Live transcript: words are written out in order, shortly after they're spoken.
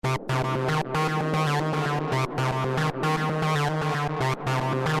Terror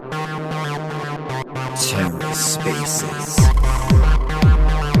Spaces.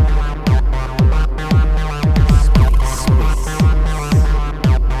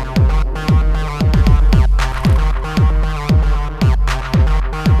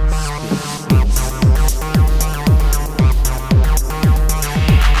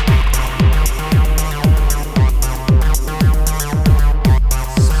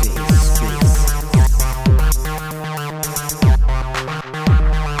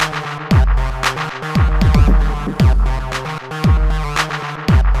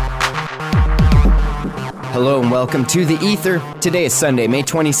 Hello and welcome to The Ether. Today is Sunday, May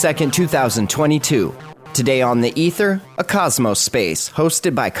 22nd, 2022. Today on The Ether, a Cosmos space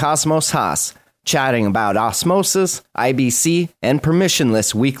hosted by Cosmos Haas, chatting about Osmosis, IBC, and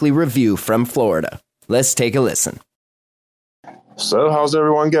Permissionless weekly review from Florida. Let's take a listen. So, how's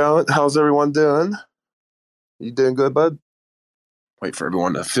everyone going? How's everyone doing? You doing good, bud? Wait for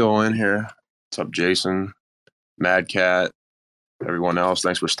everyone to fill in here. What's up, Jason, Mad Cat, everyone else?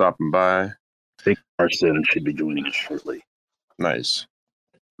 Thanks for stopping by. I think Carson should be joining us shortly. Nice.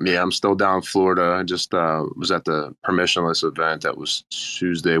 Yeah, I'm still down in Florida. I just was at the Permissionless event that was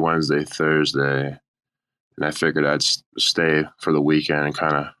Tuesday, Wednesday, Thursday. And I figured I'd stay for the weekend and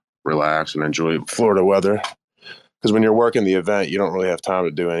kind of relax and enjoy Florida weather. Because when you're working the event, you don't really have time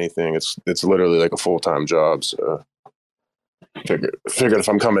to do anything. It's literally like a full-time job. So figured if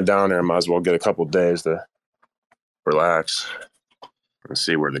I'm coming down there, I might as well get a couple days to relax. Let's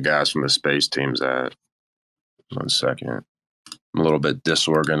see where the guys from the space team's at. 1 second. I'm a little bit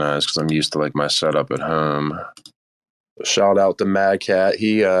disorganized because I'm used to like my setup at home. Shout out to Mad Cat.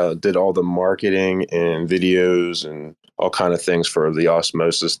 He did all the marketing and videos and all kind of things for the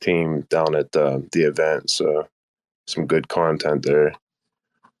Osmosis team down at the event. So some good content there.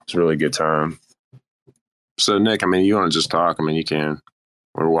 It's a really good time. So Nick, I mean, you want to just talk? I mean, you can.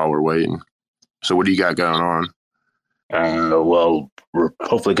 Or while we're waiting. So what do you got going on? Well, we're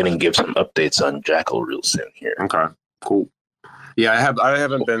hopefully going to give some updates on Jackal real soon here. Okay, cool. Yeah, I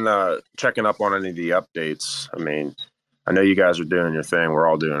haven't been checking up on any of the updates. I mean, I know you guys are doing your thing. We're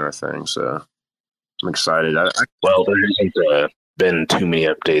all doing our thing, so I'm excited. Well, there hasn't been too many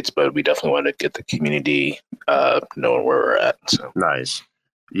updates, but we definitely want to get the community knowing where we're at. So nice.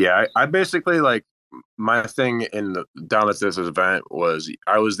 Yeah, I basically like my thing down at this event was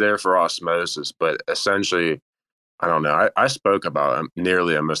I was there for Osmosis, but essentially, I don't know. I spoke about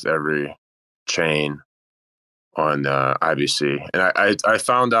nearly almost every chain on IBC. And I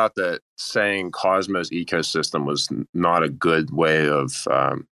found out that saying Cosmos ecosystem was not a good way of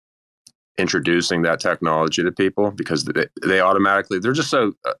introducing that technology to people because they automatically, they're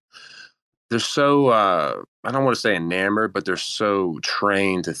so, I don't want to say enamored, but they're so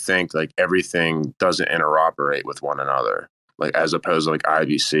trained to think like everything doesn't interoperate with one another, like as opposed to like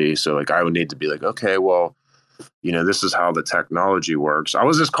IBC. So like I would need to be like, okay, well, you know, this is how the technology works. I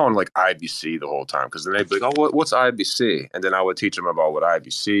was just calling like IBC the whole time because then they'd be like, oh, what's IBC? And then I would teach them about what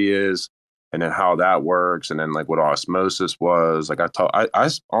IBC is and then how that works and then like what Osmosis was. Like I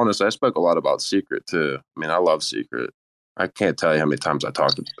honestly, I spoke a lot about Secret too. I mean, I love Secret. I can't tell you how many times I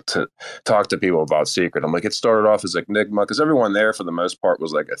talk to people about Secret. I'm like, it started off as like Enigma because everyone there for the most part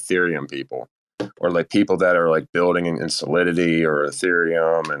was like Ethereum people or like people that are like building in Solidity or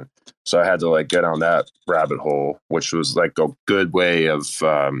Ethereum. And so I had to like get on that rabbit hole, which was like a good way of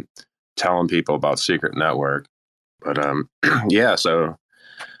telling people about Secret Network. But yeah, so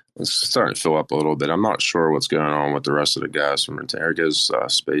it's starting to fill up a little bit. I'm not sure what's going on with the rest of the guys from Interroga's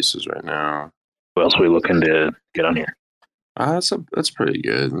spaces right now. Who else are we looking to get on here? That's pretty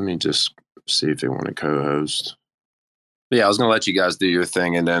good. Let me just see if they want to co-host. Yeah, I was going to let you guys do your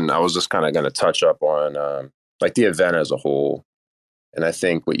thing, and then I was just kind of going to touch up on like the event as a whole. And I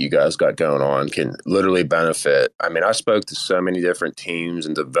think what you guys got going on can literally benefit. I mean, I spoke to so many different teams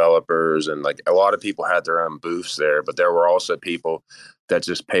and developers, and like a lot of people had their own booths there, but there were also people that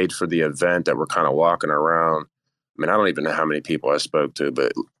just paid for the event that were kind of walking around. I mean, I don't even know how many people I spoke to,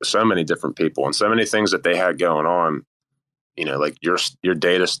 but so many different people and so many things that they had going on. You know, like your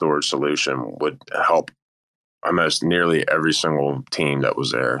data storage solution would help almost nearly every single team that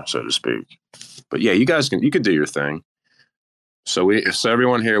was there, so to speak. But yeah, you could do your thing. So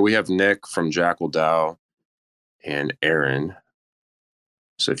everyone here, we have Nick from Jackal DAO and Aaron.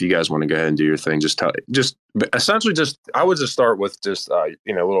 So if you guys want to go ahead and do your thing, I would just start with just a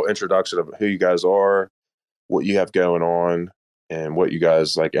little introduction of who you guys are, what you have going on, and what you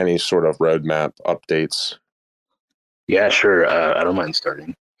guys like, any sort of roadmap updates. Yeah, sure. I don't mind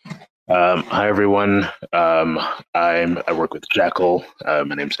starting. Hi, everyone. I work with Jackal.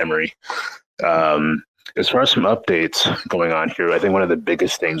 My name's Emery. As far as some updates going on here, I think one of the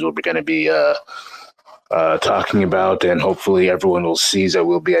biggest things we're going to be talking about, and hopefully everyone will see, that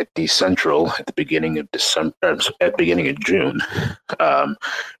we'll be at Decentral at the beginning of December, at the beginning of June.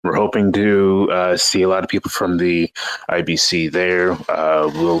 We're hoping to see a lot of people from the IBC there.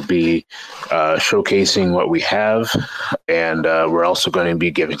 We'll be showcasing what we have, and we're also going to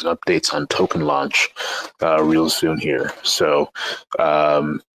be giving some updates on token launch real soon here. So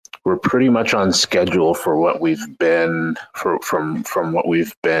we're pretty much on schedule for what we've been from what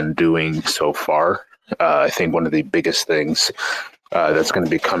we've been doing so far. I think one of the biggest things that's going to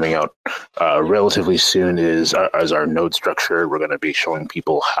be coming out relatively soon is our node structure. We're going to be showing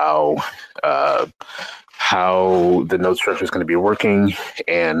people how the node structure is going to be working,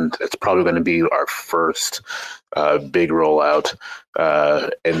 and it's probably going to be our first big rollout.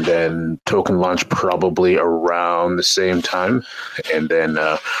 And then token launch probably around the same time. And then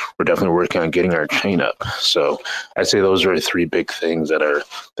we're definitely working on getting our chain up. So I'd say those are three big things that are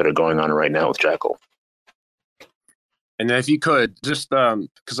going on right now with Jackal. And if you could, just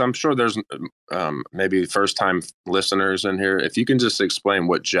because I'm sure there's maybe first-time listeners in here, if you can just explain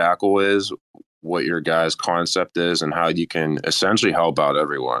what Jackal is, what your guys' concept is, and how you can essentially help out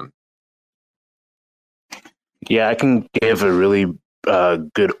everyone. Yeah, I can give a really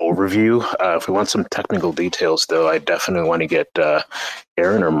good overview. If we want some technical details, though, I definitely want to get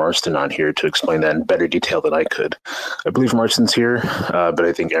Aaron or Marston on here to explain that in better detail than I could. I believe Marston's here, but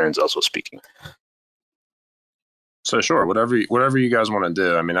I think Aaron's also speaking. So sure, whatever you guys want to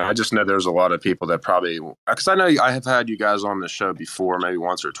do. I mean, I just know there's a lot of people that probably, because I know I have had you guys on the show before, maybe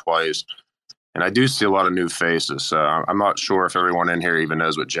once or twice, and I do see a lot of new faces. So I'm not sure if everyone in here even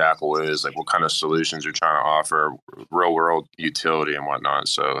knows what Jackal is, like what kind of solutions you're trying to offer, real world utility and whatnot.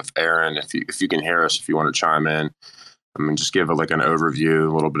 So if Aaron, if you can hear us, if you want to chime in, I mean, just give it like an overview,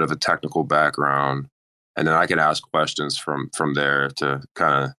 a little bit of a technical background, and then I can ask questions from there to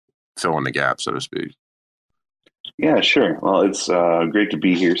kind of fill in the gap, so to speak. Yeah, sure. Well, it's great to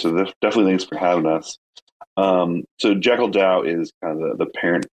be here. So definitely thanks for having us. So Jackal DAO is kind of the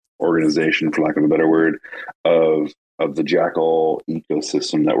parent organization, for lack of a better word, of the Jackal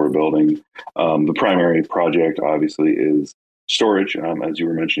ecosystem that we're building. The primary project, obviously, is storage, as you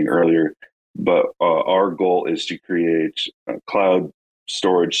were mentioning earlier. But our goal is to create cloud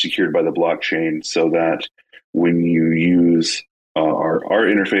storage secured by the blockchain, so that when you use our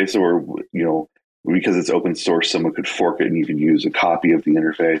interface, or because it's open source, someone could fork it and you can use a copy of the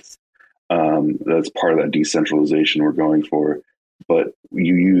interface. That's part of that decentralization we're going for. But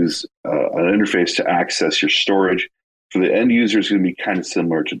you use an interface to access your storage. For the end user, it's going to be kind of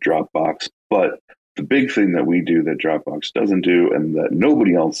similar to Dropbox. But the big thing that we do that Dropbox doesn't do, and that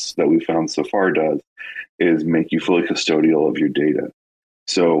nobody else that we found so far does, is make you fully custodial of your data.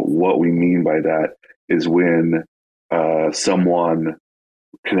 So what we mean by that is when someone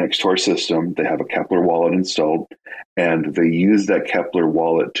connects to our system, they have a Kepler wallet installed, and they use that Kepler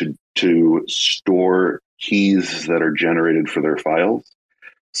wallet to store keys that are generated for their files,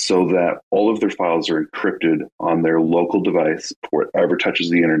 so that all of their files are encrypted on their local device before it ever touches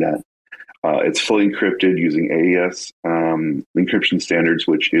the internet. It's fully encrypted using AES encryption standards,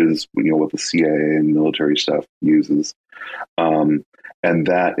 which is what the CIA and military stuff uses, and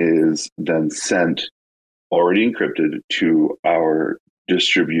that is then sent already encrypted to our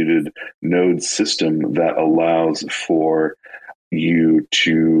distributed node system that allows for you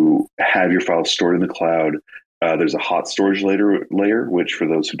to have your files stored in the cloud. There's a hot storage layer, which, for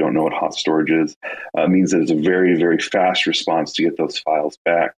those who don't know what hot storage is, means that it's a very, very fast response to get those files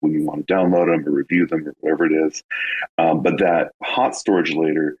back when you want to download them or review them or whatever it is. But that hot storage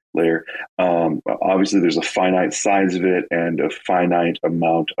layer, obviously there's a finite size of it and a finite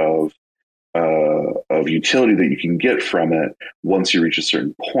amount of utility that you can get from it once you reach a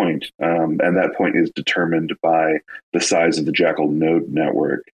certain point. And that point is determined by the size of the Jackal node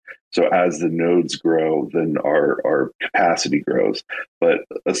network. So as the nodes grow, then our capacity grows. But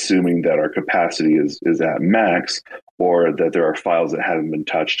assuming that our capacity is at max, or that there are files that haven't been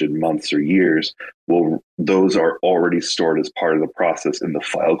touched in months or years, well, those are already stored as part of the process in the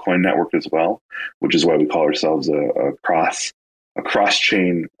Filecoin network as well, which is why we call ourselves a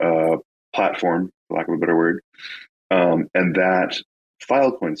cross-chain platform, for lack of a better word. And that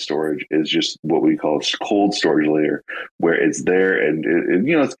Filecoin storage is just what we call a cold storage layer, where it's there and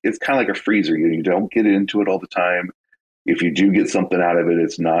it's kind of like a freezer. You don't get into it all the time. If you do get something out of it,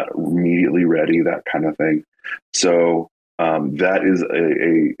 it's not immediately ready, that kind of thing. So that is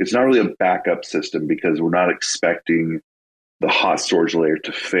it's not really a backup system, because we're not expecting the hot storage layer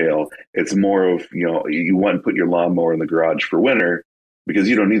to fail. It's more of, you want to put your lawnmower in the garage for winter because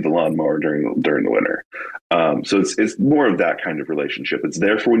you don't need the lawnmower during the winter. So it's more of that kind of relationship. It's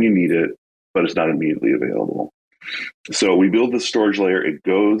there for when you need it, but it's not immediately available. So we build the storage layer.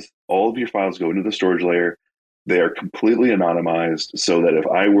 All of your files go into the storage layer. They are completely anonymized, so that if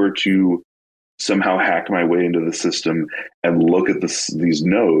I were to somehow hack my way into the system and look at these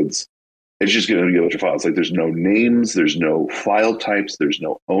nodes, it's just going to be a bunch of files. Like, there's no names, there's no file types, there's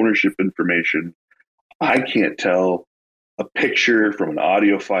no ownership information. I can't tell a picture from an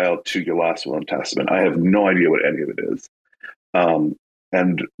audio file to your last will and testament. I have no idea what any of it is.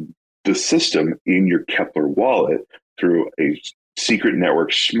 And the system in your Kepler wallet, through a secret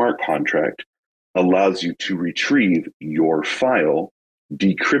network smart contract, allows you to retrieve your file,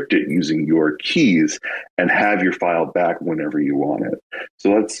 decrypt it using your keys, and have your file back whenever you want it.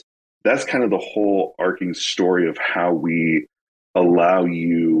 So that's kind of the whole arcing story of how we allow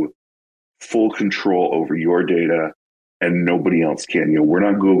you full control over your data, and nobody else can. We're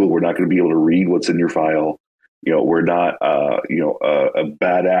not Google. We're not going to be able to read what's in your file. We're not a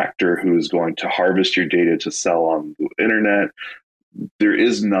bad actor who's going to harvest your data to sell on the internet. There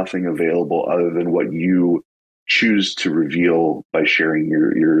is nothing available other than what you choose to reveal by sharing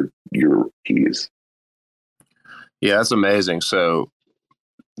your keys. Yeah, that's amazing. So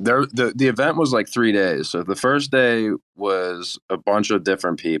the event was like 3 days. So the first day was a bunch of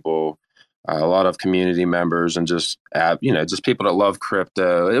different people, a lot of community members, and just people that love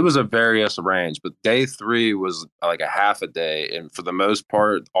crypto. It was a various range, but day 3 was like a half a day, and for the most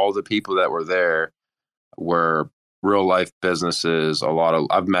part, all the people that were there were real life businesses.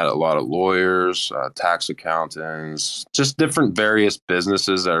 I've met a lot of lawyers, tax accountants, just different various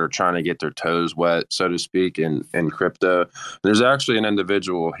businesses that are trying to get their toes wet, so to speak, in crypto. There's actually an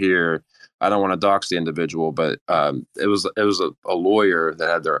individual here. I don't want to dox the individual, but it was a lawyer that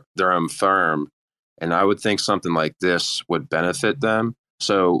had their own firm, and I would think something like this would benefit them.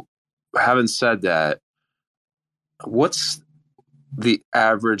 So, having said that, what's the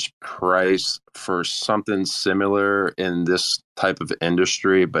average price for something similar in this type of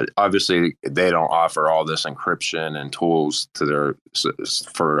industry? But obviously, they don't offer all this encryption and tools to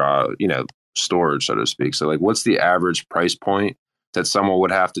for storage, so to speak. So, like, what's the average price point that someone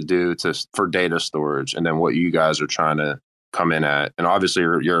would have to do for data storage, and then what you guys are trying to come in at? And obviously,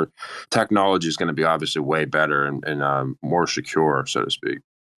 your technology is going to be obviously way better and more secure, so to speak.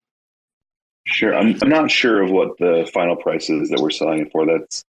 Sure. I'm not sure of what the final price is that we're selling it for.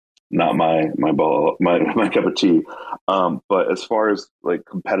 That's not my cup of tea. But as far as like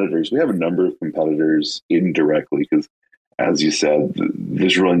competitors, we have a number of competitors indirectly because, as you said,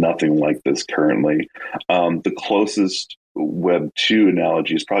 there's really nothing like this currently. The closest Web 2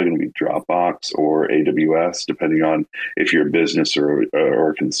 analogy is probably going to be Dropbox or AWS, depending on if you're a business or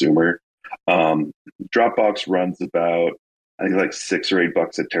a consumer. Dropbox runs about, I think, like $6 or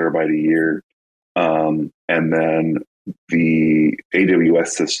 $8 a terabyte a year. And then the AWS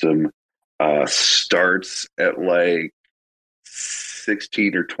system starts at like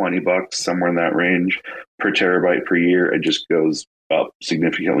 $16 or $20, somewhere in that range, per terabyte per year. It just goes up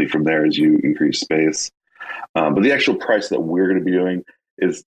significantly from there as you increase space. But the actual price that we're going to be doing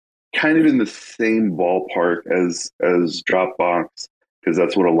is kind of in the same ballpark as Dropbox, because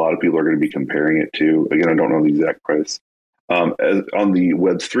that's what a lot of people are going to be comparing it to. Again, I don't know the exact price. On the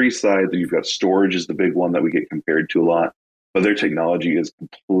Web3 side, you've got storage is the big one that we get compared to a lot, but their technology is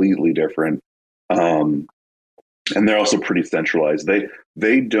completely different. And they're also pretty centralized.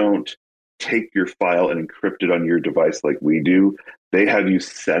 They don't take your file and encrypt it on your device like we do. They have you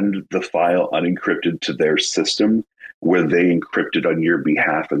send the file unencrypted to their system where they encrypt it on your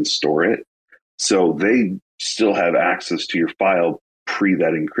behalf and store it. So they still have access to your file pre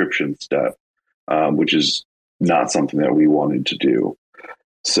that encryption step, which is not something that we wanted to do.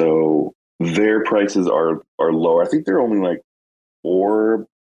 So their prices are lower. I think they're only like $4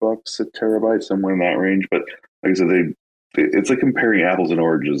 a terabyte, somewhere in that range. But like I said, it's like comparing apples and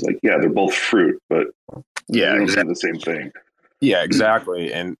oranges. Like, yeah, they're both fruit, but yeah, they don't do the same thing. Yeah,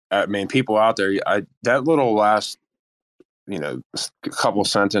 exactly. And I mean, people out there, that little last, couple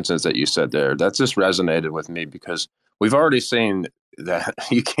sentences that you said there, that just resonated with me because we've already seen that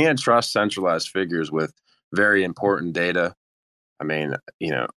you can't trust centralized figures with very important data. I mean,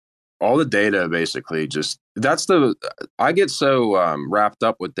 all the data basically I get so wrapped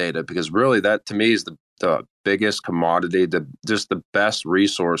up with data because really that to me is the biggest commodity, just the best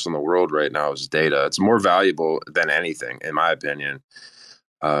resource in the world right now is data. It's more valuable than anything, in my opinion.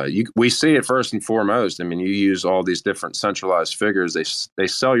 we see it first and foremost. I mean, you use all these different centralized figures. They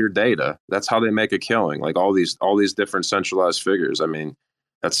sell your data. That's how they make a killing. Like all these different centralized figures. I mean,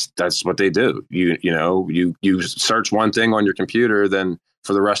 that's what they do. You search one thing on your computer, then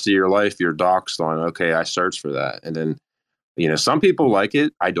for the rest of your life, you're doxed on. Okay, I searched for that, and then some people like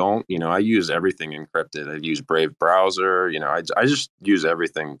it. I don't. I use everything encrypted. I use Brave browser. I just use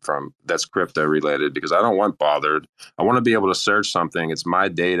everything from that's crypto related because I don't want bothered. I want to be able to search something. It's my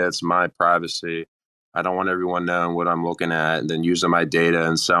data. It's my privacy. I don't want everyone knowing what I'm looking at and then using my data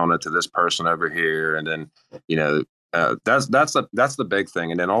and selling it to this person over here. And then, that's the big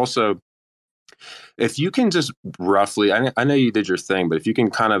thing. And then also, if you can just roughly, I know you did your thing, but if you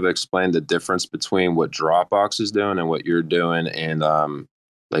can kind of explain the difference between what Dropbox is doing and what you're doing, and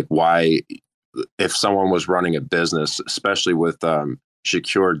like why, if someone was running a business, especially with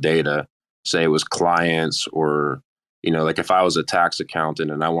secure data, say it was clients or, like if I was a tax accountant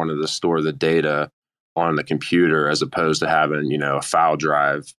and I wanted to store the data on the computer as opposed to having, a file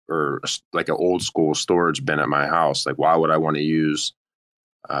drive or like an old school storage bin at my house, like why would I want to use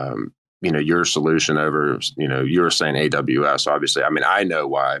your solution over, you were saying AWS, obviously. I mean, I know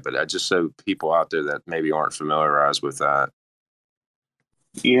why, but I just so people out there that maybe aren't familiarized with that.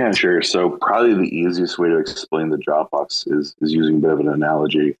 Yeah, sure. So probably the easiest way to explain the Dropbox is using a bit of an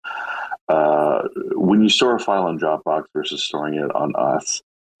analogy. When you store a file on Dropbox versus storing it on us,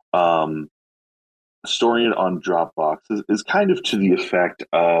 storing it on Dropbox is kind of to the effect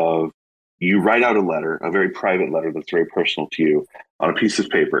of you write out a letter, a very private letter that's very personal to you on a piece of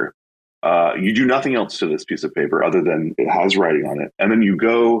paper. You do nothing else to this piece of paper other than it has writing on it. And then you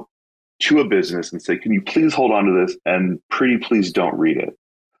go to a business and say, can you please hold on to this and pretty please don't read it.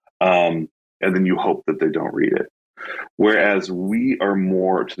 And then you hope that they don't read it. Whereas we are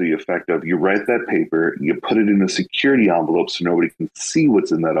more to the effect of you write that paper, you put it in a security envelope so nobody can see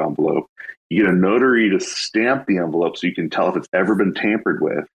what's in that envelope. You get a notary to stamp the envelope so you can tell if it's ever been tampered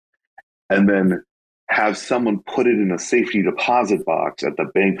with. And then have someone put it in a safety deposit box at the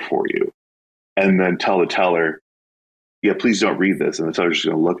bank for you, and then tell the teller, yeah, please don't read this. And the teller's just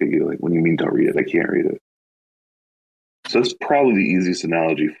going to look at you like, what do you mean don't read it? I can't read it. So that's probably the easiest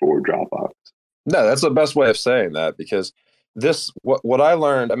analogy for Dropbox. No, that's the best way of saying that, because what I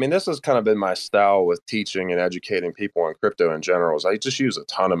learned, I mean, this has kind of been my style with teaching and educating people on crypto in general, is I just use a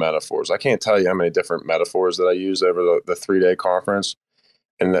ton of metaphors. I can't tell you how many different metaphors that I use over the 3-day conference.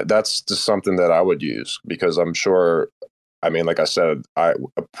 And that's just something that I would use because I'm sure, I mean, like I said,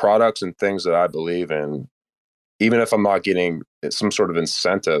 products and things that I believe in, even if I'm not getting some sort of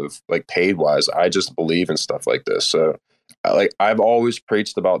incentive, like paid wise, I just believe in stuff like this. So I've always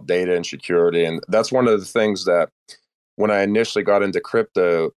preached about data and security. And that's one of the things that when I initially got into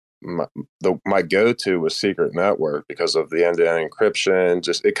crypto, my go-to was Secret Network because of the end-to-end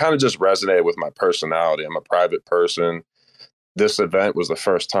encryption. It kind of just resonated with my personality. I'm a private person. This event was the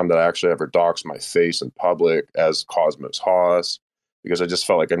first time that I actually ever doxed my face in public as Cosmos Haas because I just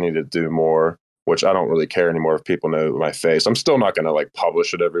felt like I needed to do more, which I don't really care anymore if people know my face. I'm still not going to like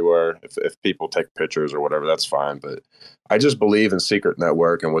publish it everywhere. If people take pictures or whatever, that's fine. But I just believe in Secret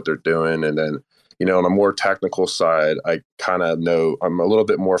Network and what they're doing. And then, on a more technical side, I kind of know I'm a little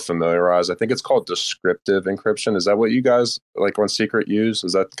bit more familiarized. I think it's called descriptive encryption. Is that what you guys like on Secret use?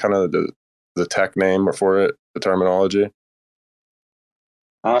 Is that kind of the tech name for it, the terminology?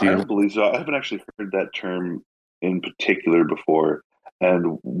 I don't believe so. I haven't actually heard that term in particular before.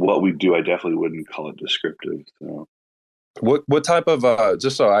 And what we do, I definitely wouldn't call it descriptive. So. What type of,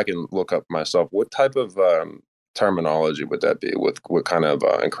 just so I can look up myself, what type of terminology would that be? What kind of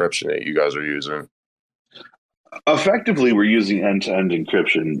encryption that you guys are using? Effectively, we're using end-to-end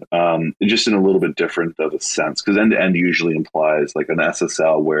encryption, just in a little bit different of a sense, because end-to-end usually implies like an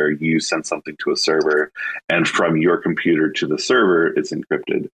SSL where you send something to a server, and from your computer to the server, it's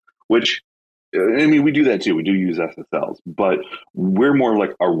encrypted. Which, I mean, we do that too. We do use SSLs, but we're more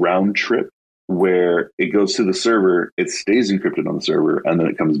like a round trip where it goes to the server, it stays encrypted on the server, and then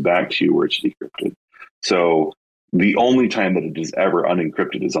it comes back to you where it's decrypted. So the only time that it is ever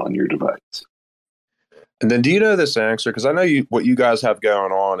unencrypted is on your device. And then do you know this answer? Because I know what you guys have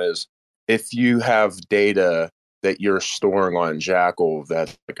going on is if you have data that you're storing on Jackal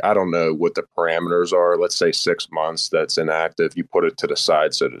that, like, I don't know what the parameters are, let's say 6 months that's inactive, you put it to the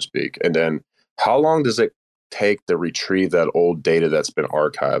side, so to speak. And then how long does it take to retrieve that old data that's been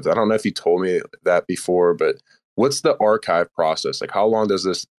archived? I don't know if you told me that before, but what's the archive process? Like, how long does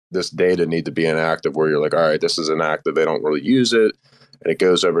this data need to be inactive where you're like, all right, this is inactive, they don't really use it, and it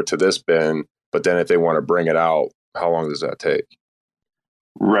goes over to this bin. But then if they want to bring it out, how long does that take?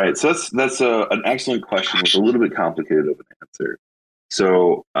 Right. So that's an excellent question with a little bit complicated of an answer.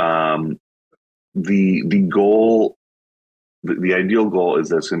 So the goal, the ideal goal is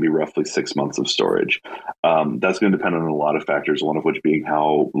that it's going to be roughly 6 months of storage. That's going to depend on a lot of factors, one of which being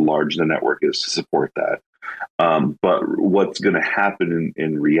how large the network is to support that. But what's going to happen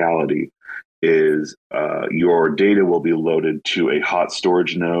in reality is your data will be loaded to a hot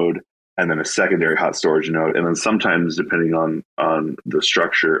storage node and then a secondary hot storage node. And then sometimes, depending on the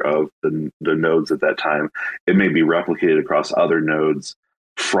structure of the nodes at that time, it may be replicated across other nodes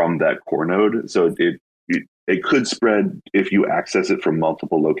from that core node. So it could spread if you access it from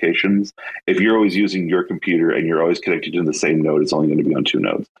multiple locations. If you're always using your computer and you're always connected to the same node, it's only going to be on 2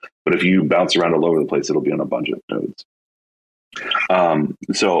 nodes. But if you bounce around all over the place, it'll be on a bunch of nodes.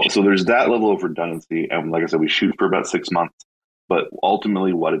 So there's that level of redundancy. And like I said, we shoot for about 6 months. But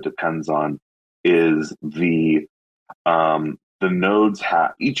ultimately what it depends on is the nodes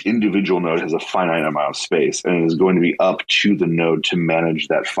each individual node has a finite amount of space, and it is going to be up to the node to manage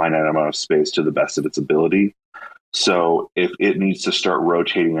that finite amount of space to the best of its ability. So if it needs to start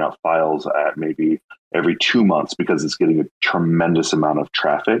rotating out files at maybe every 2 months because it's getting a tremendous amount of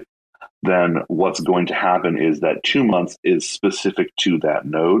traffic, then what's going to happen is that 2 months is specific to that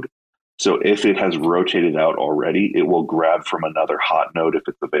node. So if it has rotated out already, it will grab from another hot node if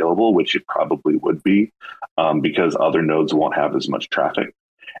it's available, which it probably would be, because other nodes won't have as much traffic.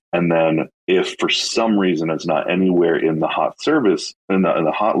 And then if for some reason it's not anywhere in the hot service, in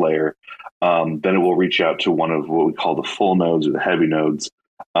the hot layer, then it will reach out to one of what we call the full nodes or the heavy nodes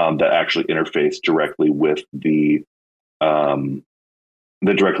that actually interface directly with the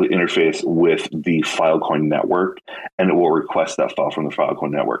Filecoin network, and it will request that file from the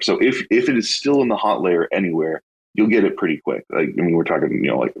Filecoin network. So if it is still in the hot layer anywhere, you'll get it pretty quick. We're talking,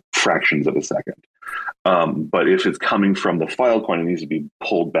 like fractions of a second. But if it's coming from the Filecoin, it needs to be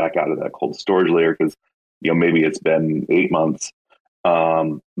pulled back out of that cold storage layer because, maybe it's been 8 months.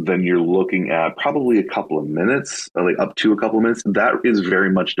 Then you're looking at probably a couple of minutes, like up to a couple of minutes. That is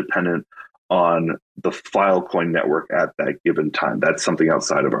very much dependent on the Filecoin network at that given time. That's something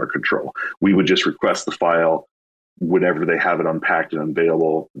outside of our control. We would just request the file whenever they have it unpacked and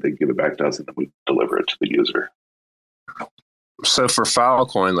available. They give it back to us, and then we deliver it to the user. So for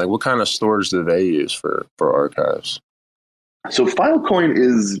Filecoin, what kind of storage do they use for archives? So Filecoin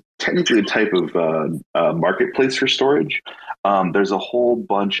is technically a type of marketplace for storage. There's a whole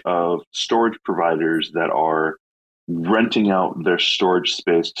bunch of storage providers that are renting out their storage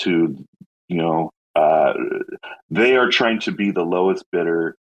space to, they are trying to be the lowest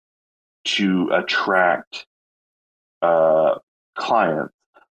bidder to attract clients,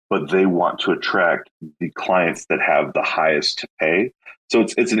 but they want to attract the clients that have the highest to pay. So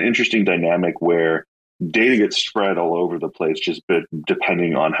it's an interesting dynamic where data gets spread all over the place, just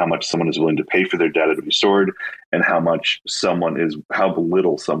depending on how much someone is willing to pay for their data to be stored and how little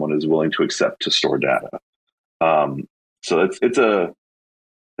someone is willing to accept to store data. So it's a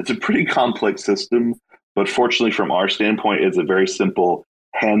pretty complex system, but fortunately from our standpoint, it's a very simple,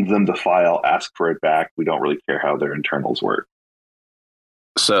 hand them the file, ask for it back. We don't really care how their internals work.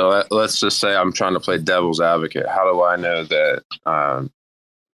 So let's just say I'm trying to play devil's advocate. How do I know that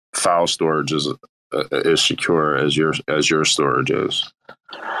file storage is secure as your storage is?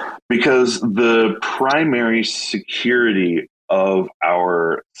 Because the primary security of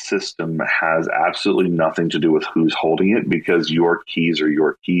our system has absolutely nothing to do with who's holding it, because your keys are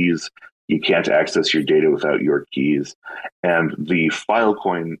your keys. You can't access your data without your keys. And the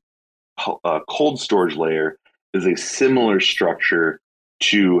Filecoin cold storage layer is a similar structure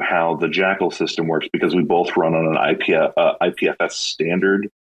to how the Jackal system works, because we both run on an IPFS standard,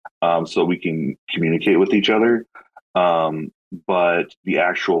 so we can communicate with each other. But the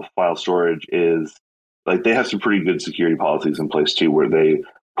actual file storage is they have some pretty good security policies in place too, where they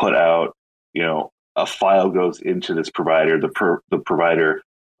put out, a file goes into this provider, the provider,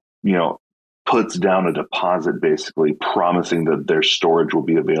 puts down a deposit, basically promising that their storage will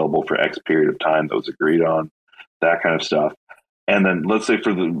be available for X period of time that was agreed on, that kind of stuff. And then let's say,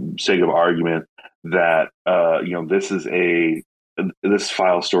 for the sake of argument, that this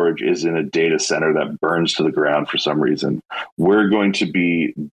file storage is in a data center that burns to the ground for some reason. We're going to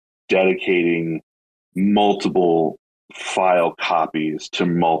be dedicating multiple file copies to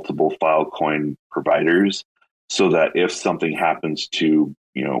multiple Filecoin providers, so that if something happens to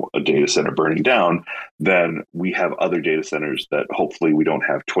a data center burning down, then we have other data centers that hopefully we don't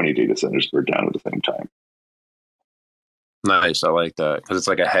have 20 data centers burn down at the same time. Nice. I like that, because it's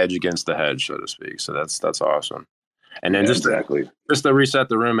like a hedge against the hedge, so to speak. So that's awesome. And then just to reset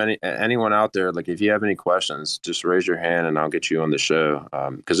the room, anyone out there, if you have any questions, just raise your hand and I'll get you on the show,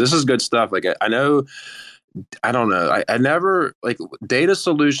 because this is good stuff. I know I don't know. I never like data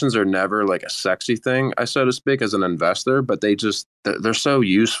solutions are never like a sexy thing, I so to speak, as an investor, but they're so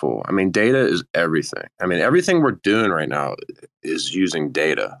useful. I mean, data is everything. I mean, everything we're doing right now is using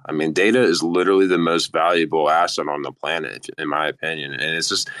data. I mean, data is literally the most valuable asset on the planet, in my opinion. And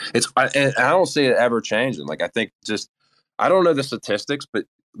and I don't see it ever changing. Like, I think I don't know the statistics, but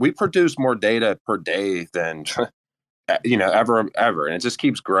we produce more data per day than ever, and it just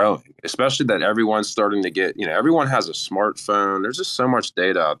keeps growing, especially that everyone's starting to get, everyone has a smartphone. There's just so much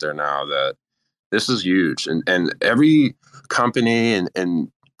data out there now that this is huge, and every company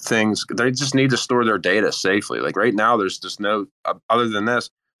and things, they just need to store their data safely. Like right now there's just no other than this,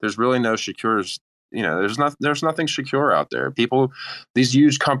 there's really no secure, there's nothing secure out there. People, these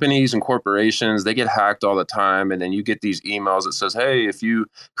huge companies and corporations, they get hacked all the time, and then you get these emails that says, hey, if you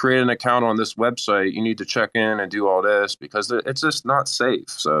create an account on this website, you need to check in and do all this, because it's just not safe.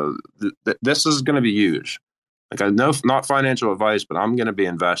 So this is going to be huge. Like, I know, not financial advice, but I'm going to be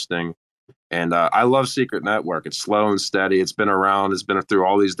investing. And I love Secret Network. It's slow and steady. It's been around. It's been through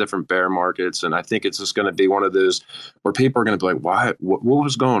all these different bear markets. And I think it's just going to be one of those where people are going to be like, why? What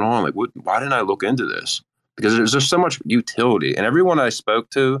was going on? Like, why didn't I look into this? Because there's just so much utility. And everyone I spoke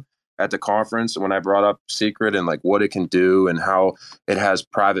to at the conference, when I brought up Secret and like what it can do and how it has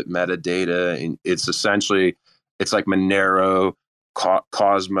private metadata, and it's like Monero,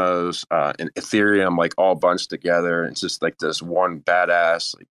 Cosmos, and Ethereum, like all bunched together. It's just like this one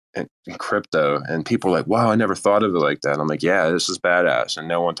badass, like, in crypto, and people are like, wow, I never thought of it like that. I'm like, yeah, this is badass, and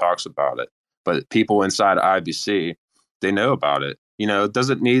no one talks about it, but people inside IBC, they know about it. Does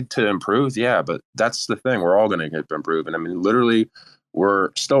it need to improve? Yeah, but that's the thing, we're all going to get to improve. And I mean, literally,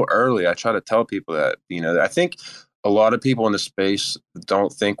 we're still early. I try to tell people that, I think a lot of people in the space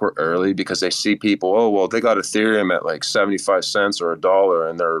don't think we're early because they see people, oh, well, they got Ethereum at like 75 cents or $1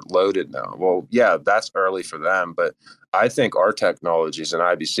 and they're loaded now. Well, yeah, that's early for them. But I think our technologies in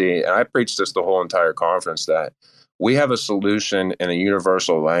IBC, and I preached this the whole entire conference, that we have a solution in a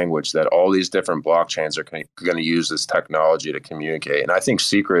universal language that all these different blockchains are going to use this technology to communicate. And I think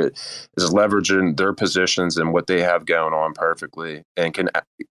Secret is leveraging their positions and what they have going on perfectly, and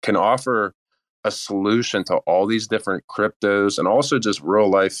can offer a solution to all these different cryptos and also just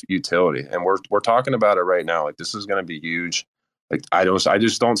real life utility. And we're talking about it right now. Like, this is going to be huge. Like, I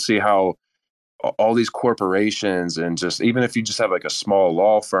just don't see how all these corporations, and just even if you just have like a small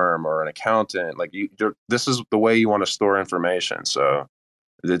law firm or an accountant, like this is the way you want to store information. So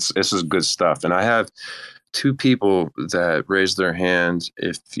this is good stuff. And I have two people that raised their hands.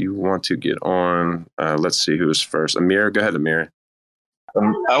 If you want to get on, let's see who is first. Amir, go ahead, Amir.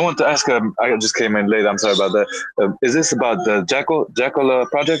 I want to ask. I just came in late. I'm sorry about that. Is this about the Jackal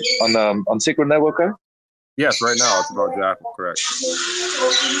project on Secret Network? Yes, right now it's about Jackal, correct.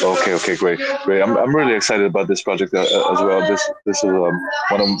 Okay, great. I'm really excited about this project as well. This is one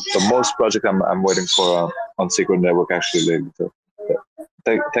of the most projects I'm waiting for on Secret Network actually lately. So,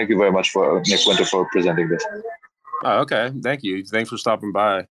 thank you very much for Nick Winter for presenting this. Oh, okay, thank you. Thanks for stopping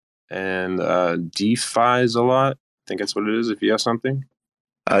by. And DeFi is a lot. I think that's what it is. If you have something.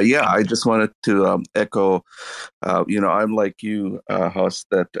 Yeah, I just wanted to echo. I'm like you, Huss,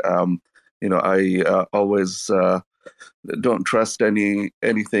 that I always don't trust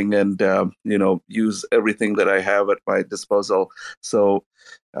anything, and use everything that I have at my disposal. So,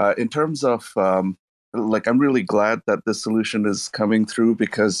 in terms of I'm really glad that this solution is coming through,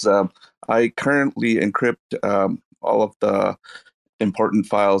 because I currently encrypt all of the important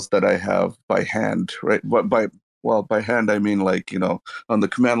files that I have by hand, right? By hand, I mean on the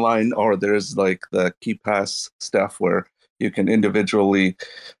command line, or there's like the KeyPass stuff where you can individually,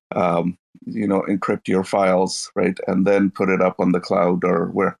 encrypt your files, right, and then put it up on the cloud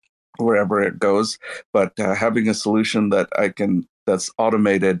or wherever it goes. But having a solution that's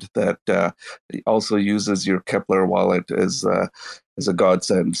automated, that also uses your Kepler wallet is a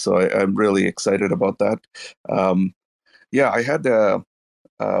godsend. So I'm really excited about that. I had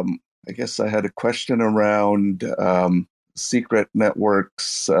I guess I had a question around secret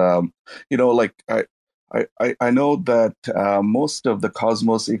networks. I know that most of the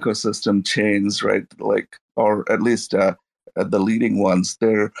Cosmos ecosystem chains, right, or at least the leading ones,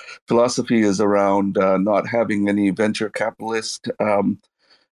 their philosophy is around not having any venture capitalist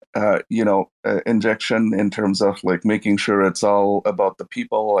injection, in terms of like making sure it's all about the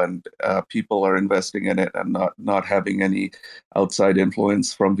people, and people are investing in it, and not having any outside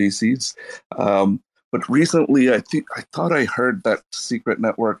influence from VCs. But recently, I thought I heard that Secret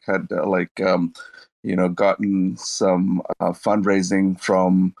Network had gotten some fundraising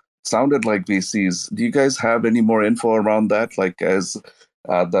from, sounded like VCs. Do you guys have any more info around that? Like, as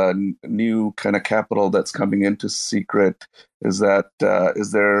new kind of capital that's coming into Secret, is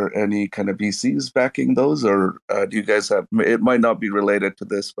there any kind of VCs backing those, or do you guys have? It might not be related to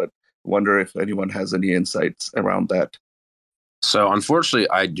this, but wonder if anyone has any insights around that. So unfortunately,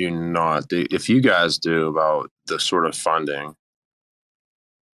 I do not. If you guys do about the sort of funding,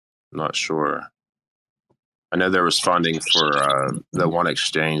 I'm not sure. I know there was funding for the one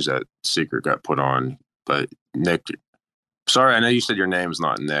exchange that Secret got put on, but Nick, sorry, I know you said your name's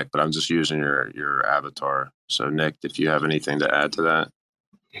not Nick, but I'm just using your avatar. So Nick, if you have anything to add to that.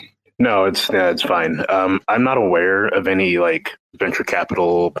 No, it's fine. I'm not aware of any like venture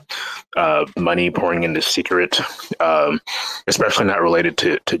capital money pouring into Secret, especially not related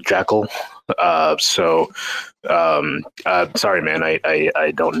to Jackal. Sorry, man,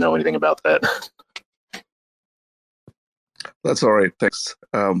 I don't know anything about that. That's all right. Thanks.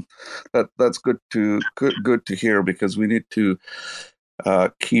 That's good to hear, because we need to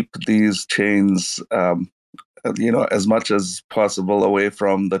keep these chains, as much as possible away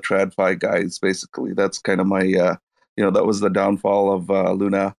from the TradFi guys. Basically, that's kind of my, that was the downfall of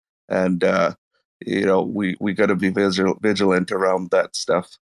Luna, and we got to be vigilant around that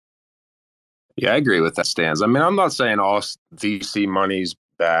stuff. Yeah, I agree with that stance. I mean, I'm not saying all VC money's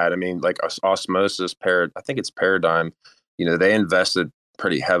bad. I mean, like Osmosis, I think it's Paradigm. They invested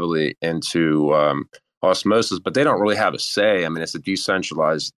pretty heavily into Osmosis, but they don't really have a say. I mean, it's a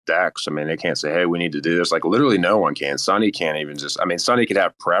decentralized DEX. I mean, they can't say, hey, we need to do this. Like, literally no one can. Sunny can't even Sunny could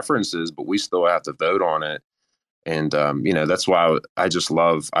have preferences, but we still have to vote on it. And, that's why I just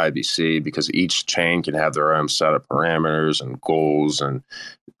love IBC, because each chain can have their own set of parameters and goals, and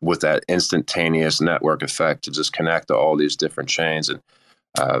with that instantaneous network effect to just connect to all these different chains. And,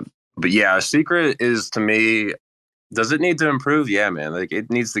 but yeah, Secret is, to me, does it need to improve? Yeah, man. Like, it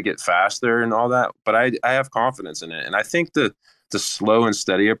needs to get faster and all that. But I have confidence in it. And I think the slow and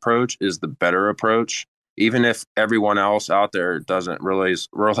steady approach is the better approach, even if everyone else out there doesn't realize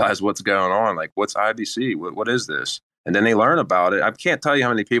what's going on. Like, what's IBC? What is this? And then they learn about it. I can't tell you how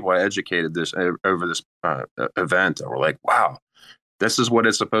many people I educated over this event, and were like, wow, this is what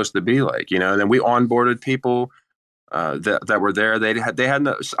it's supposed to be like. And then we onboarded people that were there. They had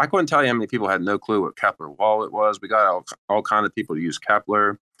no. I couldn't tell you how many people had no clue what Kepler Wallet was. We got all kind of people to use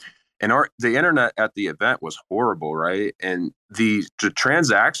Kepler, and the internet at the event was horrible, right? And the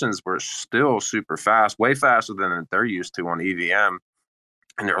transactions were still super fast, way faster than they're used to on EVM.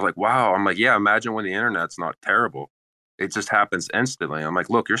 And they're like, "Wow!" I'm like, "Yeah, imagine when the internet's not terrible. It just happens instantly." I'm like,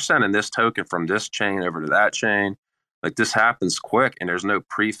 "Look, you're sending this token from this chain over to that chain." Like, this happens quick, and there's no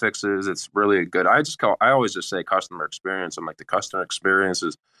prefixes. It's really a good. I always just say customer experience. I'm like, the customer experience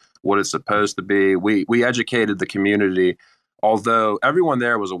is what it's supposed to be. We educated the community, although everyone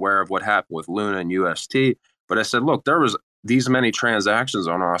there was aware of what happened with Luna and UST. But I said, look, there was these many transactions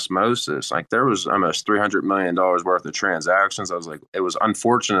on Osmosis. Like, there was almost $300 million worth of transactions. I was like, it was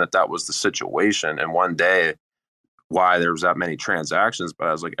unfortunate that was the situation. And one day, why there was that many transactions, but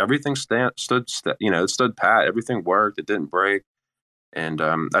I was like, everything stood pat. Everything worked. It didn't break. And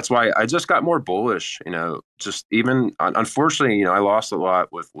that's why I just got more bullish, just even, unfortunately, I lost a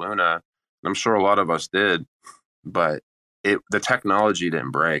lot with Luna, and I'm sure a lot of us did, but the technology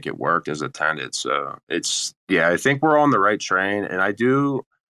didn't break. It worked as intended. So I think we're on the right train. And I do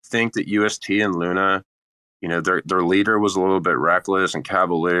think that UST and Luna, their leader was a little bit reckless and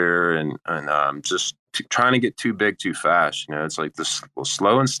cavalier, and just trying to get too big too fast. It's like this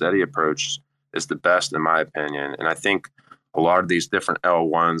slow and steady approach is the best, in my opinion. And I think a lot of these different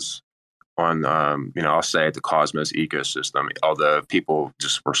L1s on, I'll say the Cosmos ecosystem, although people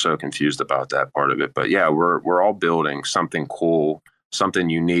just were so confused about that part of it. But yeah, we're all building something cool, something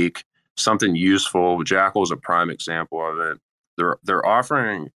unique, something useful. Jackal is a prime example of it. They're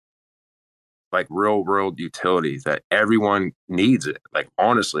offering like real world utility that everyone needs it. Like,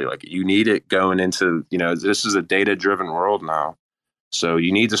 honestly, like, you need it going into, this is a data driven world now. So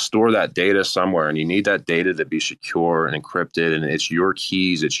you need to store that data somewhere, and you need that data to be secure and encrypted. And it's your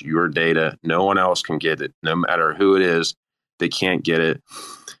keys. It's your data. No one else can get it. No matter who it is, they can't get it.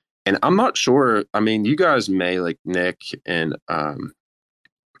 And I'm not sure. I mean, you guys may, like Nick and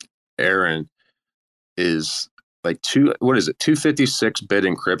Aaron, is like 256-bit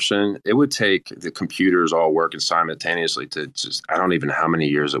encryption. It would take the computers all working simultaneously to just, I don't even know how many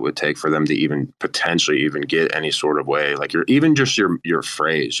years it would take for them to even potentially even get any sort of way. Like, your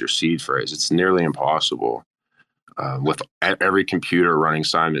phrase, your seed phrase, it's nearly impossible with every computer running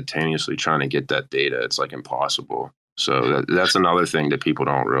simultaneously trying to get that data. It's like impossible. So that's another thing that people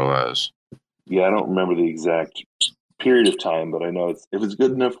don't realize. Yeah, I don't remember the exact period of time, but I know if it's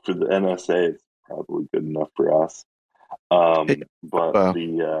good enough for the NSA, it's probably good enough for us. But Wow.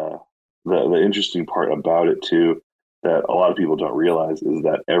 the interesting part about it too, that a lot of people don't realize, is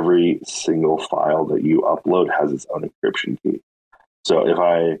that every single file that you upload has its own encryption key. So if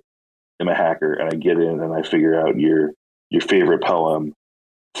I am a hacker and I get in and I figure out your favorite poem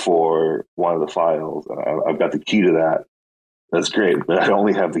for one of the files, and I've got the key to that, that's great. But I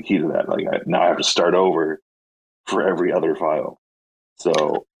only have the key to that. Like now I have to start over for every other file.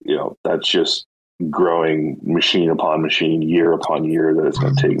 So, that's just growing machine upon machine, year upon year, that it's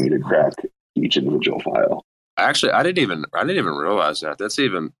going to take me to crack each individual file. Actually, I didn't even realize that. That's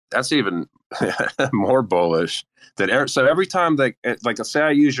even more bullish. So every time like say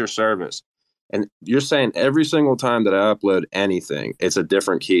I use your service, and you're saying every single time that I upload anything, it's a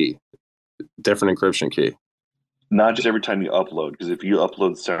different key, different encryption key. Not just every time you upload, because if you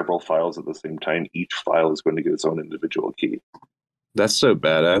upload several files at the same time, each file is going to get its own individual key. That's so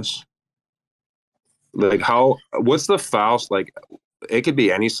badass. Like what's the files like? It could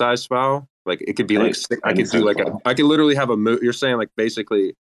be any size file. Like it could be like I could do like I could literally have a movie. You're saying like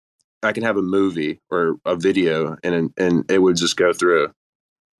basically I can have a movie or a video and it would just go through.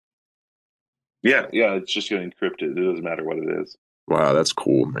 Yeah, it's just going to encrypt it. It doesn't matter what it is. Wow, that's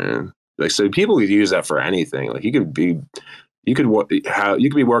cool, man. Like so people could use that for anything. Like you could be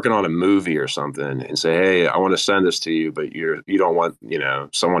working on a movie or something and say, "Hey, I want to send this to you, but you don't want,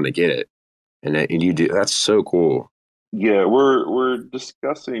 someone to get it." And you do. That's so cool. Yeah, we're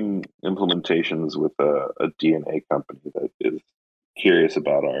discussing implementations with a DNA company that is curious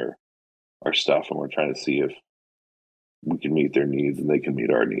about our stuff, and we're trying to see if we can meet their needs and they can meet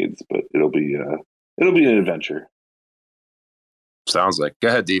our needs. But it'll be an adventure. Sounds like. Go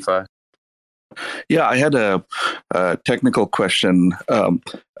ahead, DeFi. Yeah, I had a technical question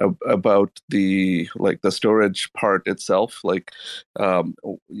about the storage part itself.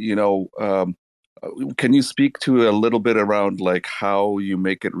 Can you speak to a little bit around like how you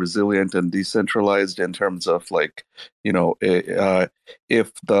make it resilient and decentralized in terms of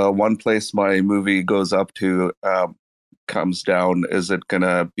if the one place my movie goes up to comes down, is it going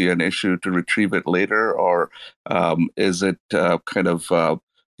to be an issue to retrieve it later, or is it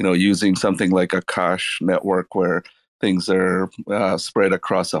using something like a cache network where things are spread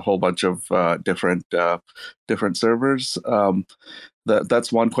across a whole bunch of different servers?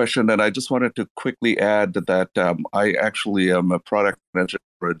 That's one question. And I just wanted to quickly add that I actually am a product manager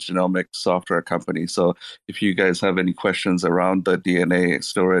for a genomic software company. So if you guys have any questions around the DNA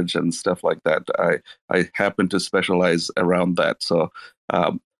storage and stuff like that, I happen to specialize around that. So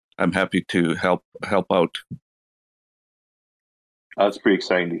I'm happy to help out. That's pretty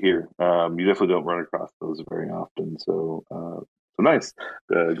exciting to hear. You definitely don't run across those very often. So nice.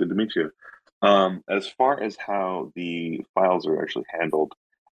 Good to meet you. As far as how the files are actually handled,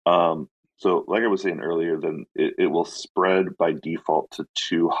 so like I was saying earlier, then it will spread by default to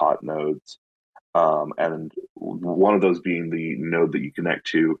 2 hot nodes, and one of those being the node that you connect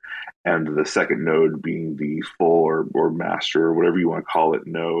to, and the second node being the full or master, or whatever you want to call it,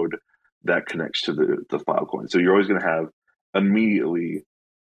 node that connects to the Filecoin. So you're always going to have immediately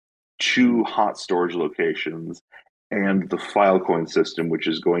 2 hot storage locations and the Filecoin system, which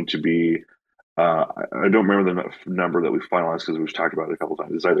is going to be I don't remember the number that we finalized because we've talked about it a couple of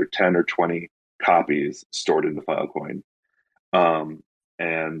times. It's either 10 or 20 copies stored in the Filecoin.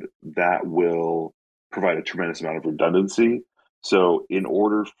 And that will provide a tremendous amount of redundancy. So in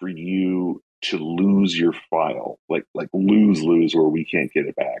order for you to lose your file, like lose where we can't get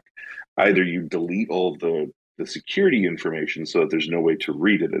it back, either you delete all of the security information so that there's no way to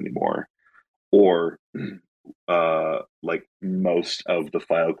read it anymore, or like most of the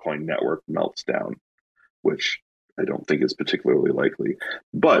Filecoin network melts down, which I don't think is particularly likely.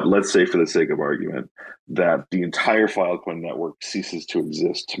 But let's say, for the sake of argument, that the entire Filecoin network ceases to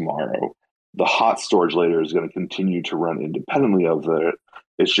exist tomorrow. The hot storage layer is going to continue to run independently of it.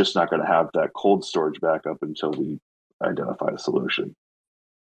 It's just not going to have that cold storage backup until we identify a solution.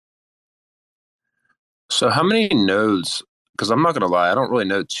 So how many nodes? Because I'm not going to lie, I don't really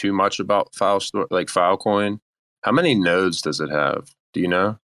know too much about Filecoin. How many nodes does it have? Do you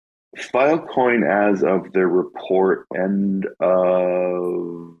know? Filecoin, as of their report end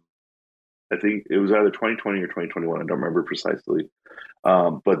of, I think it was either 2020 or 2021. I don't remember precisely.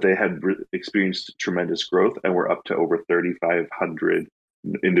 But they had experienced tremendous growth and were up to over 3,500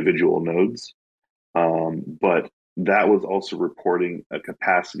 individual nodes. But that was also reporting a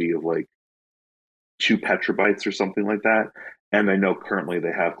capacity of like 2 petabytes or something like that. And I know currently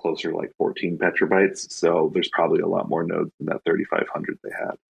they have closer to like 14 petabytes. So there's probably a lot more nodes than that 3,500 they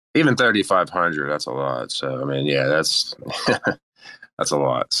had. Even 3,500, that's a lot. So, I mean, yeah, that's that's a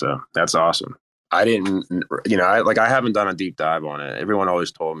lot. So that's awesome. I didn't, I haven't done a deep dive on it. Everyone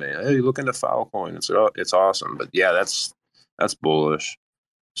always told me, "Hey, look into Filecoin. It's awesome." But yeah, that's bullish.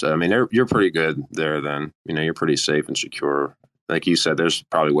 So I mean, you're pretty good there. Then you're pretty safe and secure. Like you said, there's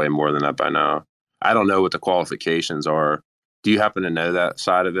probably way more than that by now. I don't know what the qualifications are. Do you happen to know that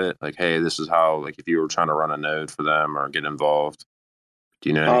side of it? Like, hey, this is how. Like, if you were trying to run a node for them or get involved, do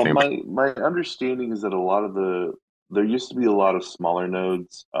you know anything? My understanding is that there used to be a lot of smaller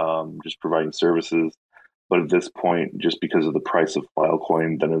nodes just providing services, but at this point, just because of the price of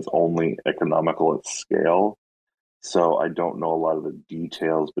Filecoin, then it's only economical at scale. So I don't know a lot of the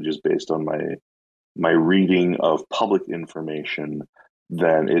details, but just based on my reading of public information,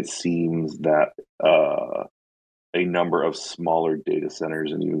 then it seems that a number of smaller data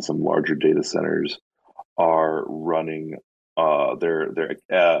centers and even some larger data centers are running their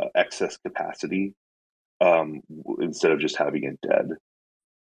excess capacity instead of just having it dead.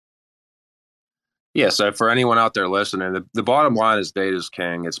 Yeah, so for anyone out there listening, the bottom line is data is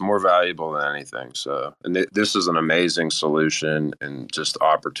king. It's more valuable than anything. So, and this is an amazing solution and just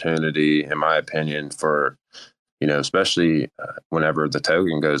opportunity, in my opinion, for, especially whenever the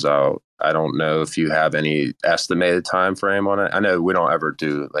token goes out. I don't know if you have any estimated time frame on it. I know we don't ever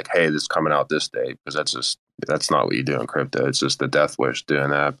do like, hey, this is coming out this day, because that's not what you do in crypto. It's just the death wish doing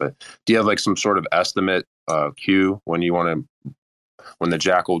that. But do you have like some sort of estimate queue when the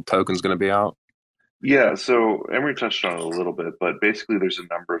Jackal token's going to be out? Yeah, so Emery touched on it a little bit, but basically there's a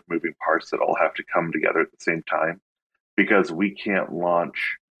number of moving parts that all have to come together at the same time because we can't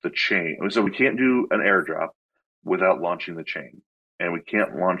launch the chain. So we can't do an airdrop without launching the chain, and we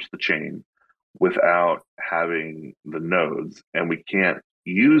can't launch the chain without having the nodes, and we can't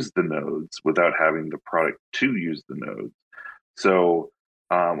use the nodes without having the product to use the nodes. So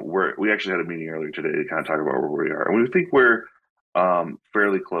we actually had a meeting earlier today to kind of talk about where we are, and we think we're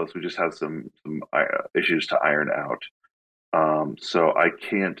fairly close. We just have some issues to iron out. So I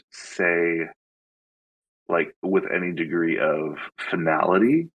can't say like with any degree of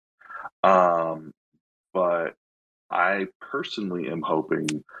finality. But I personally am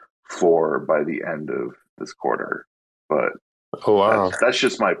hoping for by the end of this quarter. But Oh wow, that's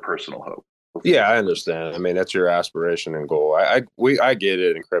just my personal hope. Yeah, I understand. I mean, that's your aspiration and goal. I get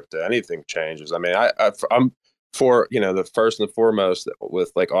it in crypto. Anything changes. I mean, I'm for the first and foremost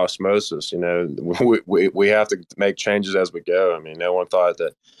with like Osmosis. We have to make changes as we go. I mean, no one thought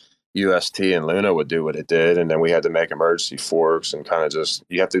that UST and Luna would do what it did, and then we had to make emergency forks and kind of just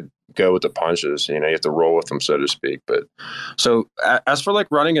you have to go with the punches. You have to roll with them, so to speak. But so as for like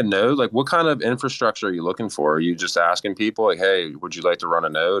running a node, like what kind of infrastructure are you looking for? Are you just asking people like, hey, would you like to run a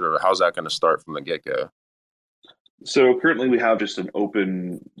node, or how's that going to start from the get go? So currently we have just an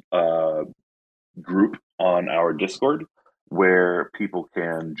open group on our Discord where people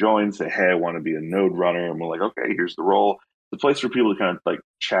can join, say, hey, I want to be a node runner. And we're like, okay, here's the role. The place for people to kind of like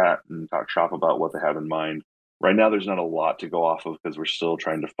chat and talk shop about what they have in mind. Right now, there's not a lot to go off of because we're still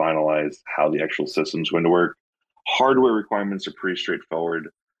trying to finalize how the actual system's going to work. Hardware requirements are pretty straightforward.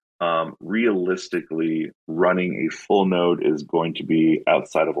 Realistically, running a full node is going to be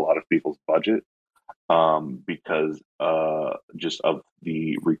outside of a lot of people's budget because just of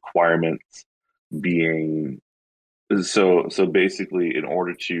the requirements being so basically in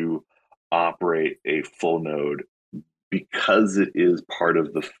order to operate a full node because it is part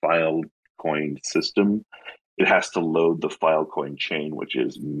of the Filecoin system, it has to load the Filecoin chain, which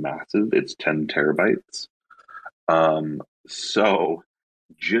is massive. It's 10 terabytes. So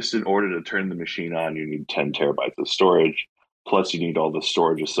just in order to turn the machine on, you need 10 terabytes of storage, plus you need all the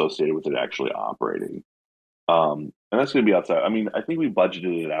storage associated with it actually operating. And that's going to be outside. I mean, I think we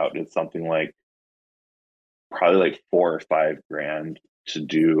budgeted it out. It's something like probably like $4 or $5 to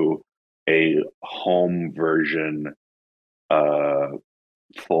do a home version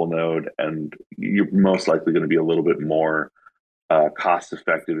full node, and you're most likely going to be a little bit more cost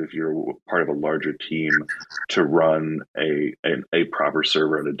effective if you're part of a larger team to run a proper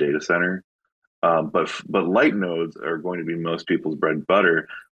server at a data center. But light nodes are going to be most people's bread and butter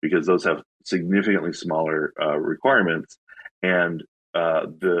because those have significantly smaller requirements, and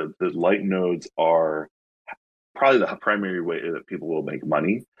the light nodes are probably the primary way that people will make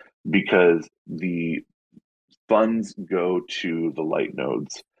money because the funds go to the light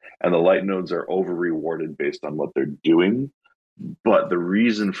nodes, and the light nodes are over rewarded based on what they're doing. But the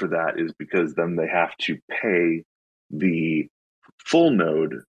reason for that is because then they have to pay the full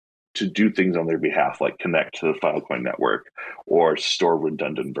node to do things on their behalf, like connect to the Filecoin network or store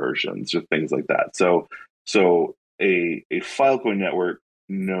redundant versions or things like that. So a Filecoin network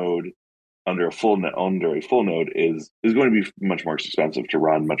node under a full node is going to be much more expensive to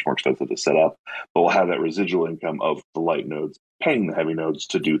run, much more expensive to set up, but we'll have that residual income of the light nodes paying the heavy nodes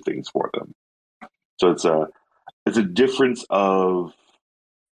to do things for them. So it's a difference of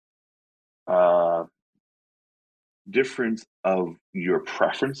your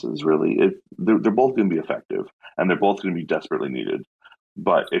preferences. Really, they're both going to be effective, and they're both going to be desperately needed.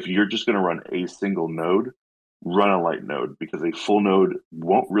 But if you're just going to run a single node, run a light node, because a full node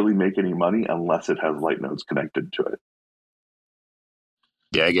won't really make any money unless it has light nodes connected to it.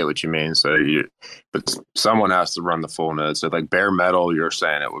 Yeah, I get what you mean. But someone has to run the full node. So like bare metal, you're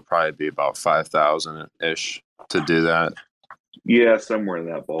saying it would probably be about 5,000 ish to do that. Yeah, somewhere in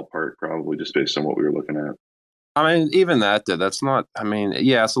that ballpark, probably, just based on what we were looking at. I mean, even that's not, I mean,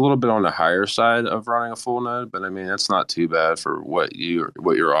 yeah, it's a little bit on the higher side of running a full node, but I mean, that's not too bad for what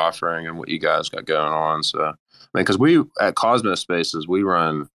you're offering and what you guys got going on. So, I mean, because we at Cosmos Spaces, we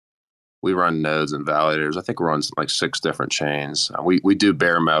run nodes and validators. I think we're on like 6 different chains. We do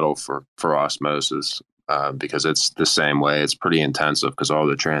bare metal for Osmosis because it's the same way. It's pretty intensive because all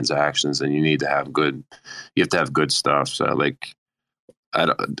the transactions, and you have to have good stuff. So like,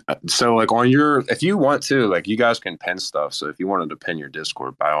 so like on if you want to, like, you guys can pin stuff. So if you wanted to pin your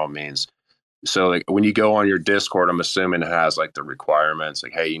Discord, by all means. So like when you go on your Discord, I'm assuming it has like the requirements,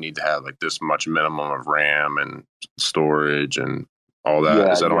 like, hey, you need to have like this much minimum of RAM and storage and all that.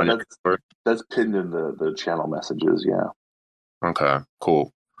 Yeah, is that on your Discord? That's pinned in the channel messages. Yeah. Okay,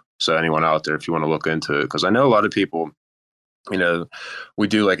 cool. So anyone out there, if you want to look into it, because I know a lot of people, we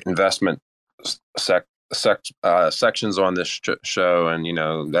do like investment sections on this show,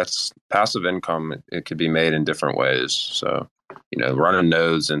 and that's passive income. It could be made in different ways. So running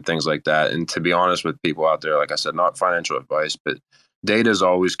nodes and things like that. And to be honest with people out there, like I said, not financial advice, but data is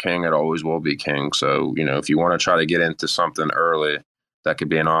always king. It always will be king. So if you want to try to get into something early, that could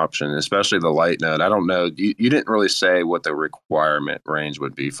be an option, especially the light node. I don't know. You didn't really say what the requirement range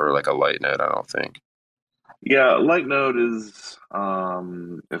would be for like a light node, I don't think. Yeah, light node is,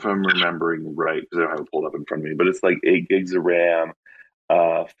 if I'm remembering right, because I don't have it pulled up in front of me, but it's like 8 gigs of RAM,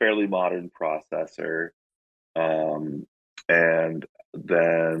 fairly modern processor, and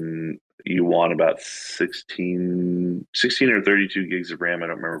then you want about 16 or 32 gigs of RAM, I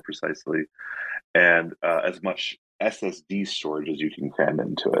don't remember precisely, and as much SSD storage as you can cram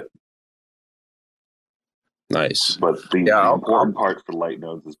into it. Nice. But the important part for light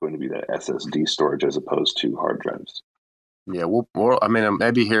nodes is going to be that SSD storage as opposed to hard drives. Yeah, I mean,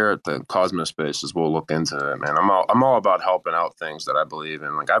 maybe here at the Cosmos Spaces, we'll look into it, man. I'm all about helping out things that I believe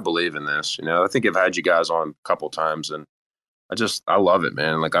in. Like, I believe in this, I think I've had you guys on a couple times, and I love it,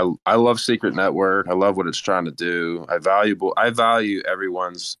 man. Like, I love Secret Network. I love what it's trying to do. I value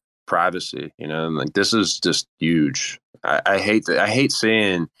everyone's privacy, and like, this is just huge. I hate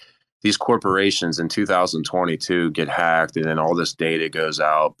seeing these corporations in 2022 get hacked, and then all this data goes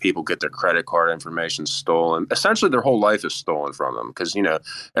out. People get their credit card information stolen. Essentially, their whole life is stolen from them because,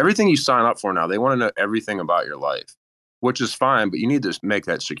 everything you sign up for now, they want to know everything about your life, which is fine, but you need to make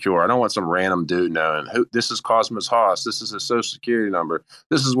that secure. I don't want some random dude knowing this is Cosmos Haas. This is his social security number.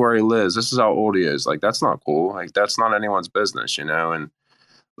 This is where he lives. This is how old he is. Like, that's not cool. Like, that's not anyone's business, and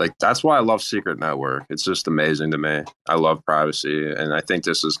like, that's why I love Secret Network. It's just amazing to me. I love privacy, and I think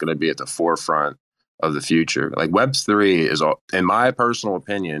this is going to be at the forefront of the future. Like, Web3 is all, in my personal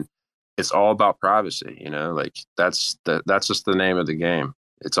opinion, it's all about privacy. Like, that's just the name of the game.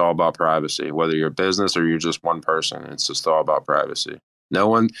 It's all about privacy, whether you're a business or you're just one person. It's just all about privacy. No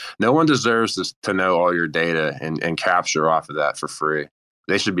one deserves to know all your data and capture off of that for free.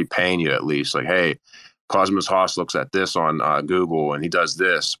 They should be paying you at least. Like, hey, Cosmos Haas looks at this on Google and he does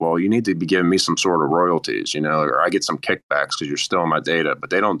this. Well, you need to be giving me some sort of royalties, or I get some kickbacks because you're stealing my data.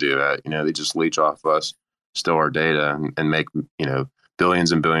 But they don't do that. They just leech off us, steal our data, and make,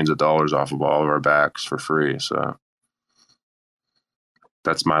 billions and billions of dollars off of all of our backs for free. So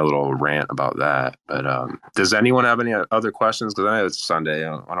that's my little rant about that. But does anyone have any other questions? Because I know it's Sunday.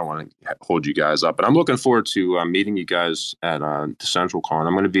 I don't want to hold you guys up. But I'm looking forward to meeting you guys at DecentralCon.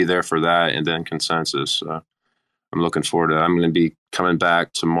 I'm going to be there for that, and then Consensus. I'm looking forward to that. I'm going to be coming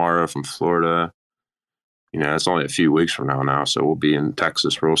back tomorrow from Florida. It's only a few weeks from now, so we'll be in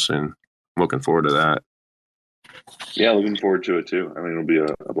Texas real soon. I'm looking forward to that. Yeah, looking forward to it too. I mean, it'll be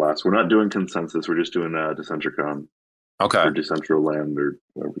a blast. We're not doing Consensus. We're just doing DecentralCon. Okay. Or Decentraland, or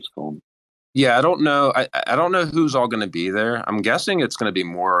whatever it's called. Yeah, I don't know. I don't know who's all going to be there. I'm guessing it's going to be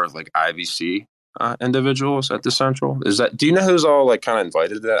more like IBC individuals at Decentral. Do you know who's all like kind of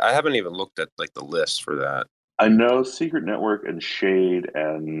invited to that? I haven't even looked at like the list for that. I know Secret Network and Shade,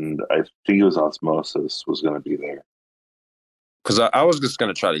 and I think it was Osmosis was going to be there. because I was just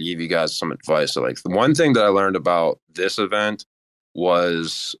going to try to give you guys some advice. So, like, the one thing that I learned about this event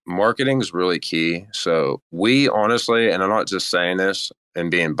was marketing is really key. So we honestly, and I'm not just saying this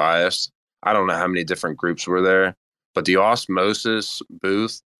and being biased, I don't know how many different groups were there, but the Osmosis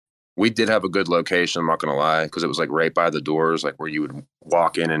booth, we did have a good location. I'm not going to lie, because it was like right by the doors, like where you would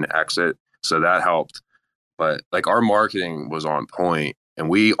walk in and exit. So that helped. But like our marketing was on point. And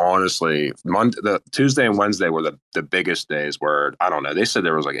we honestly, the Tuesday and Wednesday were the biggest days where, I don't know, they said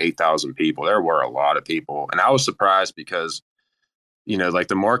there was like 8,000 people. There were a lot of people. And I was surprised because, like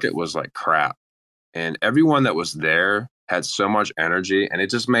the market was like crap. And everyone that was there had so much energy. And it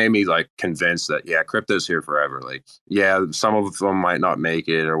just made me like convinced that, yeah, crypto's here forever. Like, yeah, some of them might not make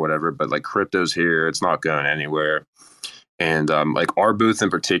it or whatever, but like crypto's here. It's not going anywhere. And like our booth in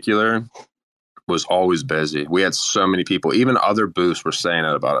particular was always busy. We had so many people. Even other booths were saying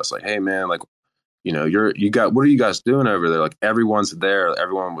it about us. Like, hey man, like, what are you guys doing over there? Like everyone's there.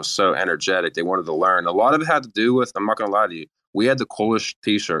 Everyone was so energetic. They wanted to learn. A lot of it had to do with, I'm not going to lie to you, we had the coolest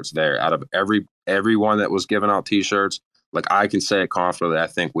t-shirts there out of everyone that was giving out t-shirts. Like I can say it confidently. I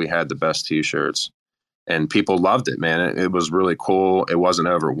think we had the best t-shirts and people loved it, man. It was really cool. It wasn't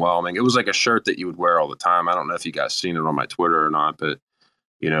overwhelming. It was like a shirt that you would wear all the time. I don't know if you guys seen it on my Twitter or not, but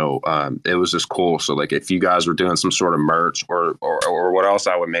it was just cool. So like if you guys were doing some sort of merch or what else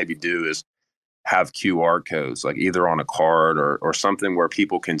I would maybe do is have QR codes, like either on a card or something where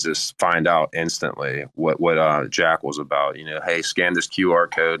people can just find out instantly what Jackal's about. Hey, scan this QR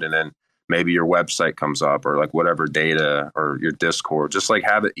code and then maybe your website comes up or like whatever data or your Discord. Just like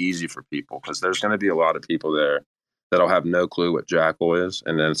have it easy for people because there's going to be a lot of people there that'll have no clue what Jackal is,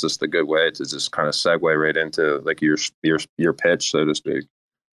 and then it's just a good way to just kind of segue right into like your pitch, so to speak.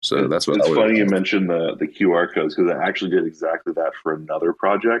 So that's what it's funny you mentioned the QR codes because I actually did exactly that for another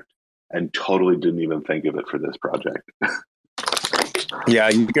project and totally didn't even think of it for this project. Yeah,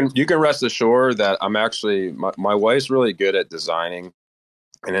 you can rest assured that I'm actually my wife's really good at designing,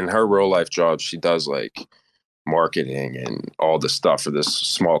 and in her real life job she does like marketing and all the stuff for this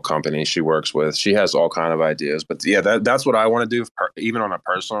small company she works with. She has all kind of ideas, but yeah, that's what I want to do, even on a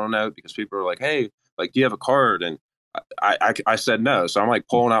personal note, because people are like, hey, like, do you have a card? And I said no. So I'm like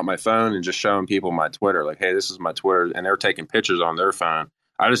pulling out my phone and just showing people my Twitter, like, hey, this is my Twitter. And they're taking pictures on their phone.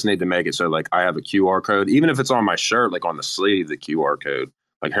 I just need to make it so like I have a QR code, even if it's on my shirt, like on the sleeve, the QR code.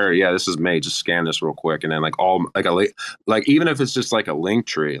 Like, hey, yeah, this is me. Just scan this real quick. And then like like even if it's just like a link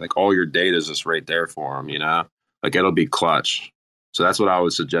tree, like all your data is just right there for them, like it'll be clutch. So that's what I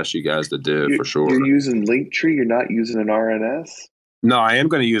would suggest you guys to do for sure. You're using Linktree. You're not using an RNS. No, I am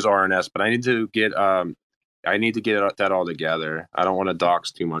going to use RNS, but I need to get that all together. I don't want to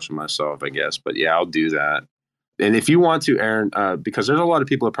dox too much of myself, I guess. But yeah, I'll do that. And if you want to, Aaron, because there's a lot of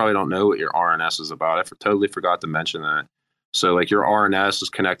people that probably don't know what your RNS is about. I totally forgot to mention that. So like your RNS is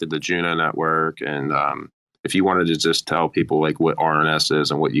connected to Juno Network. And if you wanted to just tell people like what RNS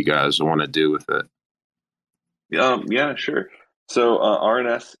is and what you guys want to do with it. Yeah, sure. So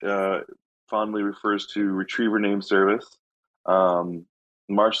RNS fondly refers to Retriever Name Service.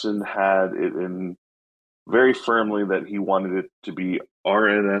 Marston had it in very firmly that he wanted it to be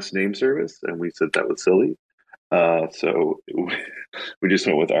RNS Name Service, and we said that was silly. So we just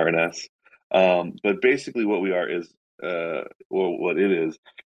went with RNS. But basically, what we are is, what it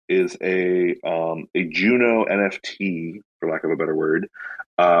is a Juno NFT, for lack of a better word,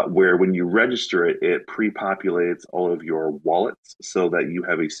 where when you register it, it pre-populates all of your wallets so that you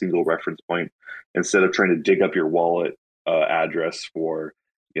have a single reference point instead of trying to dig up your wallet address for,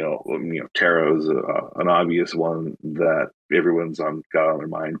 Taro's an obvious one that everyone's got on their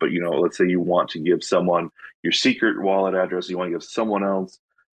mind. But, let's say you want to give someone your secret wallet address, you want to give someone else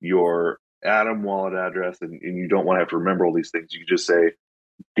your Atom wallet address, and you don't want to have to remember all these things. You can just say,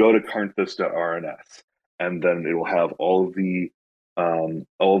 go to carnthus.rns, and then it will have all of the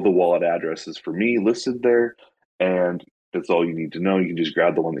wallet addresses for me listed there, and that's all you need to know. You can just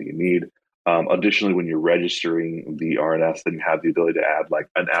grab the one that you need. Additionally, when you're registering the RNS, then you have the ability to add like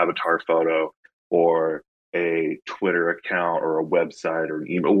an avatar photo or a Twitter account or a website or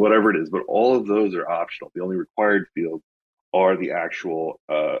an email, whatever it is. But all of those are optional. The only required fields are the actual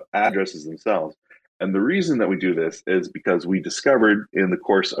addresses themselves. And the reason that we do this is because we discovered in the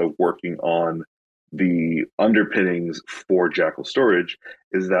course of working on the underpinnings for Jackal storage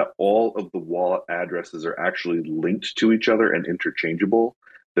is that all of the wallet addresses are actually linked to each other and interchangeable.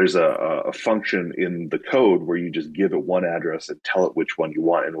 There's a function in the code where you just give it one address and tell it which one you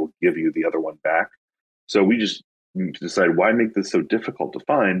want, and it will give you the other one back. So we just decided, why make this so difficult to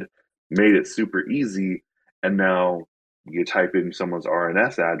find? Made it super easy, and now you type in someone's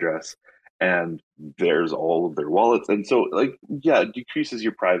RNS address, and there's all of their wallets. And so, like, yeah, it decreases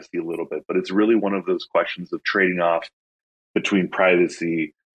your privacy a little bit, but it's really one of those questions of trading off between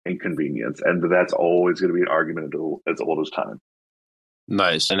privacy and convenience. And that's always going to be an argument as old as time.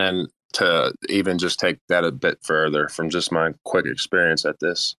 Nice. And then to even just take that a bit further from just my quick experience at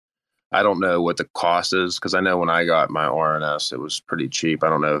this, I don't know what the cost is because I know when I got my RNS, it was pretty cheap. I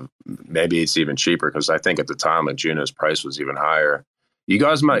don't know, maybe it's even cheaper because I think at the time like Juno's price was even higher. You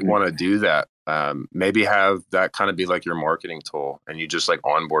guys might want to do that. Maybe have that kind of be like your marketing tool, and you just like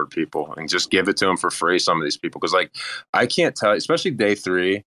onboard people and just give it to them for free. Some of these people, because like I can't tell, especially day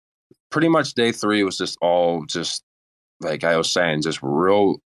three. Pretty much day three was just all just like I was saying, just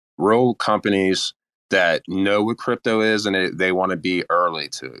real companies that know what crypto is and they want to be early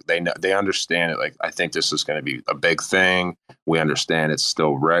to it. They understand it. Like, I think this is going to be a big thing. We understand it's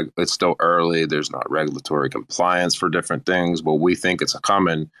still early. There's not regulatory compliance for different things, but we think it's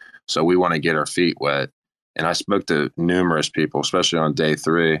coming. So we want to get our feet wet. And I spoke to numerous people, especially on day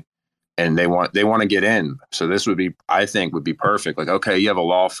three, and they want to get in. So this I think would be perfect. Like, okay, you have a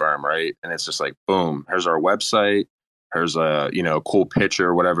law firm, right? And it's just like, boom, here's our website. Here's a, cool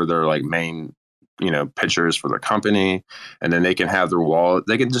picture, whatever their like main, pictures for their company. And then they can have their wallet.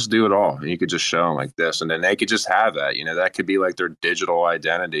 They can just do it all. And you could just show them like this. And then they could just have that, that could be like their digital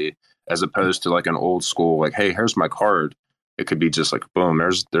identity as opposed to like an old school, like, hey, here's my card. It could be just like, boom,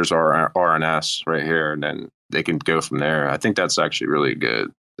 there's our RNS right here. And then they can go from there. I think that's actually really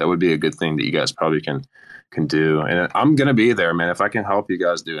good. That would be a good thing that you guys probably can do. And I'm going to be there, man. If I can help you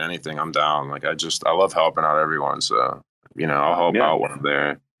guys do anything, I'm down. Like, I love helping out everyone. So, I'll help out when I'm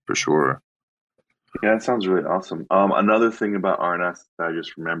there for sure. Yeah, that sounds really awesome. Another thing about RNS that I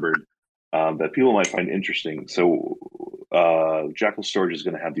just remembered that people might find interesting. So, Jackal Storage is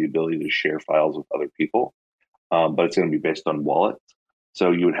going to have the ability to share files with other people, but it's going to be based on wallets.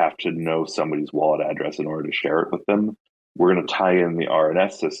 So you would have to know somebody's wallet address in order to share it with them. We're going to tie in the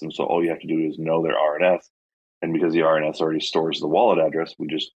RNS system, so all you have to do is know their RNS. And because the RNS already stores the wallet address, we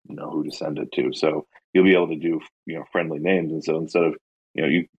just know who to send it to. So you'll be able to do, friendly names. And so instead of,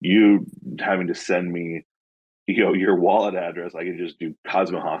 you having to send me, your wallet address, I can just do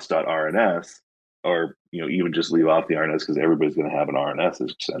cosmohos.rns, or, even just leave off the RNS because everybody's going to have an RNS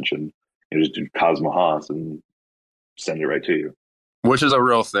extension. Just do cosmohos and send it right to you. Which is a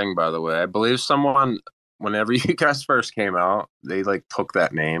real thing, by the way. I believe someone, whenever you guys first came out, they like took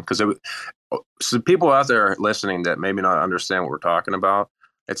that name because so people out there listening that maybe not understand what we're talking about.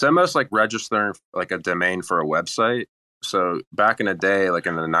 It's almost like registering like a domain for a website. So back in the day, like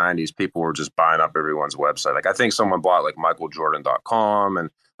in the 90s, people were just buying up everyone's website. Like I think someone bought like michaeljordan.com and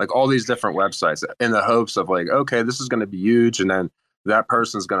like all these different websites in the hopes of like, okay, this is going to be huge. And then that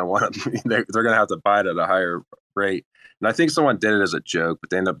person's going to want to, they're going to have to buy it at a higher rate. And I think someone did it as a joke, but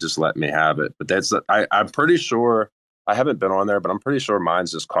they ended up just letting me have it. But I'm pretty sure, I haven't been on there, but I'm pretty sure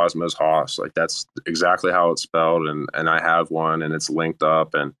mine's just Cosmos Haas. Like that's exactly how it's spelled. And I have one and it's linked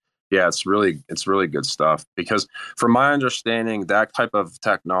up. And yeah, it's really good stuff because from my understanding, that type of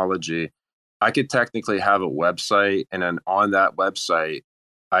technology, I could technically have a website, and then on that website,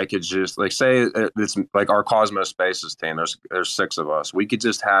 I could just like say it's like our Cosmos Spaces team. There's 6 of us. We could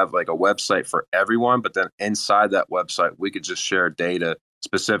just have like a website for everyone, but then inside that website, we could just share data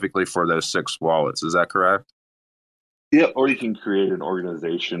specifically for those 6 wallets. Is that correct? Yeah, or you can create an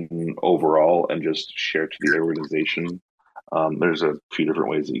organization overall and just share to the organization. There's a few different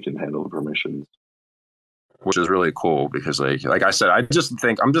ways that you can handle the permissions, which is really cool because like I said, I'm just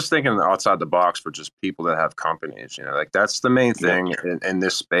thinking outside the box for just people that have companies, like that's the main thing in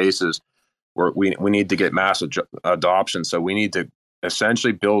this space is where we need to get mass adoption. So we need to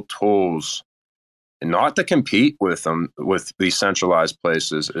essentially build tools and not to compete with them, with these centralized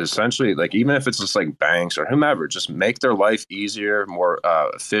places, essentially, like even if it's just like banks or whomever, just make their life easier, more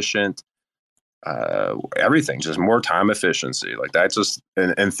efficient, everything, just more time efficiency. Like that's just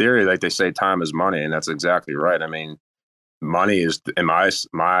in theory, like they say, time is money, and that's exactly right. I mean, money is in my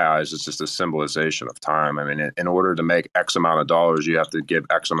eyes, it's just a symbolization of time. I mean, in order to make X amount of dollars, you have to give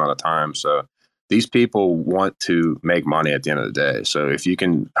X amount of time. So these people want to make money at the end of the day. So if you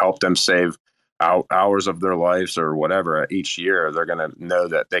can help them save hours of their lives or whatever each year, they're going to know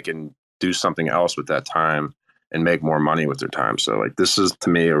that they can do something else with that time and make more money with their time. So like this is to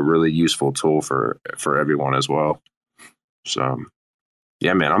me a really useful tool for everyone as well. So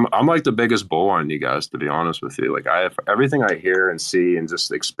yeah, man, I'm like the biggest bull on you guys, to be honest with you. Like I have everything I hear and see and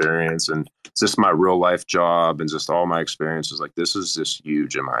just experience, and it's just my real life job and just all my experiences. Like this is just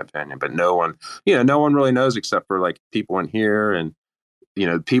huge in my opinion, but no one really knows except for like people in here and,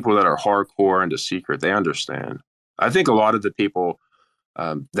 people that are hardcore into secret, they understand. I think a lot of the people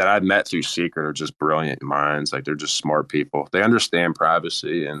that I've met through Secret are just brilliant minds. Like they're just smart people. They understand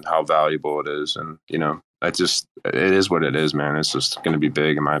privacy and how valuable it is. And, you know, it is what it is, man. It's just going to be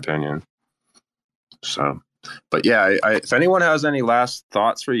big in my opinion. So, but yeah, if anyone has any last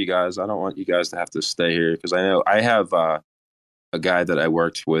thoughts for you guys, I don't want you guys to have to stay here because I know I have a guy that I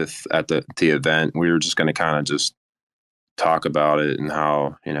worked with at the event. We were just going to kind of just talk about it and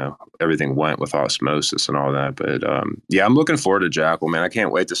how, you know, everything went with Osmosis and all that. But yeah, I'm looking forward to Jackal, man. I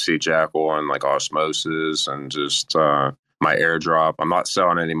can't wait to see Jackal on like Osmosis and just my airdrop. I'm not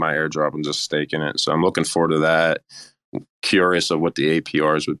selling any of my airdrop. I'm just staking it. So I'm looking forward to that. Curious of what the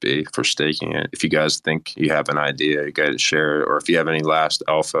APRs would be for staking it. If you guys think you have an idea, you guys share it. Or if you have any last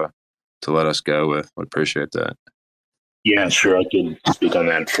alpha to let us go with, I'd appreciate that. Yeah, sure. I can speak on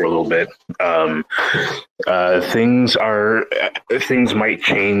that for a little bit. Things might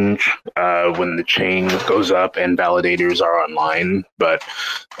change when the chain goes up and validators are online, but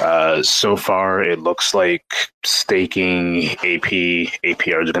so far it looks like staking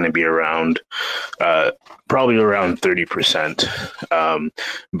APRs are going to be around probably around 30%.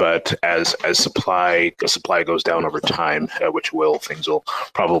 But as supply goes down over time, things will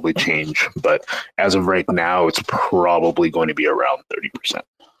probably change. But as of right now, it's probably going to be around 30%.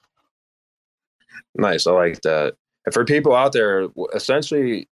 Nice. I like that. And for people out there,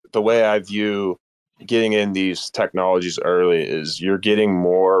 essentially the way I view getting in these technologies early is you're getting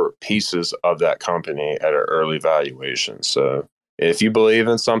more pieces of that company at an early valuation. So if you believe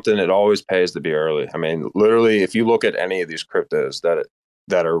in something, it always pays to be early. I mean, literally, if you look at any of these cryptos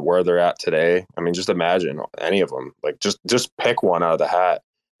that are where they're at today, I mean, just imagine any of them. Like just pick one out of the hat.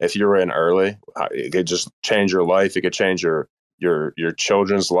 If you're in early, it could just change your life. It could change your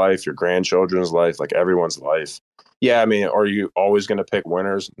children's life, your grandchildren's life, like everyone's life. Yeah, I mean, are you always going to pick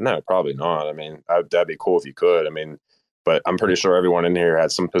winners? No, probably not. I mean, that'd be cool if you could. I mean, but I'm pretty sure everyone in here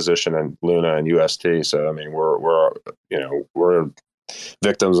had some position in Luna and UST. So I mean, we're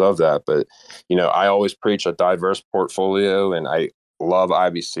victims of that. But you know, I always preach a diverse portfolio, and I love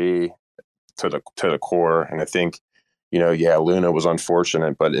IBC to the core. And I think, you know, yeah, Luna was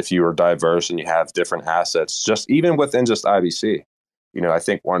unfortunate, but if you are diverse and you have different assets, just even within just IBC, you know, I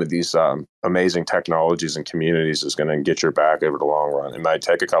think one of these amazing technologies and communities is going to get your back over the long run. It might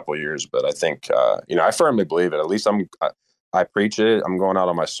take a couple of years, but I think, you know, I firmly believe it. At least I preach it. I'm going out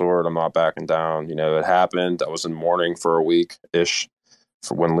on my sword. I'm not backing down. You know, it happened. I was in mourning for a week-ish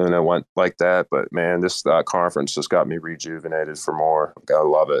for when Luna went like that. But man, this conference just got me rejuvenated for more. I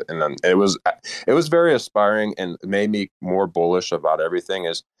love it. And then it was very inspiring and it made me more bullish about everything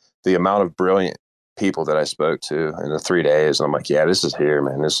is the amount of brilliant people that I spoke to in the 3 days. And I'm like, yeah, this is here,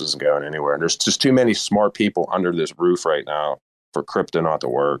 man. This isn't going anywhere. And there's just too many smart people under this roof right now for crypto not to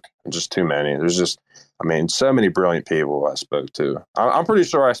work. Just too many. There's just, I mean, so many brilliant people I spoke to. I'm pretty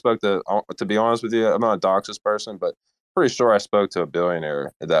sure I spoke to be honest with you, I'm not a Doxus person, but pretty sure I spoke to a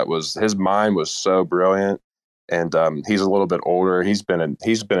billionaire his mind was so brilliant. And he's a little bit older. He's been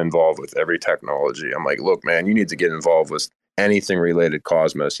involved with every technology. I'm like, look, man, you need to get involved with anything related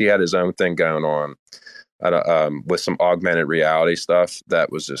Cosmos. He had his own thing going on with some augmented reality stuff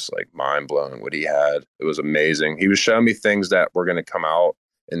that was just like mind blowing what he had. It was amazing. He was showing me things that were going to come out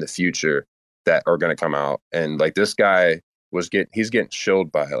in the future that are going to come out. And like this guy he's getting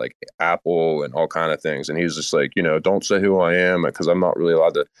shilled by like Apple and all kind of things. And he was just like, you know, don't say who I am because I'm not really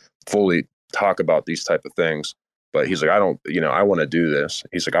allowed to fully talk about these type of things. But he's like, I want to do this.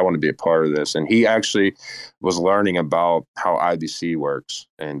 He's like, I want to be a part of this. And he actually was learning about how IBC works.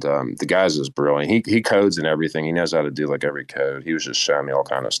 And the guy's just brilliant. He codes and everything. He knows how to do like every code. He was just showing me all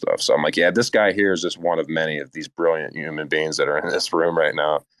kind of stuff. So I'm like, yeah, this guy here is just one of many of these brilliant human beings that are in this room right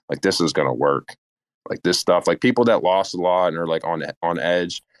now. Like this is going to work. Like this stuff, like people that lost a lot and are like on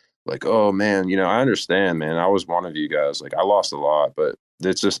edge, like, oh man, you know, I understand, man. I was one of you guys. Like I lost a lot, but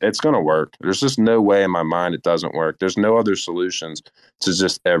it's going to work. There's just no way in my mind it doesn't work. There's no other solutions to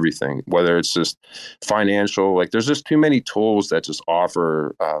just everything, whether it's just financial, like there's just too many tools that just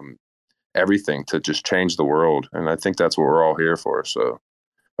offer everything to just change the world. And I think that's what we're all here for. So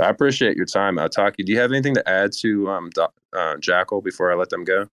I appreciate your time. Taki, do you have anything to add to Jackal before I let them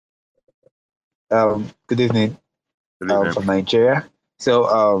go? Good evening. From Nigeria. So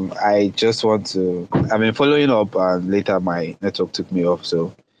I just want to, I mean, following up and later my network took me off.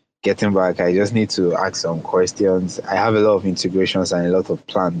 So getting back, I just need to ask some questions. I have a lot of integrations and a lot of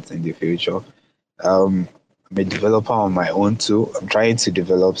plans in the future. I'm a developer on my own too. I'm trying to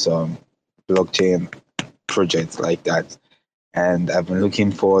develop some blockchain projects like that. And I've been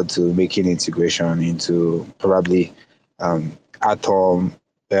looking forward to making integration into probably Atom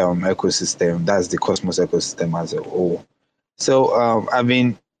ecosystem. That's the Cosmos ecosystem as a whole. So I've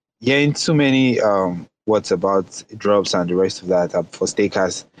been hearing too many what's about drops and the rest of that for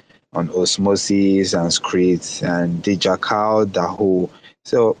stakers on Osmosis and SCRT and the Jackal, DAO.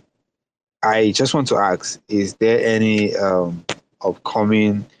 So I just want to ask, is there any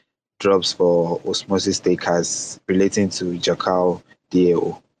upcoming drops for Osmosis stakers relating to Jackal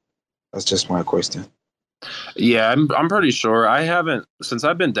DAO? That's just my question. Yeah, I'm pretty sure. I haven't, since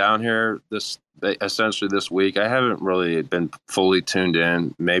I've been down here essentially this week, I haven't really been fully tuned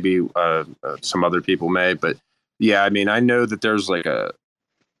in. Maybe some other people may, but yeah, I mean, I know that there's like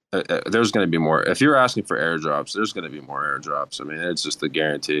there's going to be more. If you're asking for airdrops, there's going to be more airdrops. I mean, it's just a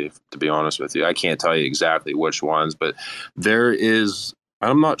guarantee, to be honest with you. I can't tell you exactly which ones, but there is,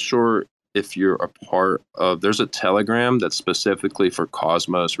 I'm not sure if you're a part of, there's a Telegram that's specifically for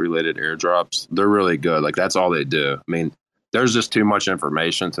Cosmos related airdrops. They're really good. Like, that's all they do. I mean, there's just too much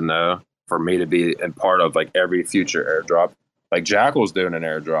information to know for me to be in part of like every future airdrop. Like Jackal's doing an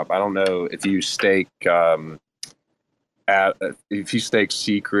airdrop. I don't know if you stake, if you stake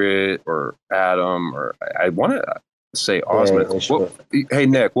Secret or Atom, or I want to say Osmosis. Yeah, sure. Hey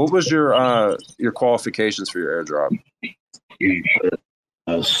Nick, what was your qualifications for your airdrop?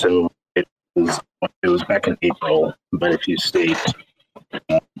 So it was back in April, but if you staked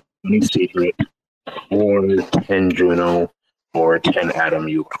 20 Secret or 10 Juno or 10 Atom,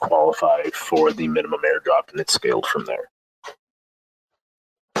 you would qualify for the minimum airdrop, and it scaled from there.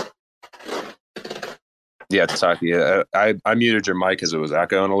 Yeah, Taki. I muted your mic because it was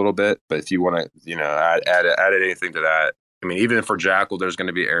echoing a little bit. But if you want to, add anything to that, I mean, even for Jackal, there's going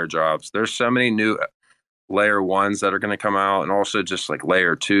to be airdrops. There's so many new layer ones that are going to come out, and also just like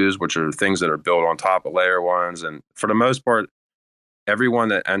layer twos, which are things that are built on top of layer ones. And for the most part, everyone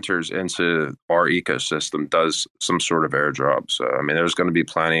that enters into our ecosystem does some sort of airdrop. So, I mean, there's going to be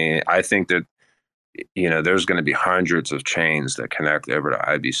plenty. I think that, there's going to be hundreds of chains that connect over to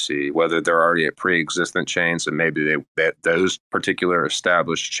IBC, whether they're already a pre-existent chains, and maybe those particular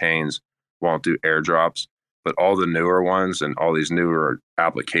established chains won't do airdrops, but all the newer ones and all these newer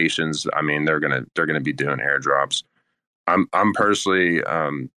applications, I mean, they're going to be doing airdrops. I'm personally,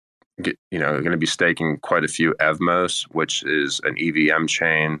 going to be staking quite a few Evmos, which is an EVM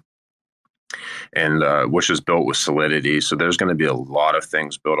chain, and which is built with Solidity. So there's going to be a lot of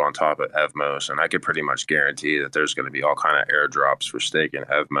things built on top of Evmos, and I could pretty much guarantee that there's going to be all kind of airdrops for staking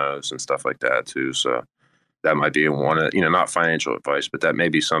Evmos and stuff like that too. So that might be one of, not financial advice, but that may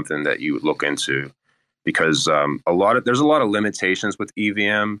be something that you would look into, because there's a lot of limitations with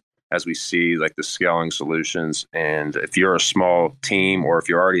EVM as we see, like the scaling solutions. And if you're a small team, or if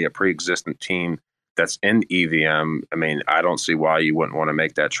you're already a pre-existent team that's in EVM, I mean, I don't see why you wouldn't want to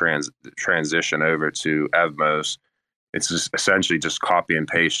make that transition over to Evmos. It's just essentially just copy and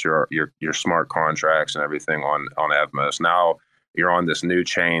paste your smart contracts and everything on Evmos. Now you're on this new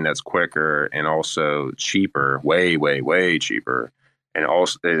chain that's quicker and also cheaper, way, way, way cheaper. And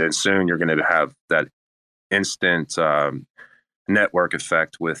also, and soon you're going to have that instant network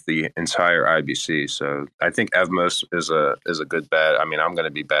effect with the entire IBC. So I think Evmos is a good bet. I mean, I'm going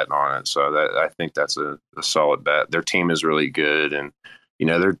to be betting on it. So I think that's a solid bet. Their team is really good, and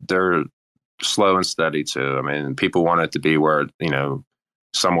they're slow and steady too. I mean, people want it to be where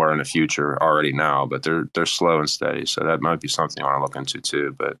somewhere in the future already now, but they're slow and steady. So that might be something I want to look into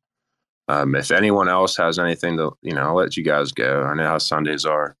too. But if anyone else has anything to, I'll let you guys go. I know how Sundays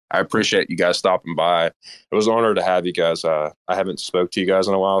are. I appreciate you guys stopping by. It was an honor to have you guys. I haven't spoke to you guys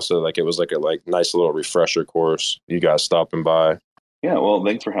in a while, so it was like a nice little refresher course. You guys stopping by. Yeah, well,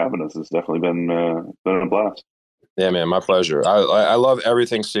 thanks for having us. It's definitely been a blast. Yeah, man, my pleasure. I love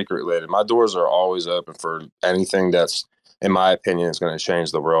everything secret related. My doors are always open for anything that's, in my opinion, is going to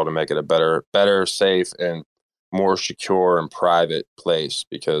change the world and make it a better, safe, and more secure and private place,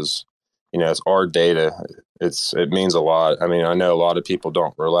 because it's our data. It means a lot. I mean, I know a lot of people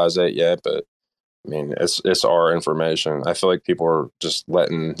don't realize that yet, but I mean, it's our information. I feel like people are just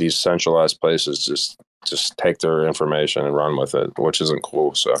letting these centralized places just take their information and run with it, which isn't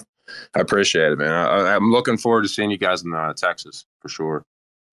cool. So I appreciate it, man. I'm looking forward to seeing you guys in Texas for sure.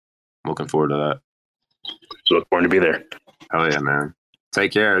 I'm looking forward to that. So look forward to be there. Hell yeah, man.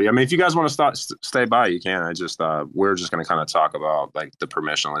 Take care. I mean, if you guys want to stay by, you can. We're just going to kind of talk about like the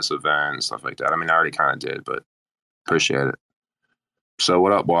permissionless event and stuff like that. I mean, I already kind of did, but appreciate it. So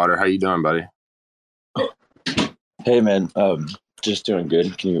what up, Water? How you doing, buddy? Hey, man. Just doing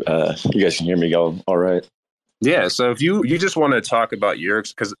good. Can you guys can hear me all right? Yeah. So if you just want to talk about your,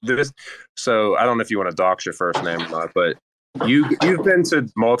 because so I don't know if you want to dox your first name or not, but You've been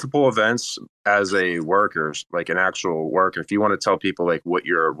to multiple events as a worker, like an actual worker. If you want to tell people like what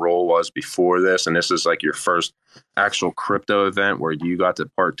your role was before this, and this is like your first actual crypto event where you got to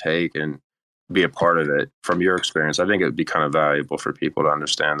partake and be a part of it from your experience, I think it would be kind of valuable for people to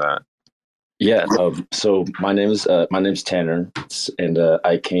understand that. Yeah. So my name's Tanner, and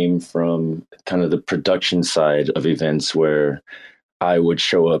I came from kind of the production side of events where I would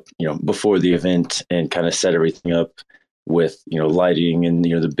show up, before the event and kind of set everything up with, lighting and,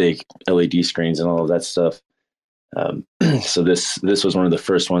 the big LED screens and all of that stuff. So this was one of the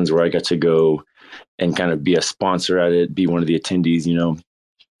first ones where I got to go and kind of be a sponsor at it, be one of the attendees,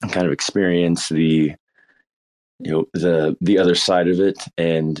 and kind of experience the other side of it,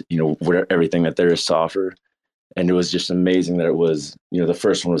 and everything that there is to offer. And it was just amazing that it was, the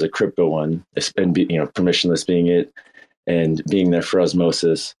first one was a crypto one, and permissionless being it, and being there for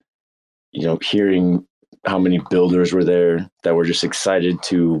Osmosis, hearing how many builders were there that were just excited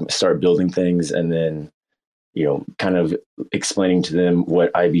to start building things, and then kind of explaining to them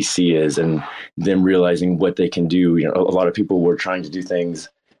what IBC is, and them realizing what they can do. A lot of people were trying to do things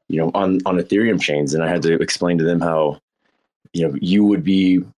on Ethereum chains, and I had to explain to them how you would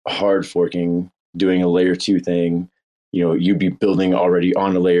be hard forking, doing a layer 2 thing, you'd be building already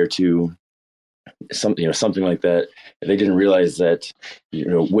on a layer 2, something like that. They didn't realize that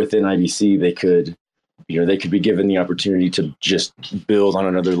within IBC they could be given the opportunity to just build on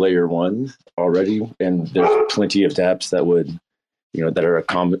another layer 1 already, and there's plenty of dApps that would that are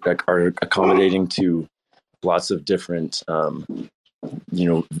accommodating to lots of different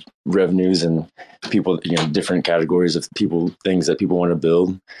revenues and people, different categories of things that people want to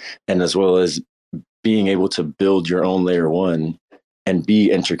build, and as well as being able to build your own layer 1 and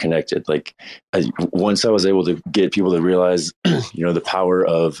be interconnected. Like once I was able to get people to realize, the power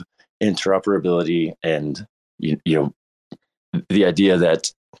of interoperability, and the idea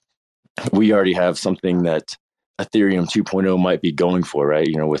that we already have something that Ethereum 2.0 might be going for, right?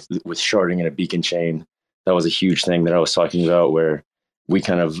 With sharding and a beacon chain, that was a huge thing that I was talking about, where we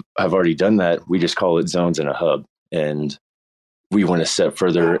kind of have already done that. We just call it zones and a hub, and we went a step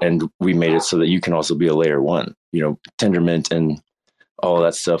further, and we made it so that you can also be a layer 1. Tendermint and all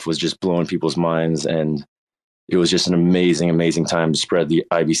that stuff was just blowing people's minds, and it was just an amazing time to spread the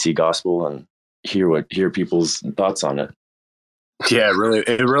IBC gospel and hear people's thoughts on it. Yeah,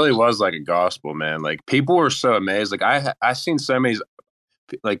 it really was like a gospel, man. Like people were so amazed. Like I seen so many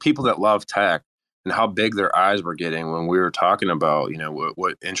like people that love tech, and how big their eyes were getting when we were talking about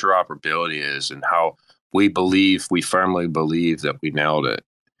what interoperability is, and how we firmly believe that we nailed it.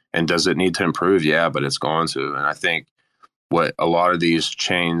 And does it need to improve? Yeah, but it's going to. And I think what a lot of these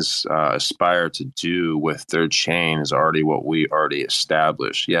chains aspire to do with their chain is already what we already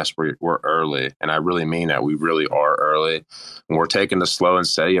established. Yes, we're early, and I really mean that. We really are early, and we're taking the slow and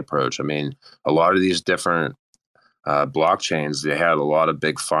steady approach. I mean, a lot of these different blockchains, they had a lot of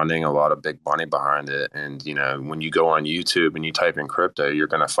big funding, a lot of big money behind it. And, when you go on YouTube and you type in crypto, you're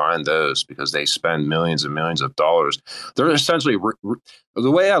going to find those, because they spend millions and millions of dollars. They're essentially,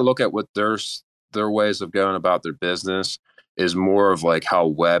 the way I look at what their ways of going about their business is more of like how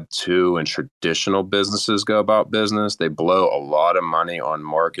Web 2 and traditional businesses go about business. They blow a lot of money on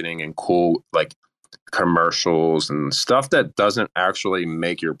marketing and cool, like, commercials and stuff that doesn't actually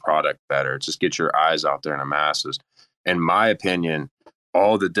make your product better. Just get your eyes out there in the masses. In my opinion,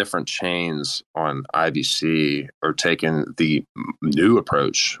 all the different chains on IBC are taking the new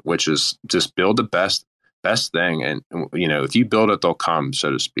approach, which is just build the best thing. And, if you build it, they'll come,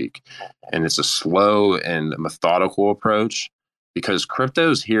 so to speak. And it's a slow and methodical approach, because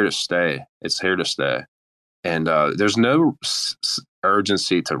crypto is here to stay. It's here to stay. And there's no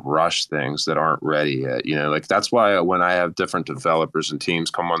urgency to rush things that aren't ready yet. Like that's why when I have different developers and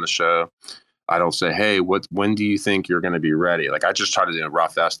teams come on the show, I don't say, hey, when do you think you're going to be ready? Like I just try to do a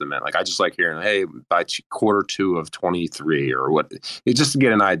rough estimate. Like I just like hearing, hey, by Q2 of 23 or what, it's just to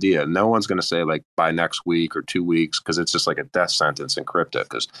get an idea. No one's going to say like by next week or 2 weeks, because it's just like a death sentence in crypto,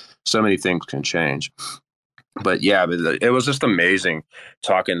 because so many things can change. But yeah, it was just amazing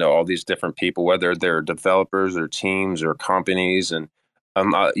talking to all these different people, whether they're developers or teams or companies. And,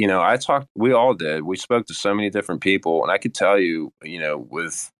 we all did. We spoke to so many different people, and I could tell you,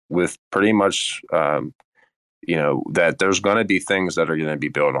 with pretty much, that there's going to be things that are going to be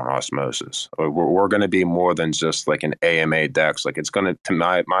built on Osmosis. We're going to be more than just like an AMA DEX. Like it's going to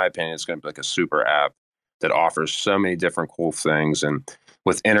my opinion, it's going to be like a super app that offers so many different cool things. And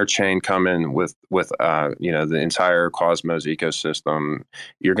with Interchain coming with the entire Cosmos ecosystem,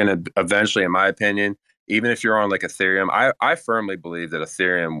 you're going to eventually, in my opinion, even if you're on like Ethereum, I firmly believe that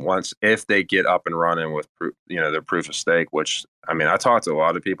Ethereum, once if they get up and running with their proof of stake, which I mean, I talked to a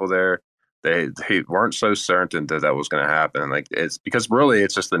lot of people there. They weren't so certain that that was going to happen. Like it's because really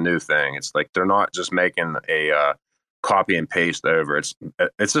it's just a new thing. It's like they're not just making a copy and paste over. It's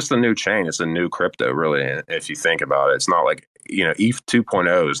just a new chain. It's a new crypto, really. And if you think about it, it's not like ETH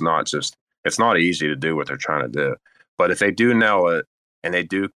 2.0 is not just. It's not easy to do what they're trying to do. But if they do nail it and they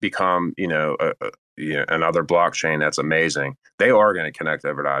do become another blockchain that's amazing, they are going to connect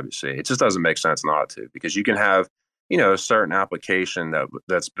over to IBC. It just doesn't make sense not to, because you can have a certain application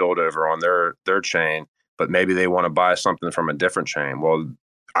that's built over on their chain, but maybe they want to buy something from a different chain. Well,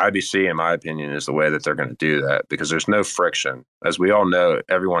 IBC, in my opinion, is the way that they're going to do that, because there's no friction. As we all know,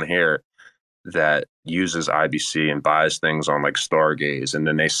 everyone here that uses IBC and buys things on like Stargaze, and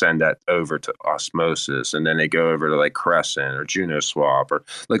then they send that over to Osmosis, and then they go over to like Crescent or JunoSwap, or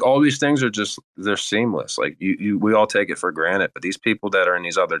like all these things are they're seamless. Like we all take it for granted, but these people that are in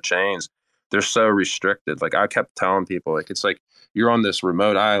these other chains, they're so restricted. Like I kept telling people, like it's like you're on this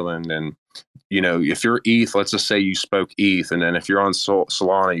remote island, and if you're ETH, let's just say you spoke ETH, and then if you're on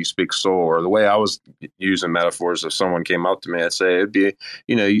Solana, you speak Sol. Or the way I was using metaphors, if someone came up to me, I'd say it'd be,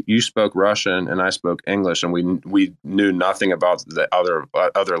 you spoke Russian and I spoke English, and we knew nothing about the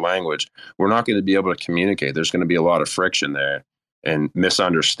other language. We're not going to be able to communicate. There's going to be a lot of friction there and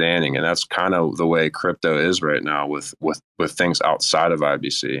misunderstanding, and that's kind of the way crypto is right now with things outside of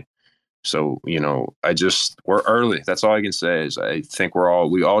IBC. So, we're early. That's all I can say is I think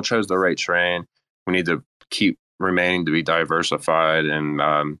we all chose the right train. We need to keep remaining to be diversified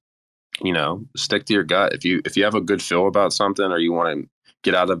and, stick to your gut. If you have a good feel about something, or you want to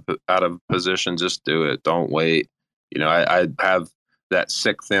get out of position, just do it. Don't wait. I have that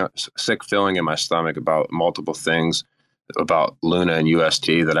sick feeling in my stomach about multiple things about Luna and UST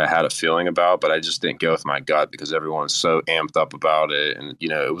that I had a feeling about, but I just didn't go with my gut because everyone's so amped up about it. And,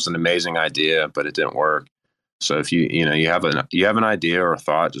 it was an amazing idea, but it didn't work. So if you have an idea or a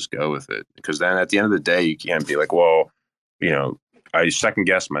thought, just go with it. Because then at the end of the day, you can't be like, well, I second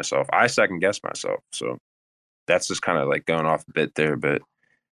guess myself. So that's just kind of like going off a bit there. But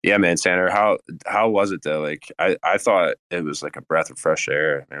yeah, man, Sander, how was it though? Like I thought it was like a breath of fresh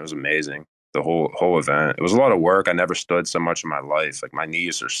air. It was amazing. The whole event. It was a lot of work. I never stood so much in my life. Like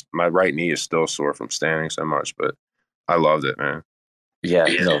my right knee is still sore from standing so much, but I loved it, man. Yeah,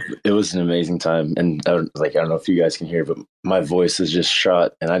 it was an amazing time. And I don't know if you guys can hear, but my voice is just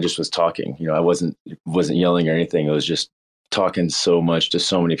shot, and I just was talking. I wasn't yelling or anything. It was just talking so much to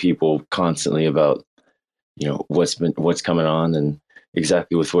so many people constantly about, what's coming on, and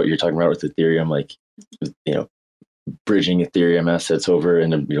exactly with what you're talking about with Ethereum, like, bridging Ethereum assets over,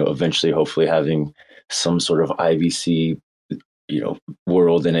 and eventually hopefully having some sort of IBC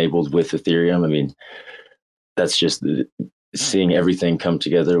world enabled with Ethereum. I mean, that's just seeing everything come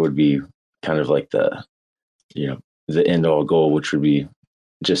together would be kind of like the end all goal, which would be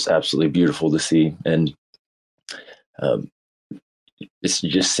just absolutely beautiful to see. And it's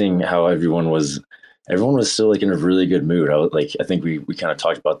just seeing how everyone was still like in a really good mood. I think we kind of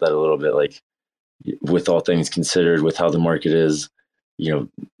talked about that a little bit, like, with all things considered, with how the market is,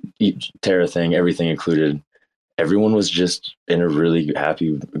 Terra thing, everything included, everyone was just in a really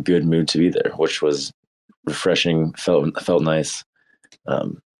happy, good mood to be there, which was refreshing, felt nice.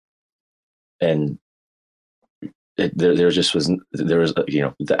 And there was,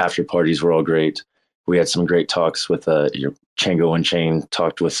 the after parties were all great. We had some great talks with Chango and Chain,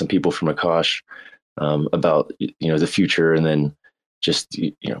 talked with some people from Akash about, the future, and then just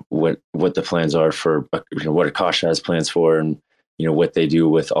what the plans are for what Akash has plans for, and what they do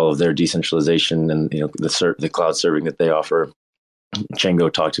with all of their decentralization and the cloud serving that they offer.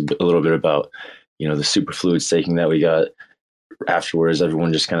 Chango talked a little bit about the super fluid staking that we got. Afterwards,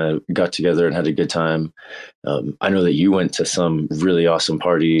 everyone just kind of got together and had a good time. I know that you went to some really awesome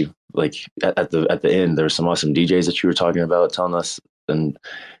party. Like at the end, there were some awesome DJs that you were talking about, telling us, and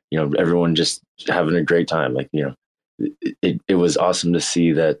everyone just having a great time. Like it was awesome to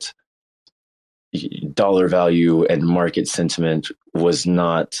see that dollar value and market sentiment was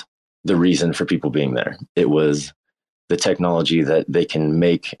not the reason for people being there. It was the technology that they can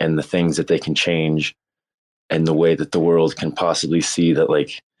make and the things that they can change, and the way that the world can possibly see that,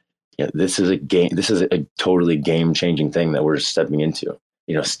 like, this is a totally game changing thing that we're stepping into.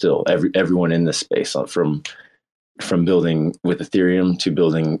 Still everyone in this space, from building with Ethereum to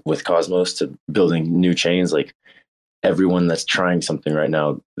building with Cosmos to building new chains, like, everyone that's trying something right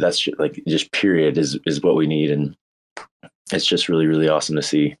now, that's just period is what we need. And it's just really, really awesome to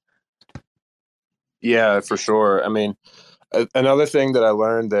see. Yeah, for sure. I mean, Another thing that I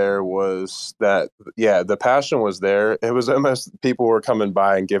learned there was that, yeah, the passion was there. It was almost people were coming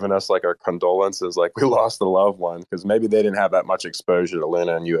by and giving us like our condolences, like we lost a loved one, because maybe they didn't have that much exposure to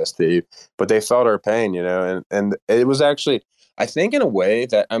Luna and UST, but they felt our pain, and it was actually, I think in a way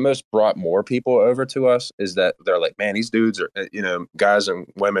that almost brought more people over to us, is that they're like, man, these dudes are, guys and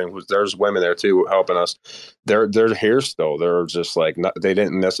women, there's women there too helping us. They're here still. They're just like, they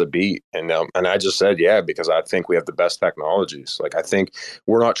didn't miss a beat. And I just said, yeah, because I think we have the best technologies. Like, I think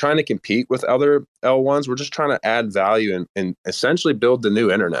we're not trying to compete with other L1s. We're just trying to add value and essentially build the new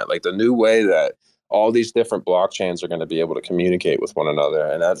internet, like the new way that all these different blockchains are going to be able to communicate with one another.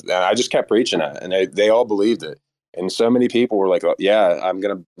 And I just kept preaching that, and they all believed it. And so many people were like, oh, yeah, I'm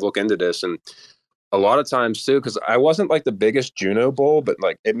going to look into this. And a lot of times too, because I wasn't like the biggest Juno bull, but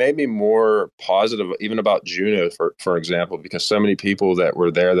like it made me more positive even about Juno, for example, because so many people that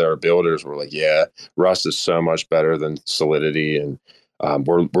were there that are builders were like, yeah, Rust is so much better than Solidity. And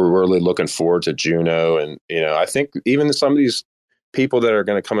we're really looking forward to Juno. And, I think even some of these people that are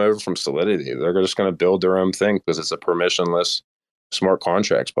going to come over from Solidity, they're just going to build their own thing because it's a permissionless smart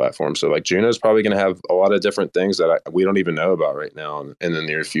contracts platform. So like Juno is probably going to have a lot of different things that we don't even know about right now in the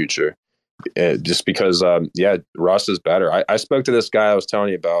near future. Just because, Rust is better. I spoke to this guy I was telling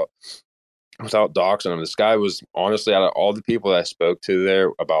you about without doxing him. This guy was honestly, out of all the people that I spoke to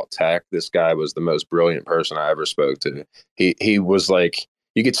there about tech, this guy was the most brilliant person I ever spoke to. He was like,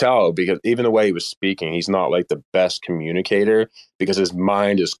 you could tell because even the way he was speaking, he's not like the best communicator because his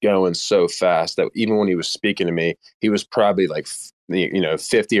mind is going so fast that even when he was speaking to me, he was probably like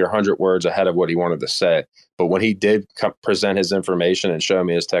 50 or 100 words ahead of what he wanted to say. But when he did present his information and show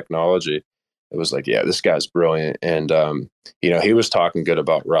me his technology, it was like, yeah, this guy's brilliant. And, he was talking good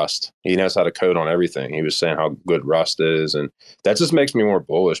about Rust. He knows how to code on everything. He was saying how good Rust is. And that just makes me more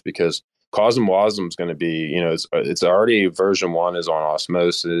bullish because Cosm is going to be, it's already version 1 is on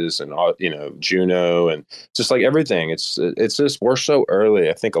Osmosis and, Juno and just like everything. It's just, we're so early.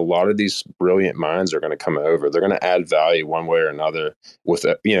 I think a lot of these brilliant minds are going to come over. They're going to add value one way or another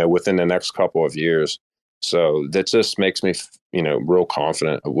within the next couple of years. So that just makes me, real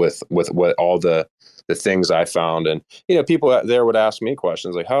confident with what all the things I found. And, people out there would ask me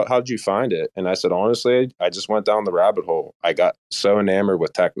questions like, how'd you find it? And I said, honestly, I just went down the rabbit hole. I got so enamored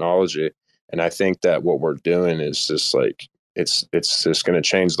with technology. And I think that what we're doing is just like, it's just going to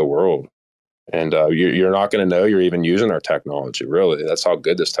change the world. And you're not going to know you're even using our technology, really. That's how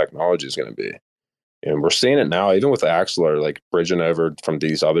good this technology is going to be. And we're seeing it now, even with Axelar, like bridging over from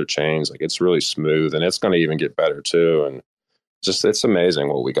these other chains, like it's really smooth and it's going to even get better too. And just, it's amazing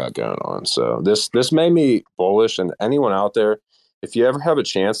what we got going on. So this made me bullish. And anyone out there, if you ever have a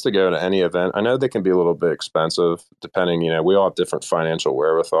chance to go to any event, I know they can be a little bit expensive depending, we all have different financial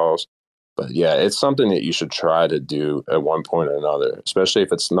wherewithals. But yeah, it's something that you should try to do at one point or another, especially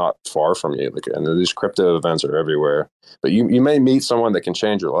if it's not far from you. Like, and these crypto events are everywhere. But you may meet someone that can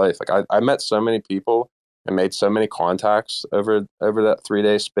change your life. Like I met so many people and made so many contacts over that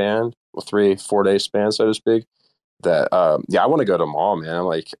 3-day span, 4 day span, so to speak, that I want to go to them all, man.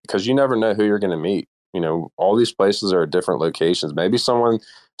 Like, because you never know who you're going to meet. All these places are at different locations. Maybe some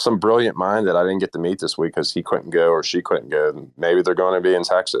brilliant mind that I didn't get to meet this week because he couldn't go or she couldn't go. Maybe they're going to be in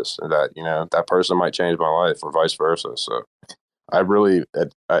Texas, and that that person might change my life, or vice versa. So, I really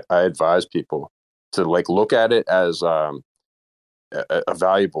I advise people to like look at it as a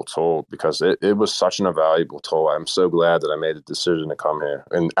valuable tool, because it was such an invaluable tool. I'm so glad that I made the decision to come here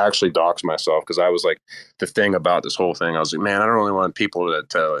and actually dox myself, because I was like, the thing about this whole thing, I was like, man, I don't really want people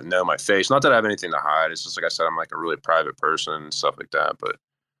to know my face. Not that I have anything to hide. It's just like I said, I'm like a really private person and stuff like that. But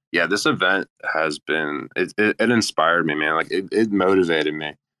yeah, this event has been, it inspired me, man. Like it motivated me.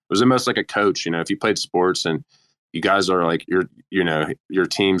 It was almost like a coach, if you played sports and you guys are like, your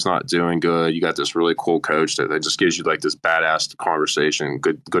team's not doing good. You got this really cool coach that just gives you like this badass conversation,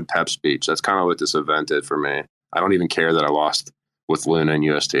 good pep speech. That's kind of what this event did for me. I don't even care that I lost with Luna and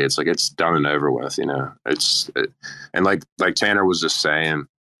UST. It's like, it's done and over with, and like Tanner was just saying,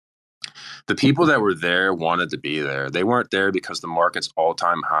 the people that were there wanted to be there. They weren't there because the market's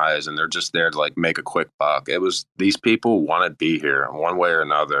all-time highs and they're just there to like make a quick buck. It was, these people want to be here one way or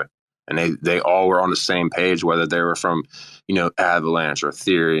another. And they all were on the same page, whether they were from, Avalanche or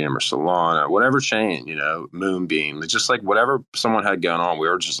Ethereum or Solana, whatever chain, Moonbeam. It's just like whatever someone had going on, we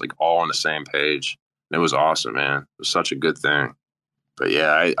were just like all on the same page. And it was awesome, man. It was such a good thing. But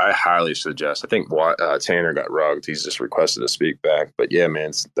yeah, I highly suggest. I think Tanner got rugged. He's just requested to speak back. But yeah,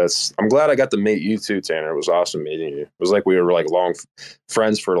 man, I'm glad I got to meet you too, Tanner. It was awesome meeting you. It was like we were like long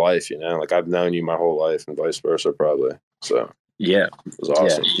friends for life, Like I've known you my whole life and vice versa, probably. So. Yeah, it was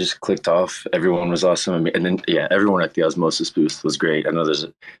awesome. Yeah, just clicked off. Everyone was awesome. I mean, and then everyone at the Osmosis booth was great. I know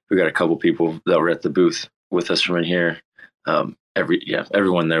we got a couple people that were at the booth with us from in here.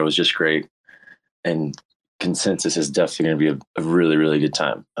 Everyone there was just great, and Consensus is definitely going to be a really, really good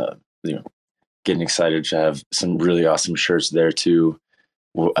time. Getting excited to have some really awesome shirts there too.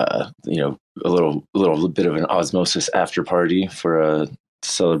 A little bit of an Osmosis after party to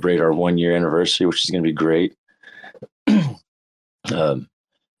celebrate our 1 year anniversary, which is going to be great.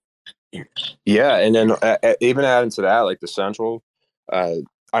 Yeah, and then even adding to that, like the Central,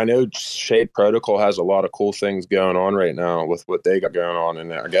 I know Shade Protocol has a lot of cool things going on right now with what they got going on,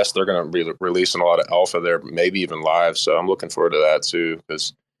 and I guess they're going to be releasing a lot of alpha there, maybe even live. So I'm looking forward to that too,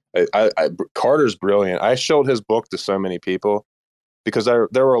 because Carter's brilliant. I showed his book to so many people because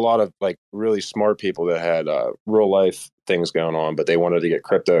there were a lot of like really smart people that had real life things going on, but they wanted to get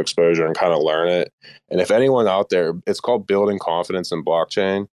crypto exposure and kind of learn it. And if anyone out there, it's called Building Confidence in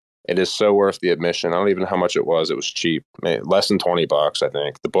Blockchain. It is so worth the admission. I don't even know how much it was. It was cheap, less than $20, I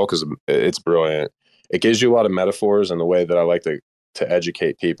think. The book it's brilliant. It gives you a lot of metaphors in the way that I like to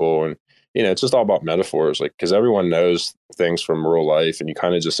educate people. And, it's just all about metaphors, like, because everyone knows things from real life and you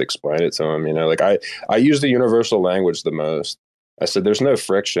kind of just explain it to them. Like I use the universal language the most. I said, there's no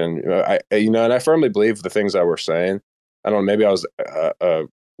friction. And I firmly believe the things I were saying. I don't know, maybe I was going a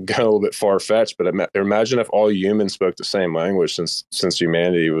little bit far fetched, but imagine if all humans spoke the same language since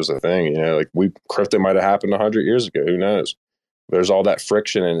humanity was a thing. Like crypto might have happened 100 years ago. Who knows? There's all that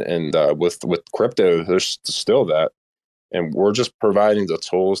friction, and with crypto, there's still that, and we're just providing the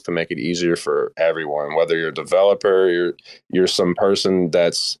tools to make it easier for everyone. Whether you're a developer, you're some person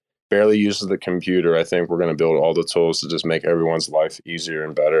that's barely uses the computer. I think we're going to build all the tools to just make everyone's life easier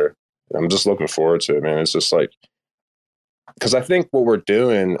and better. I'm just looking forward to it, man. It's just like, because I think what we're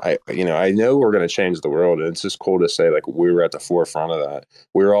doing, I know we're going to change the world, and it's just cool to say like we were at the forefront of that.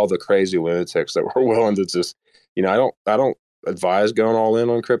 We were all the crazy lunatics that were willing to just, I don't advise going all in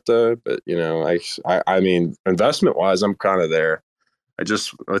on crypto, but I mean, investment wise, I'm kind of there.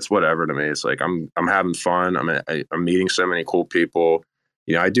 It's whatever to me. It's like I'm having fun. I'm meeting so many cool people.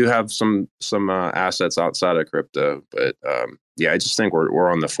 I do have some assets outside of crypto, but I just think we're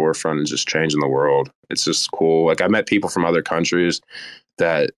on the forefront and just changing the world. It's just cool. Like I met people from other countries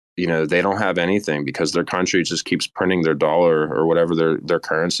that they don't have anything because their country just keeps printing their dollar or whatever their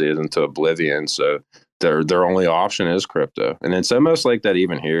currency is into oblivion. So their only option is crypto, and it's almost like that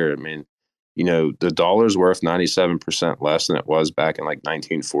even here. I mean, the dollar's worth 97% less than it was back in like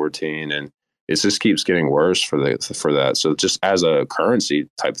 1914, and it just keeps getting worse for that. So just as a currency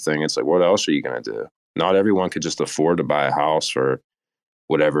type thing, it's like, what else are you going to do? Not everyone could just afford to buy a house for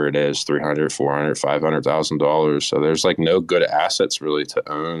whatever it is, $300,000, $400,000, $500,000. So there's like no good assets really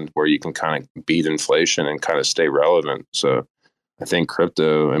to own where you can kind of beat inflation and kind of stay relevant. So I think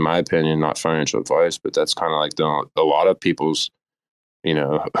crypto, in my opinion, not financial advice, but that's kind of like a lot of people's,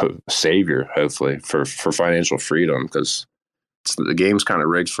 savior, hopefully, for financial freedom, because the game's kind of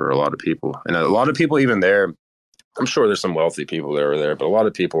rigged for a lot of people. And a lot of people even there, I'm sure there's some wealthy people that are there, but a lot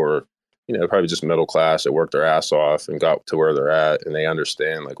of people are, probably just middle class that worked their ass off and got to where they're at. And they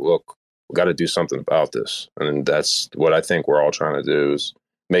understand like, look, we got to do something about this. And that's what I think we're all trying to do, is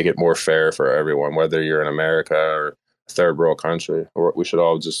make it more fair for everyone, whether you're in America or a third world country. Or we should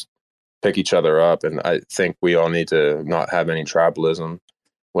all just pick each other up. And I think we all need to not have any tribalism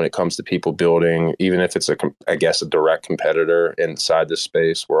when it comes to people building, even if it's a direct competitor inside this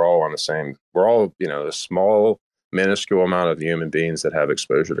space. We're all a small, minuscule amount of human beings that have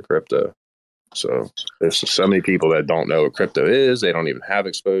exposure to crypto. So there's so many people that don't know what crypto is. They don't even have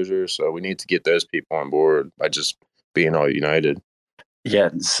exposure. So we need to get those people on board by just being all united.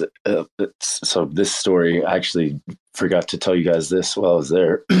 Yeah. So this story, I actually forgot to tell you guys this while I was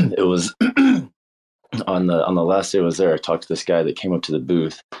there. It was on the last day I was there, I talked to this guy that came up to the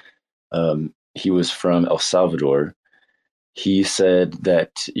booth. He was from El Salvador. He said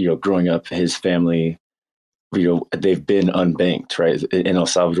that, growing up, his family, they've been unbanked, right? In El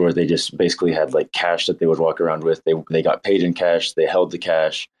Salvador, they just basically had like cash that they would walk around with. They got paid in cash. They held the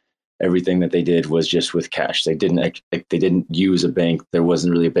cash. Everything that they did was just with cash. They didn't use a bank. There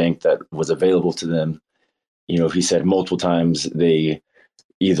wasn't really a bank that was available to them. He said multiple times they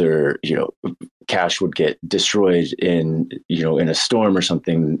either, cash would get destroyed in a storm or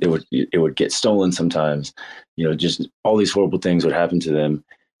something. It would get stolen sometimes. Just all these horrible things would happen to them.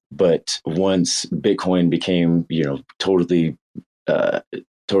 But once Bitcoin became, totally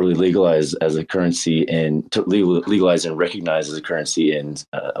legalized as a currency and legalized and recognized as a currency in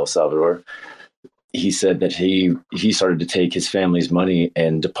El Salvador, he said that he started to take his family's money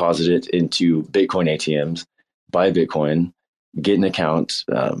and deposit it into Bitcoin ATMs, buy Bitcoin, get an account,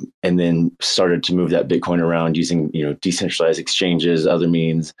 and then started to move that Bitcoin around using, decentralized exchanges, other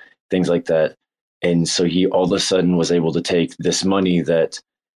means, things like that. And so he all of a sudden was able to take this money that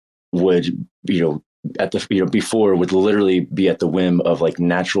would, at the, before would literally be at the whim of like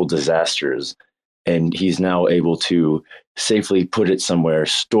natural disasters. And he's now able to safely put it somewhere,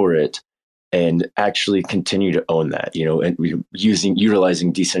 store it, and actually continue to own that, and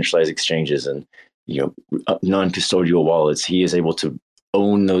utilizing decentralized exchanges and, non-custodial wallets. He is able to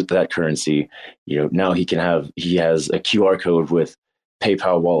own that currency. Now he has a QR code with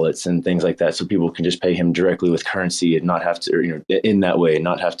PayPal wallets and things like that. So people can just pay him directly with currency and not have to, or, in that way,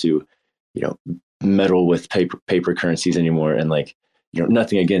 not have to, meddle with paper currencies anymore. And like,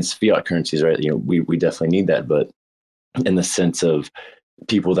 nothing against fiat currencies, right? We definitely need that. But in the sense of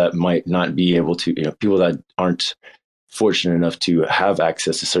people that might not be able to, people that aren't fortunate enough to have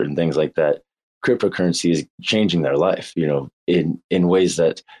access to certain things like that, cryptocurrency is changing their life, in ways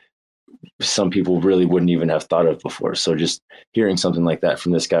that some people really wouldn't even have thought of before. So just hearing something like that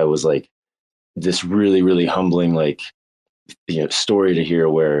from this guy was like this really, really humbling, like, story to hear,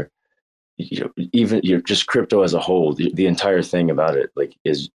 where, even just crypto as a whole, the entire thing about it, like,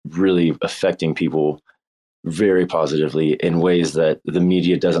 is really affecting people very positively in ways that the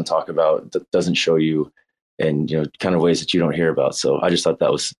media doesn't talk about, that doesn't show you, and, kind of ways that you don't hear about. So I just thought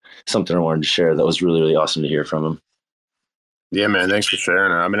that was something I wanted to share. That was really, really awesome to hear from him. Yeah, man. Thanks for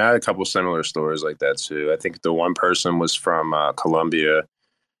sharing it. I mean, I had a couple similar stories like that too. I think the one person was from Colombia,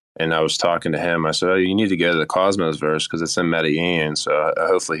 and I was talking to him. I said, "Oh, you need to go to the Cosmos verse because it's in Medellin." So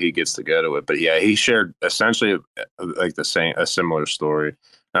hopefully he gets to go to it. But yeah, he shared essentially like a similar story.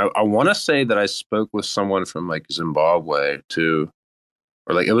 I want to say that I spoke with someone from like Zimbabwe too,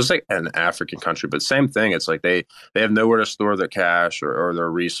 or like it was like an African country, but same thing. It's like they have nowhere to store their cash or their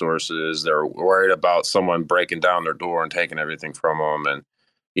resources. They're worried about someone breaking down their door and taking everything from them, and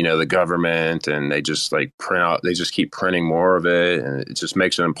the government, and they just like they just keep printing more of it, and it just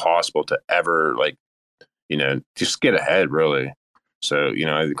makes it impossible to ever like just get ahead, really. So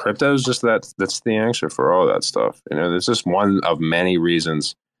crypto is just that's the answer for all that stuff. There's just one of many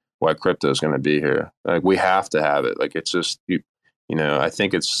reasons why crypto is going to be here. Like, we have to have it. Like, it's just I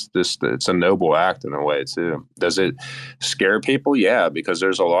think it's a noble act in a way too. Does it scare people? Yeah, because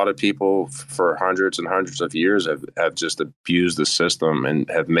there's a lot of people for hundreds and hundreds of years have just abused the system and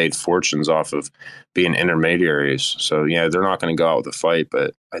have made fortunes off of being intermediaries. So yeah, they're not going to go out with a fight.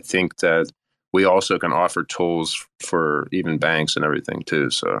 But I think that we also can offer tools for even banks and everything too.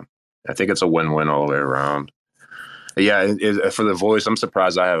 So I think it's a win-win all the way around. Yeah, for the voice, I'm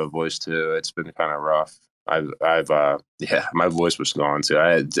surprised I have a voice too. It's been kind of rough. My voice was gone too.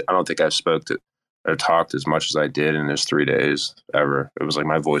 I don't think I've spoke to or talked as much as I did in those 3 days ever. It was like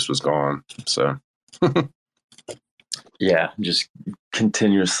my voice was gone. So yeah, just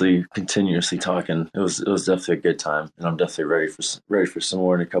continuously talking. It was definitely a good time, and I'm definitely ready for some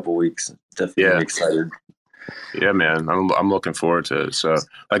more in a couple weeks. Definitely excited. Yeah, man, I'm looking forward to it. So,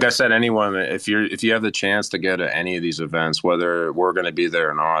 like I said, anyone, if you have the chance to go to any of these events, whether we're going to be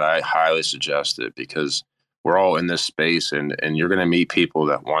there or not, I highly suggest it, because we're all in this space, and you're going to meet people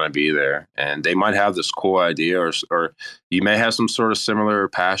that want to be there, and they might have this cool idea, or you may have some sort of similar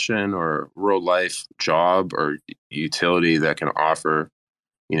passion or real life job or utility that can offer,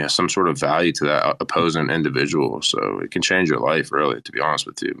 some sort of value to that opposing individual. So it can change your life, really, to be honest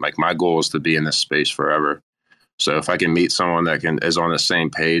with you. Like, my goal is to be in this space forever. So if I can meet someone that is on the same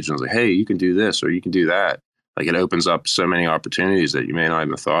page and is like, hey, you can do this or you can do that, like, it opens up so many opportunities that you may not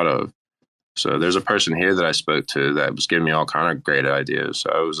even thought of. So there's a person here that I spoke to that was giving me all kind of great ideas. So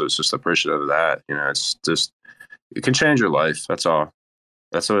I was just appreciative of that. It's just, it can change your life. That's all.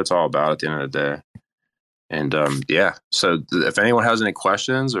 That's what it's all about at the end of the day. And yeah, so if anyone has any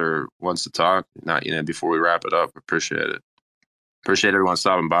questions or wants to talk, before we wrap it up, appreciate it. Appreciate everyone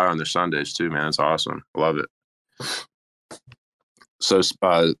stopping by on their Sundays too, man. It's awesome. I love it. So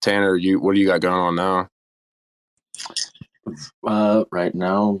Tanner, what do you got going on now? Right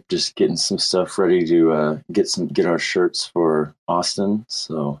now, just getting some stuff ready to get our shirts for Austin.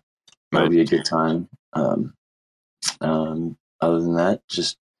 So that'll be a good time. Other than that,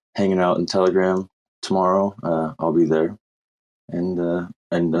 just hanging out in Telegram tomorrow. I'll be there, and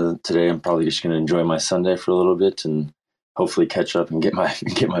today I'm probably just going to enjoy my Sunday for a little bit and hopefully catch up and get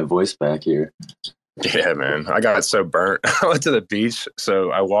my voice back here. Yeah, man, I got so burnt. I went to the beach,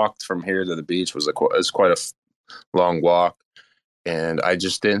 so I walked from here to the beach. It was quite a long walk, and I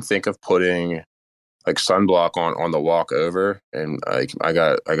just didn't think of putting like sunblock on the walk over, and I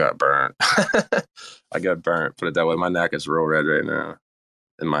got burnt. I got burnt. Put it that way. My neck is real red right now.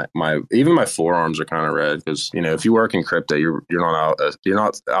 and my even my forearms are kind of red because if you work in crypto, you're not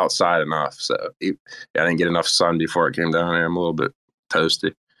outside enough. So I didn't get enough sun before it came down here. I'm a little bit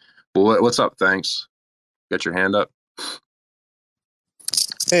toasty. But what's up? Thanks. Got your hand up.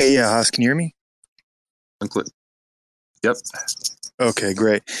 Hey, yeah, Haas, can you hear me? Yep. Okay,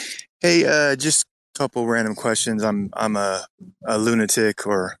 great. Hey, just a couple random questions. I'm a lunatic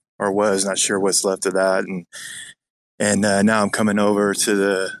or was not sure what's left of that, and now I'm coming over to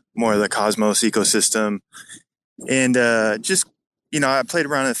the more of the Cosmos ecosystem, and just I played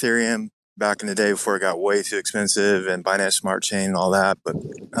around with Ethereum back in the day before it got way too expensive and Binance Smart Chain and all that, but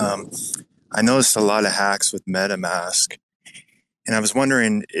I noticed a lot of hacks with MetaMask, and I was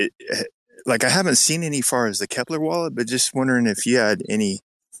wondering, I haven't seen any far as the Kepler wallet, but just wondering if you had any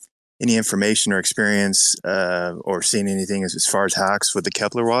information or experience or seen anything as far as hacks with the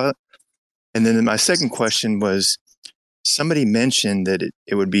Kepler wallet. And then my second question was, somebody mentioned that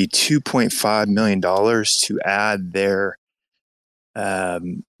it would be $2.5 million to add their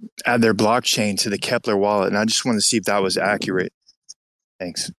blockchain to the Kepler wallet. And I just wanted to see if that was accurate.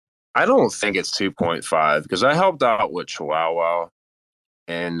 Thanks. I don't think it's 2.5 because I helped out with Chihuahua.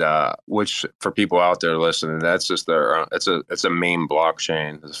 And which for people out there listening, that's just it's a meme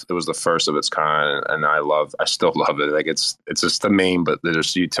blockchain. It was the first of its kind, and I still love it. Like it's just the meme, but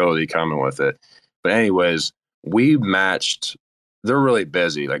there's utility coming with it. But anyways, we matched. They're really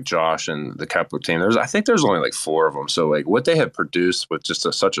busy, like Josh and the Kepler team. I think there's only like 4 of them. So like what they have produced with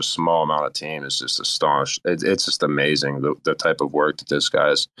just such a small amount of team is just astonishing. It's just amazing the type of work that these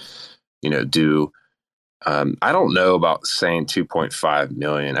guys, do. I don't know about saying 2.5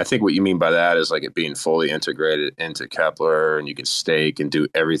 million. I think what you mean by that is like it being fully integrated into Kepler and you can stake and do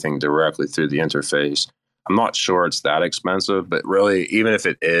everything directly through the interface. I'm not sure it's that expensive, but really, even if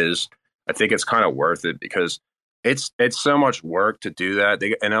it is, I think it's kind of worth it because it's so much work to do that.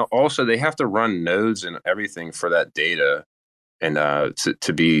 And also they have to run nodes and everything for that data and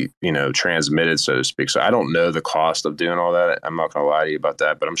to be, transmitted, so to speak. So I don't know the cost of doing all that. I'm not going to lie to you about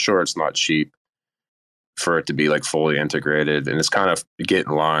that, but I'm sure it's not cheap for it to be like fully integrated, and it's kind of get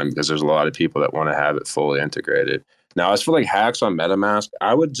in line because there's a lot of people that want to have it fully integrated. Now, as for like hacks on MetaMask,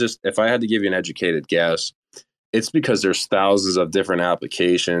 I would just, if I had to give you an educated guess, it's because there's thousands of different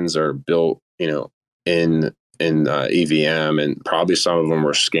applications are built, in EVM, and probably some of them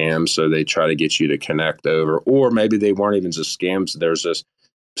were scams. So they try to get you to connect over, or maybe they weren't even just scams. There's just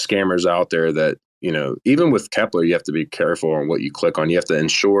scammers out there that, even with Kepler, you have to be careful on what you click on. You have to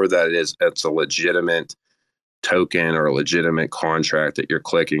ensure that it's a legitimate token or a legitimate contract that you're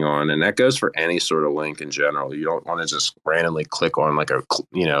clicking on. And that goes for any sort of link in general. You don't want to just randomly click on like a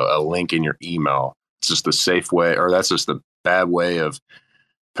link in your email. It's just a safe way, or that's just a bad way of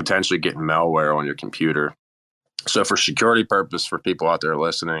potentially getting malware on your computer. So for security purpose, for people out there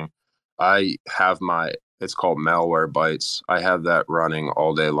listening, I have it's called Malware Bytes. I have that running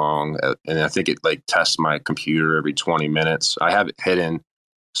all day long. And I think it like tests my computer every 20 minutes. I have it hidden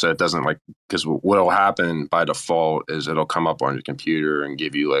so it doesn't because what will happen by default is it'll come up on your computer and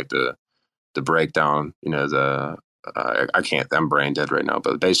give you like the breakdown, I'm brain dead right now,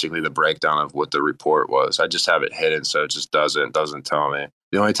 but basically the breakdown of what the report was. I just have it hidden. So it just doesn't tell me.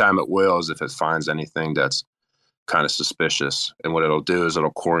 The only time it will is if it finds anything that's kind of suspicious, and what it'll do is it'll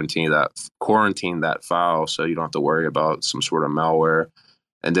quarantine that file so you don't have to worry about some sort of malware.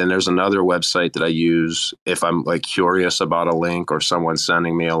 And then there's another website that I use if I'm like curious about a link or someone's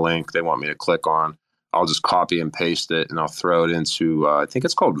sending me a link they want me to click on. I'll just copy and paste it and I'll throw it into I think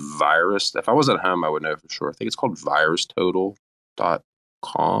it's called Virus. If I was at home I would know for sure. I think it's called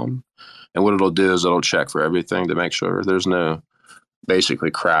virustotal.com. And what it'll do is it'll check for everything to make sure there's no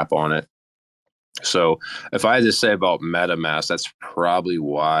basically crap on it. So if I had to say about MetaMask, that's probably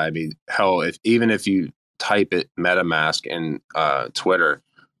why. I mean, hell, even if you type it MetaMask in Twitter,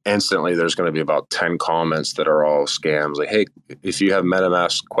 instantly there's going to be about 10 comments that are all scams. Like, hey, if you have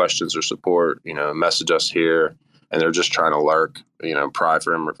MetaMask questions or support, message us here. And they're just trying to lurk, pry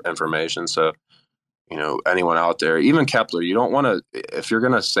for information. So, anyone out there, even Kepler, you don't want to, if you're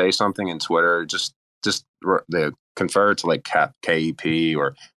going to say something in Twitter, just they convert to like KEP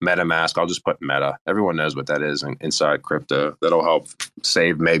or MetaMask. I'll just put Meta. Everyone knows what that is inside crypto. That'll help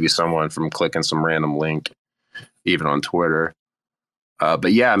save maybe someone from clicking some random link, even on Twitter.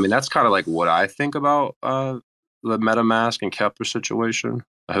 But yeah, I mean, that's kind of like what I think about the MetaMask and Kepler situation.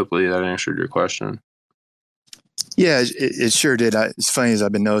 Hopefully that answered your question. Yeah, it sure did. It's funny, as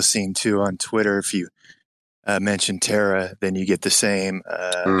I've been noticing too on Twitter, if you mention Terra, then you get the same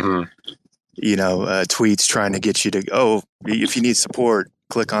tweets trying to get you to, if you need support,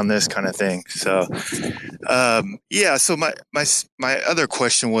 click on this kind of thing. So, yeah. So my other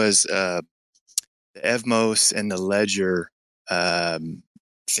question was the Evmos and the Ledger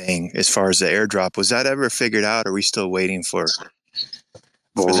thing as far as the airdrop. Was that ever figured out? Or are we still waiting for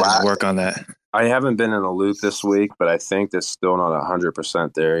them to work on that? I haven't been in the loop this week, but I think it's still not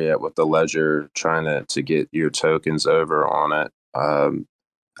 100% there yet with the Ledger trying to get your tokens over on it.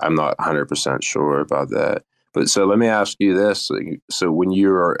 I'm not 100% sure about that. But so let me ask you this. So when you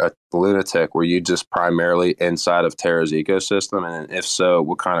were a lunatic, were you just primarily inside of Terra's ecosystem? And if so,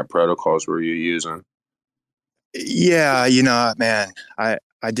 what kind of protocols were you using? Yeah, man, I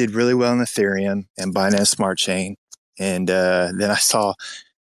did really well in Ethereum and Binance Smart Chain. And then I saw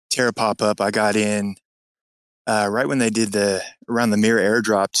Terra pop up. I got in right when they did around the mirror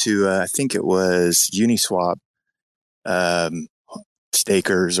airdrop to, I think it was Uniswap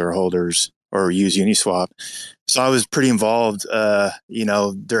stakers or holders, or use Uniswap. So I was pretty involved,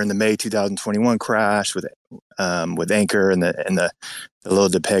 during the May 2021 crash with Anchor and the little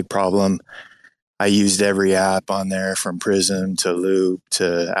depeg problem. I used every app on there, from Prism to Loop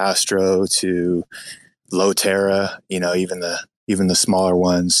to Astro to Loterra, even the smaller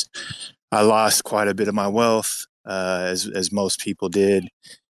ones. I lost quite a bit of my wealth, as most people did.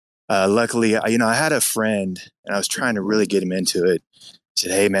 Luckily, I had a friend, and I was trying to really get him into it. I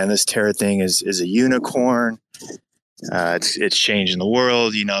said, "Hey, man, this Terra thing is a unicorn. It's changing the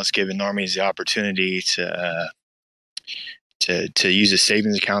world. It's giving normies the opportunity to use a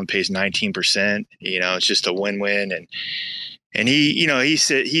savings account that pays 19%. It's just a win-win." And he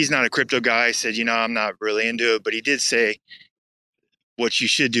said he's not a crypto guy. He said, I'm not really into it, but he did say what you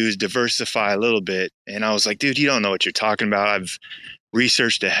should do is diversify a little bit. And I was like, dude, you don't know what you're talking about. I've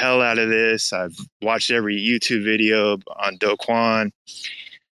researched the hell out of this. I've watched every YouTube video on Do Kwon,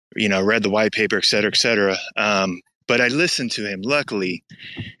 read the white paper, et cetera, et cetera. But I listened to him, luckily.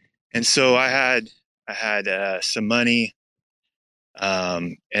 And so I had some money,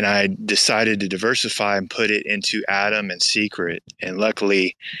 and I decided to diversify and put it into Atom and Secret. And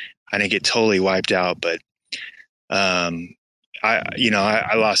luckily I didn't get totally wiped out, but I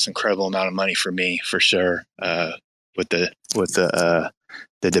lost an incredible amount of money for me, for sure, with the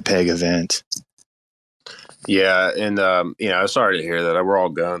DPEG event. Yeah, and sorry to hear that. We're all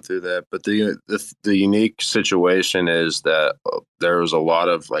going through that, but the unique situation is that there was a lot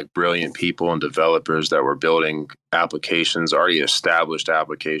of brilliant people and developers that were building applications, already established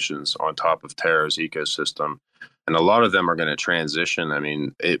applications on top of Terra's ecosystem, and a lot of them are going to transition. I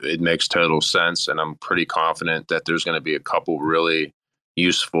mean, it makes total sense, and I'm pretty confident that there's going to be a couple really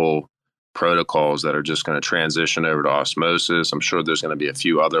useful protocols that are just going to transition over to Osmosis. I'm sure there's going to be a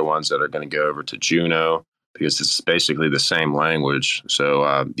few other ones that are going to go over to Juno, because it's basically the same language.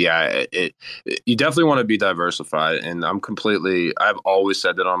 So you definitely want to be diversified. And I've always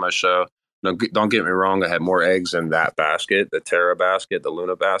said that on my show. Don't get me wrong. I had more eggs in that basket, the Terra basket, the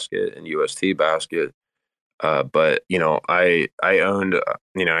Luna basket, and UST basket. But I owned,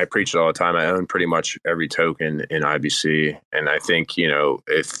 I preach it all the time. I own pretty much every token in IBC. And I think,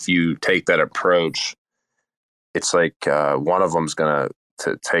 if you take that approach, it's like one of them's going to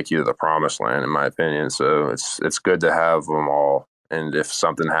take you to the promised land, in my opinion. So it's good to have them all. And if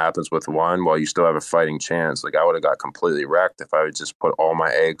something happens with one, well, you still have a fighting chance. I would have got completely wrecked if I would just put all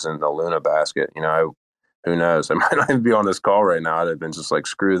my eggs in the Luna basket. Who knows? I might not even be on this call right now. I'd have been just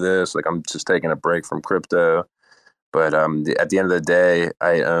screw this. I'm just taking a break from crypto. But at the end of the day,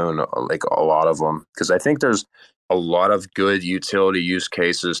 I own a lot of them, because I think there's a lot of good utility use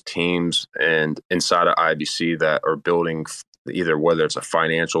cases, teams, and inside of IBC that are building either, whether it's a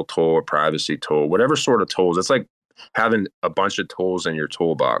financial tool or privacy tool, whatever sort of tools. It's like having a bunch of tools in your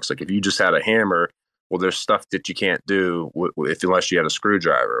toolbox. If you just had a hammer, well, there's stuff that you can't do unless you had a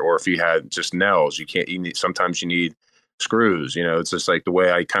screwdriver, or if you had just nails, sometimes you need screws. It's just the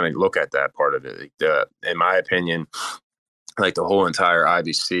way I kind of look at that part of it. In my opinion, the whole entire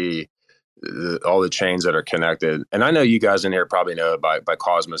IBC, all the chains that are connected. And I know you guys in here probably know by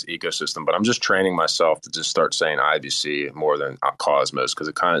Cosmos ecosystem, but I'm just training myself to just start saying IBC more than Cosmos, because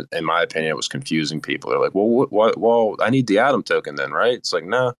it kind of, in my opinion, it was confusing people. They're like, well, I need the Atom token then, right? It's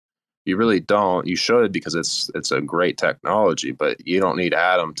no, you really don't. You should, because it's a great technology, but you don't need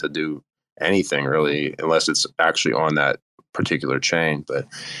Atom to do anything really, unless it's actually on that particular chain. But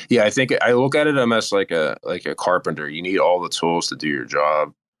yeah, I think I look at it almost like a carpenter. You need all the tools to do your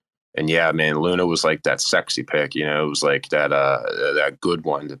job. And yeah, man, Luna was that sexy pick, it was that good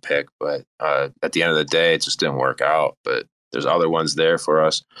one to pick. But at the end of the day, it just didn't work out. But There's other ones there for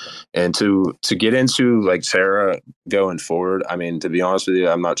us. And to get into like Terra going forward, I mean, to be honest with you,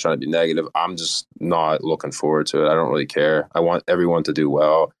 I'm not trying to be negative. I'm just not looking forward to it. I don't really care. I want everyone to do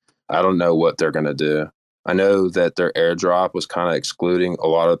well. I don't know what they're going to do. I know that their airdrop was kind of excluding a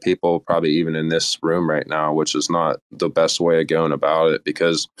lot of people, probably even in this room right now, which is not the best way of going about it,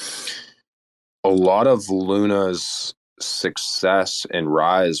 because a lot of Luna's success and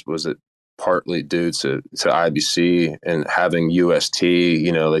rise was it partly due to IBC and having UST.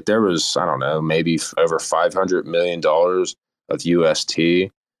 You know, like there was, I don't know, maybe over $500 million of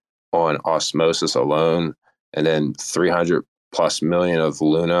UST on Osmosis alone, and then 300 plus million of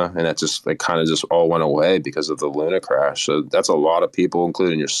Luna, and that just like kind of just all went away because of the Luna crash. So that's a lot of people,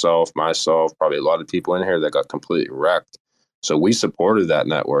 including yourself, myself, probably a lot of people in here that got completely wrecked. So we supported that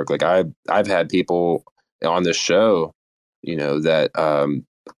network. Like I've had people on this show, you know, that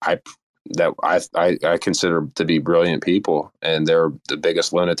I consider to be brilliant people, and they're the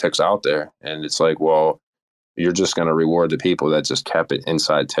biggest lunatics out there. And it's like, well, you're just going to reward the people that just kept it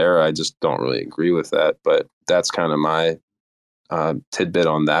inside Terra. I just don't really agree with that, but that's kind of my tidbit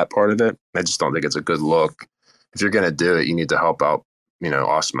on that part of it. I just don't think it's a good look. If you're going to do it, you need to help out, you know,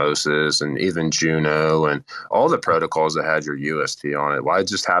 Osmosis and even Juno and all the protocols that had your UST on it. Why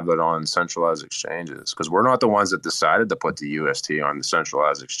just have it on centralized exchanges? Because we're not the ones that decided to put the UST on the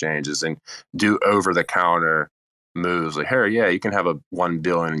centralized exchanges and do over-the-counter moves. Like, hey, yeah, you can have a 1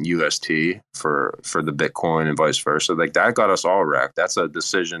 billion UST for the Bitcoin and vice versa. Like, that got us all wrecked. That's a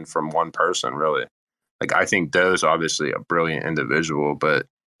decision from one person, really. Like, I think Doe's obviously a brilliant individual, but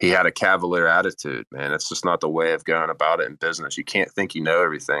he had a cavalier attitude, man. It's just not the way of going about it in business. You can't think you know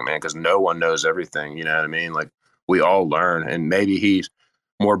everything, man, because no one knows everything. You know what I mean? Like, we all learn, and maybe he's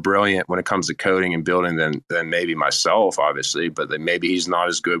more brilliant when it comes to coding and building than maybe myself, obviously, but then maybe he's not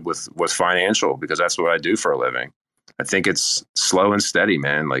as good with financial, because that's what I do for a living. I think it's slow and steady,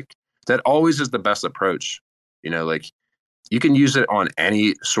 man. Like, that always is the best approach. You know, like, you can use it on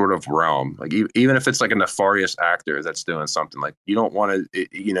any sort of realm. Like, even if it's like a nefarious actor that's doing something, like, you don't want to,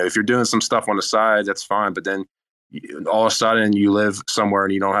 you know, if you're doing some stuff on the side, that's fine. But then all of a sudden you live somewhere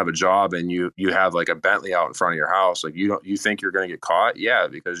and you don't have a job, and you have like a Bentley out in front of your house. Like, you think you're going to get caught? Yeah,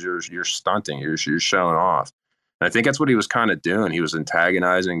 because you're stunting, you're showing off. And I think that's what he was kind of doing. He was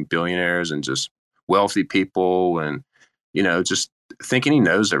antagonizing billionaires and just wealthy people, and, you know, just thinking he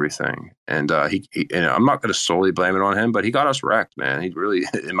knows everything. And he you know, I'm not going to solely blame it on him, but he got us wrecked, man. He really,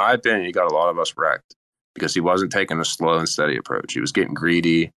 in my opinion, he got a lot of us wrecked because he wasn't taking a slow and steady approach. He was getting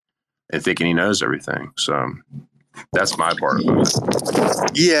greedy and thinking he knows everything. So that's my part of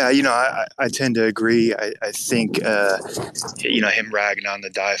it. Yeah, you know, I tend to agree. I think, you know, him ragging on the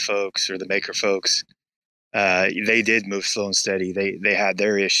DAI folks or the maker folks, they did move slow and steady. They had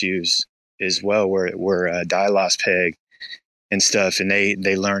their issues as well, where DAI lost peg and stuff, and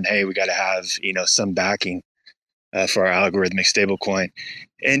they learned, hey, we got to have, you know, some backing for our algorithmic stablecoin.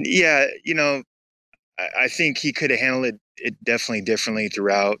 And yeah, you know, I think he could have handled it definitely differently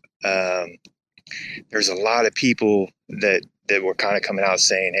throughout. There's a lot of people that were kind of coming out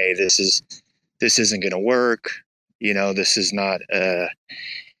saying, hey, this isn't going to work. You know, this is not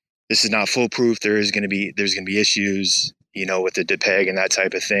foolproof. There's going to be issues, you know, with the DPEG and that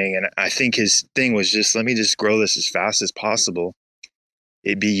type of thing. And I think his thing was just, let me just grow this as fast as possible.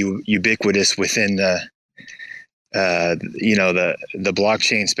 It'd be ubiquitous within the, you know, the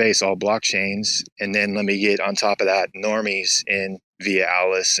blockchain space, all blockchains. And then let me get on top of that normies in via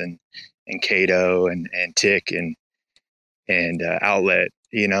Alice and Cato and Tick and Outlet,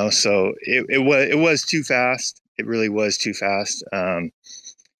 you know. So it was too fast. It really was too fast.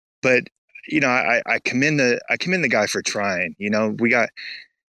 But, you know, I commend the guy for trying. You know, you got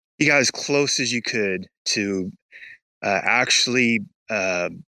as close as you could to actually,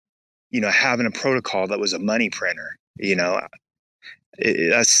 you know, having a protocol that was a money printer. You know,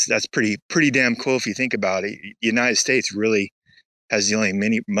 that's pretty damn cool if you think about it. The United States really has the only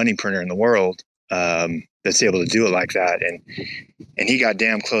money printer in the world that's able to do it like that, and he got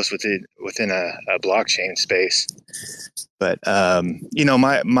damn close within a blockchain space. But you know,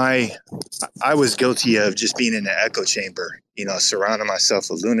 I was guilty of just being in the echo chamber, you know, surrounding myself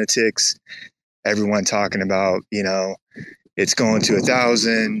with lunatics, everyone talking about, you know, it's going to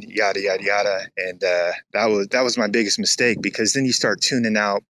 1,000, yada yada yada, and that was my biggest mistake, because then you start tuning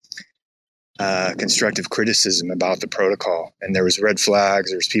out constructive criticism about the protocol, and there was red flags.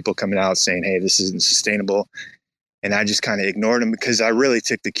 There's people coming out saying, hey, this isn't sustainable, and I just kind of ignored them, because I really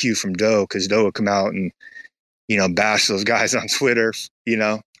took the cue from Doe, because Doe would come out and, you know, bash those guys on Twitter, you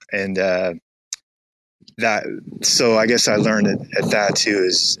know, and So I guess I learned at that too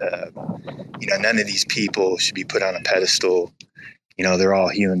is, none of these people should be put on a pedestal. They're all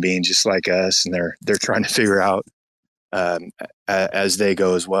human beings just like us, and they're trying to figure out as they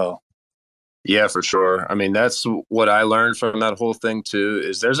go as well. Yeah, for sure. I mean, that's what I learned from that whole thing too,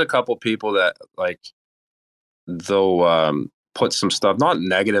 is there's a couple people that like they'll put some stuff, not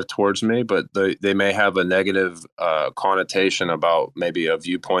negative towards me, but they may have a negative connotation about maybe a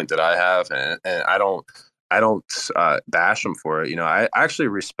viewpoint that I have. And I don't bash them for it. I actually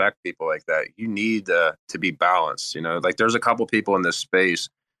respect people like that. You need to be balanced, like there's a couple people in this space,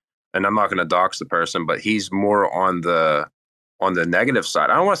 and I'm not going to dox the person, but he's more on the negative side.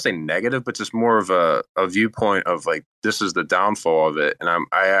 I don't want to say negative, but just more of a viewpoint of like, this is the downfall of it. And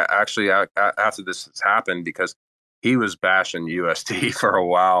I actually, after this has happened, because he was bashing USD for a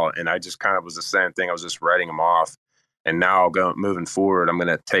while, and I just kind of was the same thing. I was just writing him off. And now moving forward, I'm going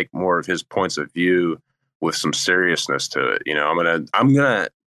to take more of his points of view with some seriousness to it. I'm going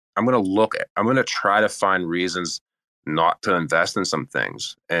to try to find reasons not to invest in some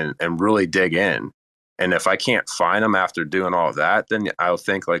things and really dig in. And if I can't find them after doing all of that, then I'll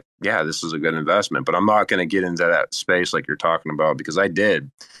think like, yeah, this is a good investment. But I'm not going to get into that space like you're talking about, because I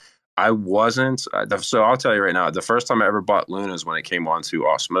wasn't. So I'll tell you right now, the first time I ever bought Luna is when it came onto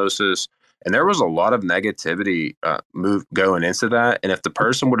Osmosis. And there was a lot of negativity going into that. And if the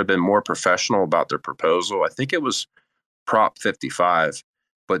person would have been more professional about their proposal, I think it was Prop 55.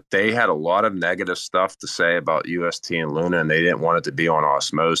 But they had a lot of negative stuff to say about UST and Luna, and they didn't want it to be on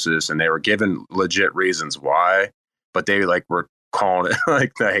Osmosis, and they were given legit reasons why. But they were calling it,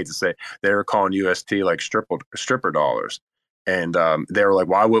 like, I hate to say, they were calling UST like stripper dollars, and they were like,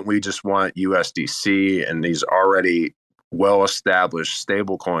 why wouldn't we just want USDC and these already well-established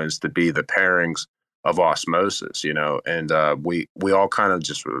stable coins to be the pairings of Osmosis, and we all kind of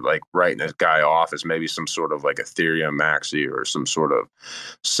just were like writing this guy off as maybe some sort of like Ethereum maxi or some sort of,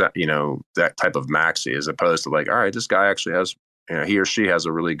 that type of maxi, as opposed to like, all right, this guy actually has, he or she has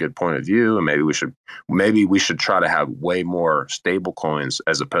a really good point of view, and maybe we should try to have way more stable coins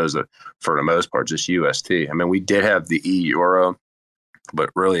as opposed to, for the most part, just UST. I mean, we did have the euro,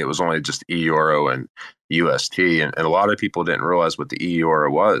 but really it was only just euro and UST, and a lot of people didn't realize what the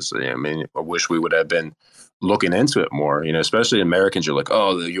euro was. I mean, I wish we would have been looking into it more, especially Americans are like,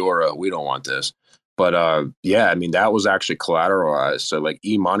 oh, the euro, we don't want this. But yeah, I mean, that was actually collateralized. So like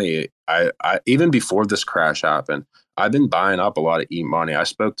e-money, I even before this crash happened, I've been buying up a lot of e-money. I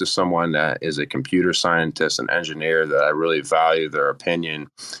spoke to someone that is a computer scientist and engineer that I really value their opinion.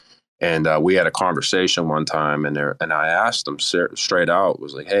 And we had a conversation one time, and I asked them straight out,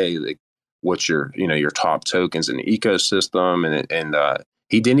 was like, hey, like, what's your top tokens in the ecosystem? And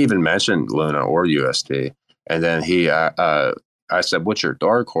he didn't even mention Luna or USD. And then I said, what's your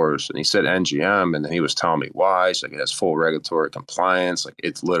dark horse? And he said NGM. And then he was telling me why. He's like, it has full regulatory compliance. Like,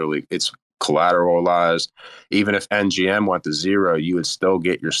 it's collateralized. Even if NGM went to zero, you would still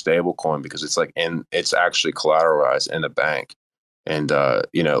get your stable coin because it's actually collateralized in the bank. And,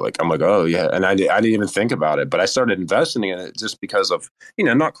 like, I'm like, oh, yeah. And I didn't even think about it, but I started investing in it just because of,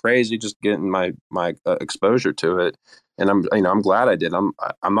 not crazy, just getting my exposure to it. And I'm glad I did. I'm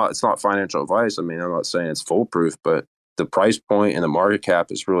not, it's not financial advice. I mean, I'm not saying it's foolproof, but the price point and the market cap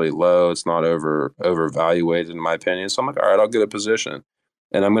is really low. It's not overvaluated, in my opinion. So I'm like, all right, I'll get a position.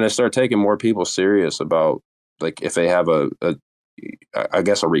 And I'm going to start taking more people serious about, like, if they have I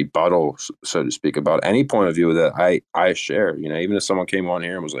guess a rebuttal, so to speak, about any point of view that I share. Even if someone came on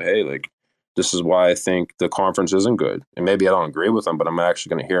here and was like, hey, like, this is why I think the conference isn't good. And maybe I don't agree with them, but I'm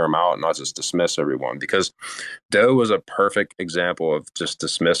actually going to hear them out and not just dismiss everyone, because DAO was a perfect example of just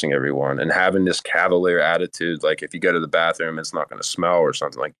dismissing everyone and having this cavalier attitude. Like, if you go to the bathroom, it's not going to smell or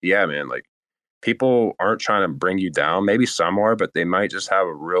something. Like, yeah, man, like, people aren't trying to bring you down. Maybe some are, but they might just have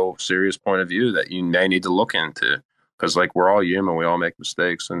a real serious point of view that you may need to look into. Because, like, we're all human, we all make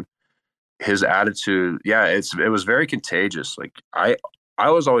mistakes, and his attitude, yeah, it was very contagious. Like, I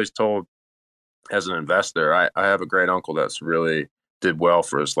was always told as an investor, I have a great uncle that's really did well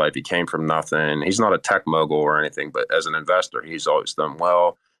for his life. He came from nothing. He's not a tech mogul or anything, but as an investor, he's always done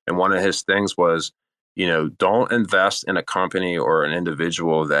well. And one of his things was, don't invest in a company or an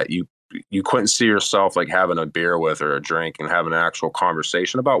individual that you couldn't see yourself like having a beer with or a drink and having an actual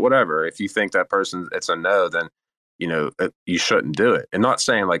conversation about whatever. If you think that person, it's a no, then you shouldn't do it. And not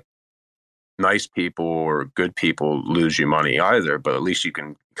saying like nice people or good people lose you money either, but at least you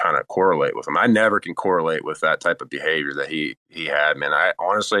can kind of correlate with them. I never can correlate with that type of behavior that he had, man. I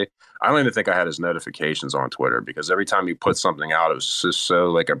honestly don't even think I had his notifications on Twitter, because every time he put something out, it was just so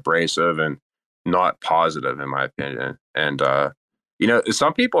like abrasive and not positive, in my opinion. And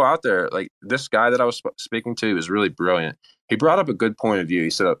some people out there, like this guy that I was speaking to is really brilliant. He brought up a good point of view. He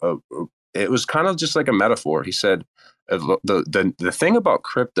said it was kind of just like a metaphor. He said the thing about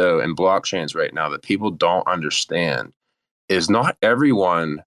crypto and blockchains right now that people don't understand is not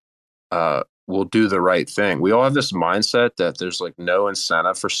everyone will do the right thing. We all have this mindset that there's like no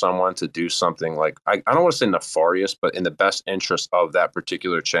incentive for someone to do something like, I don't want to say nefarious, but in the best interest of that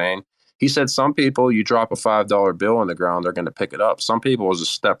particular chain. He said some people, you drop a $5 bill on the ground, they're going to pick it up. Some people will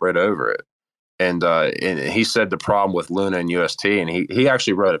just step right over it. And he said the problem with Luna and UST, and he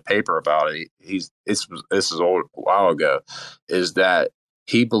actually wrote a paper about it. This is old, a while ago, is that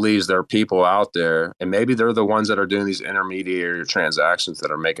he believes there are people out there, and maybe they're the ones that are doing these intermediary transactions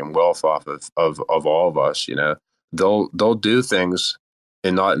that are making wealth off of all of us. They'll do things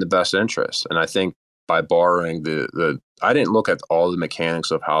and not in the best interest. And I think by borrowing I didn't look at all the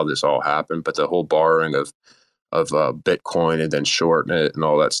mechanics of how this all happened, but the whole borrowing of Bitcoin and then shorting it and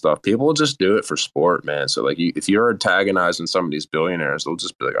all that stuff. People will just do it for sport, man. So like if you're antagonizing some of these billionaires, they'll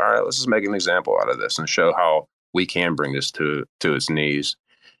just be like, all right, let's just make an example out of this and show how we can bring this to its knees.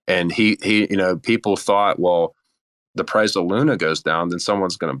 And he people thought, well, the price of Luna goes down, then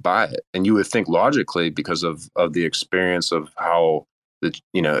someone's going to buy it. And you would think logically, because of the experience of how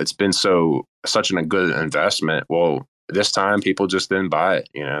it's been such a good investment. Well, this time people just didn't buy it.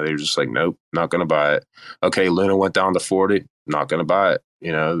 They were just like, nope, not going to buy it. Okay, Luna went down to 40, not going to buy it.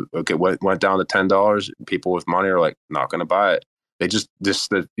 Okay, went down to $10. People with money are like, not going to buy it. They just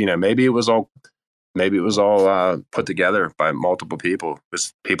maybe it was all put together by multiple people.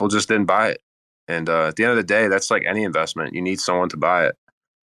 People just didn't buy it. And at the end of the day, that's like any investment. You need someone to buy it,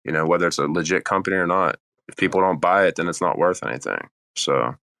 whether it's a legit company or not. If people don't buy it, then it's not worth anything.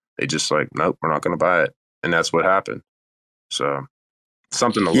 So they just like, nope, we're not going to buy it. And that's what happened. So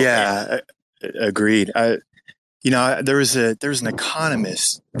something to look at. Agreed. There was an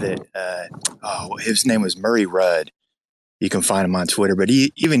economist that, his name was Murray Rudd. You can find him on Twitter, but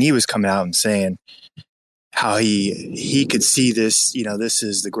he was coming out and saying how he could see this, this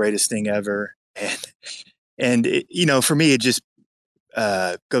is the greatest thing ever. And for me, it just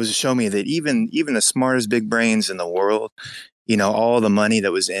goes to show me that even the smartest big brains in the world, all the money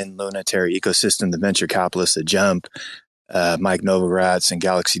that was in Lunatary ecosystem, the venture capitalists, the Jump, Mike Novogratz and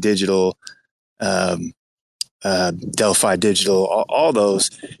Galaxy Digital, Delphi Digital, all those,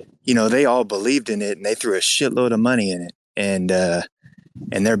 they all believed in it and they threw a shitload of money in it. And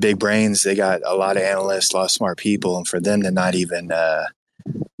their big brains, they got a lot of analysts, a lot of smart people. And for them to not even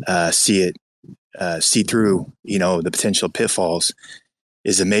see through, the potential pitfalls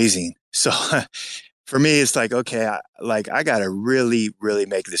is amazing. So for me, it's like, okay, I got to really, really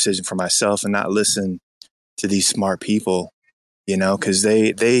make a decision for myself and not listen to these smart people, because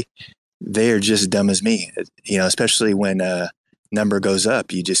they are just dumb as me, especially when number goes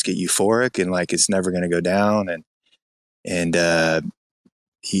up, you just get euphoric and like it's never going to go down. And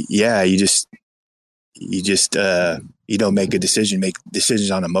you don't make a decision, make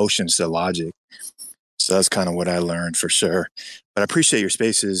decisions on emotions to logic. So that's kind of what I learned for sure. But I appreciate your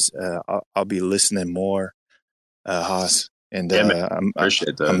spaces. I'll be listening more, Haas. And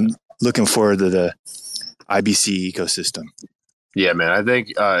appreciate that. I'm looking forward to the IBC ecosystem. Yeah, man. I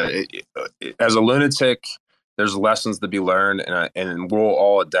think as a lunatic, there's lessons to be learned, and we'll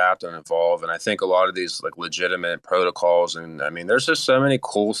all adapt and evolve. And I think a lot of these like legitimate protocols, and I mean, there's just so many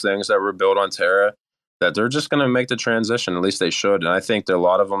cool things that were built on Terra that they're just going to make the transition. At least they should. And I think that a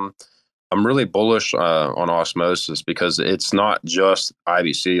lot of them, I'm really bullish on Osmosis because it's not just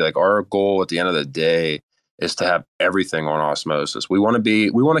IBC. Like our goal at the end of the day is to have everything on Osmosis. We want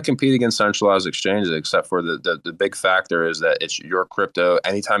to compete against centralized exchanges, except for the big factor is that it's your crypto.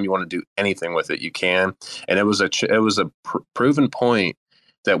 Anytime you want to do anything with it, you can. And it was a proven point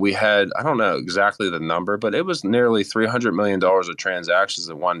that we had. I don't know exactly the number, but it was nearly $300 million of transactions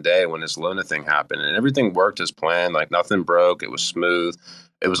in one day when this Luna thing happened, and everything worked as planned. Like nothing broke. It was smooth.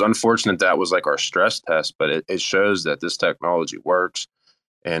 It was unfortunate that was like our stress test, but it shows that this technology works.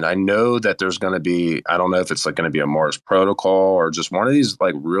 And I know that there's going to be, I don't know if it's like going to be a Mars protocol or just one of these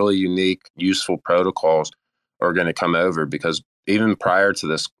like really unique, useful protocols are going to come over, because even prior to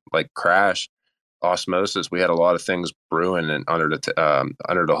this like crash, Osmosis, we had a lot of things brewing and under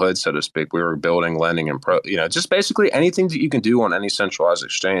the hood, so to speak. We were building, lending, and just basically anything that you can do on any centralized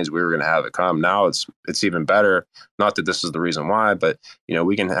exchange, we were going to have it come. Now it's even better. Not that this is the reason why, but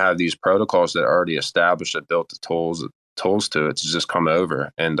we can have these protocols that are already established, that built the tools to it to just come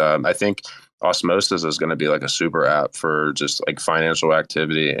over. And I think Osmosis is going to be like a super app for just like financial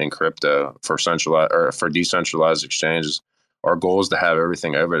activity in crypto for centralized or for decentralized exchanges. Our goal is to have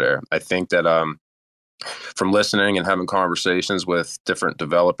everything over there. I think that from listening and having conversations with different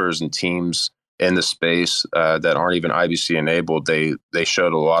developers and teams in the space that aren't even IBC enabled, they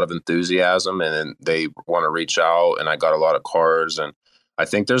showed a lot of enthusiasm and they want to reach out. And I got a lot of cards, and I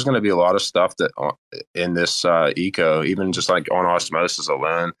think there's going to be a lot of stuff that in this eco, even just like on Osmosis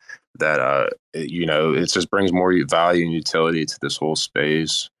alone, that it just brings more value and utility to this whole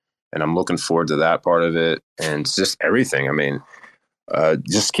space. And I'm looking forward to that part of it, and it's just everything. I mean,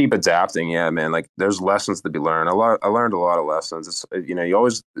 just keep adapting. Yeah, man. Like there's lessons to be learned. I learned a lot of lessons. It's,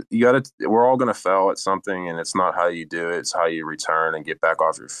 we're all going to fail at something, and it's not how you do it. It's how you return and get back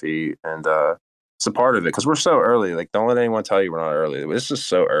off your feet. And it's a part of it, because we're so early. Like, don't let anyone tell you we're not early. It's just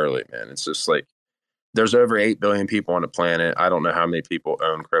so early, man. It's just like, there's over 8 billion people on the planet. I don't know how many people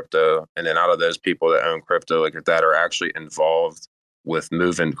own crypto. And then out of those people that own crypto, like that are actually involved with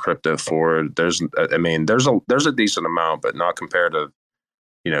moving crypto forward, there's a decent amount, but not comparatively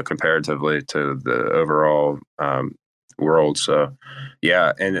to the overall world. So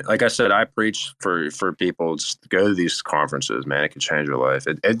yeah. And like I said, I preach for people, just go to these conferences, man. It can change your life.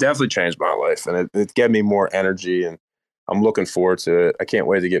 It definitely changed my life, and it gave me more energy, and I'm looking forward to it. I can't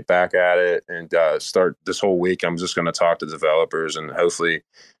wait to get back at it and start this whole week. I'm just going to talk to developers, and hopefully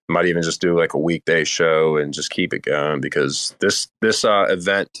might even just do like a weekday show and just keep it going, because this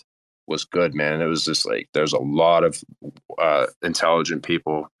event was good, man. It was just like, there's a lot of intelligent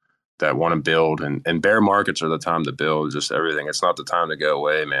people that want to build, and bear markets are the time to build just everything. It's not the time to go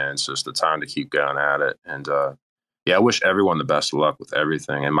away, man. It's just the time to keep going at it. And I wish everyone the best of luck with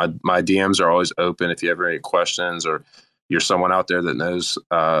everything. And my DMs are always open. If you have any questions, or you're someone out there that knows,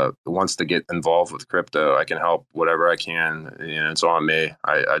 wants to get involved with crypto, I can help whatever I can. It's on me.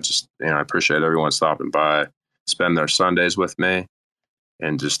 I just, I appreciate everyone stopping by, spend their Sundays with me,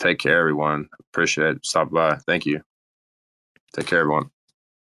 and just take care, everyone. Appreciate it. Stop by. Thank you. Take care, everyone.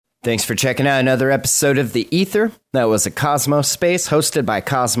 Thanks for checking out another episode of The Ether. That was a Cosmos Space hosted by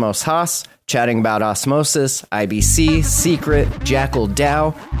Cosmos Haas, chatting about Osmosis, IBC, Secret, Jackal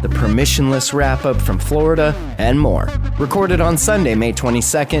DAO, the Permissionless wrap-up from Florida, and more. Recorded on Sunday, May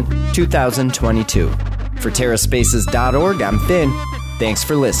 22nd, 2022. For TerraSpaces.org, I'm Finn. Thanks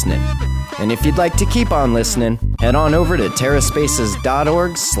for listening. And if you'd like to keep on listening, head on over to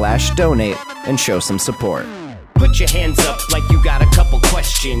TerraSpaces.org/donate and show some support. Put your hands up like you got a couple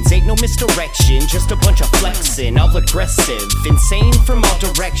questions. Ain't no misdirection, just a bunch of flexing. All aggressive, insane from all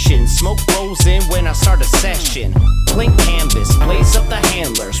directions. Smoke rolls in when I start a session. Blank canvas, blaze up the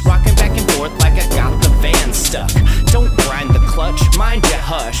handlers. Rocking back and forth like I got the van stuck. Don't grind the clutch, mind your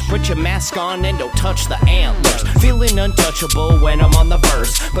hush. Put your mask on and don't touch the antlers. Feeling untouchable when I'm on the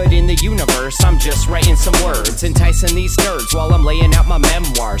verse, but in the universe I'm just writing some words, enticing these nerds while I'm laying out my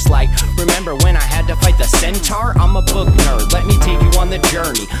memoirs. Like, remember when I had to fight the centaur? I'm a book nerd, let me take you on the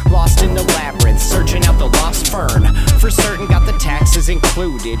journey. Lost in the labyrinth, searching out the lost fern. For certain got the taxes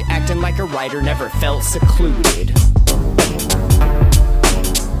included. Acting like a writer, never felt secluded.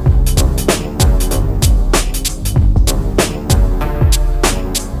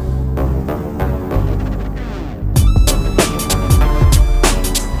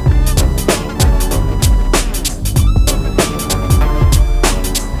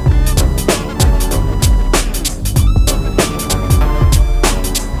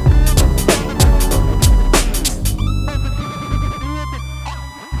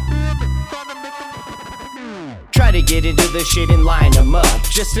 Get into the shit and line them up.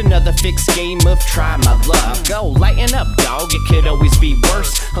 Just another fixed game of try my luck. Go, lighten up, dog, it could always be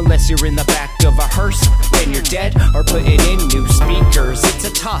worse. Unless you're in the back of a hearse, then you're dead, or putting in new speakers. It's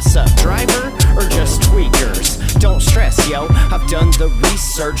a toss-up, driver or just tweakers. Don't stress, yo, I've done the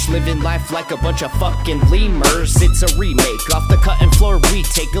research. Living life like a bunch of fucking lemurs. It's a remake, off the cutting floor we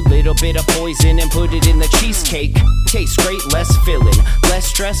take a little bit of poison and put it in the cheesecake. Tastes great, less filling, less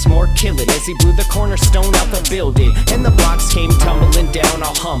stress, more killing. As he blew the cornerstone out the building, and the blocks came tumbling down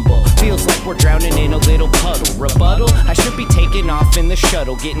all humble. Feels like we're drowning in a little puddle. Rebuttal, I should be taking off in the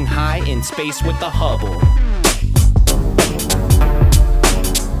shuttle, getting high in space with the Hubble.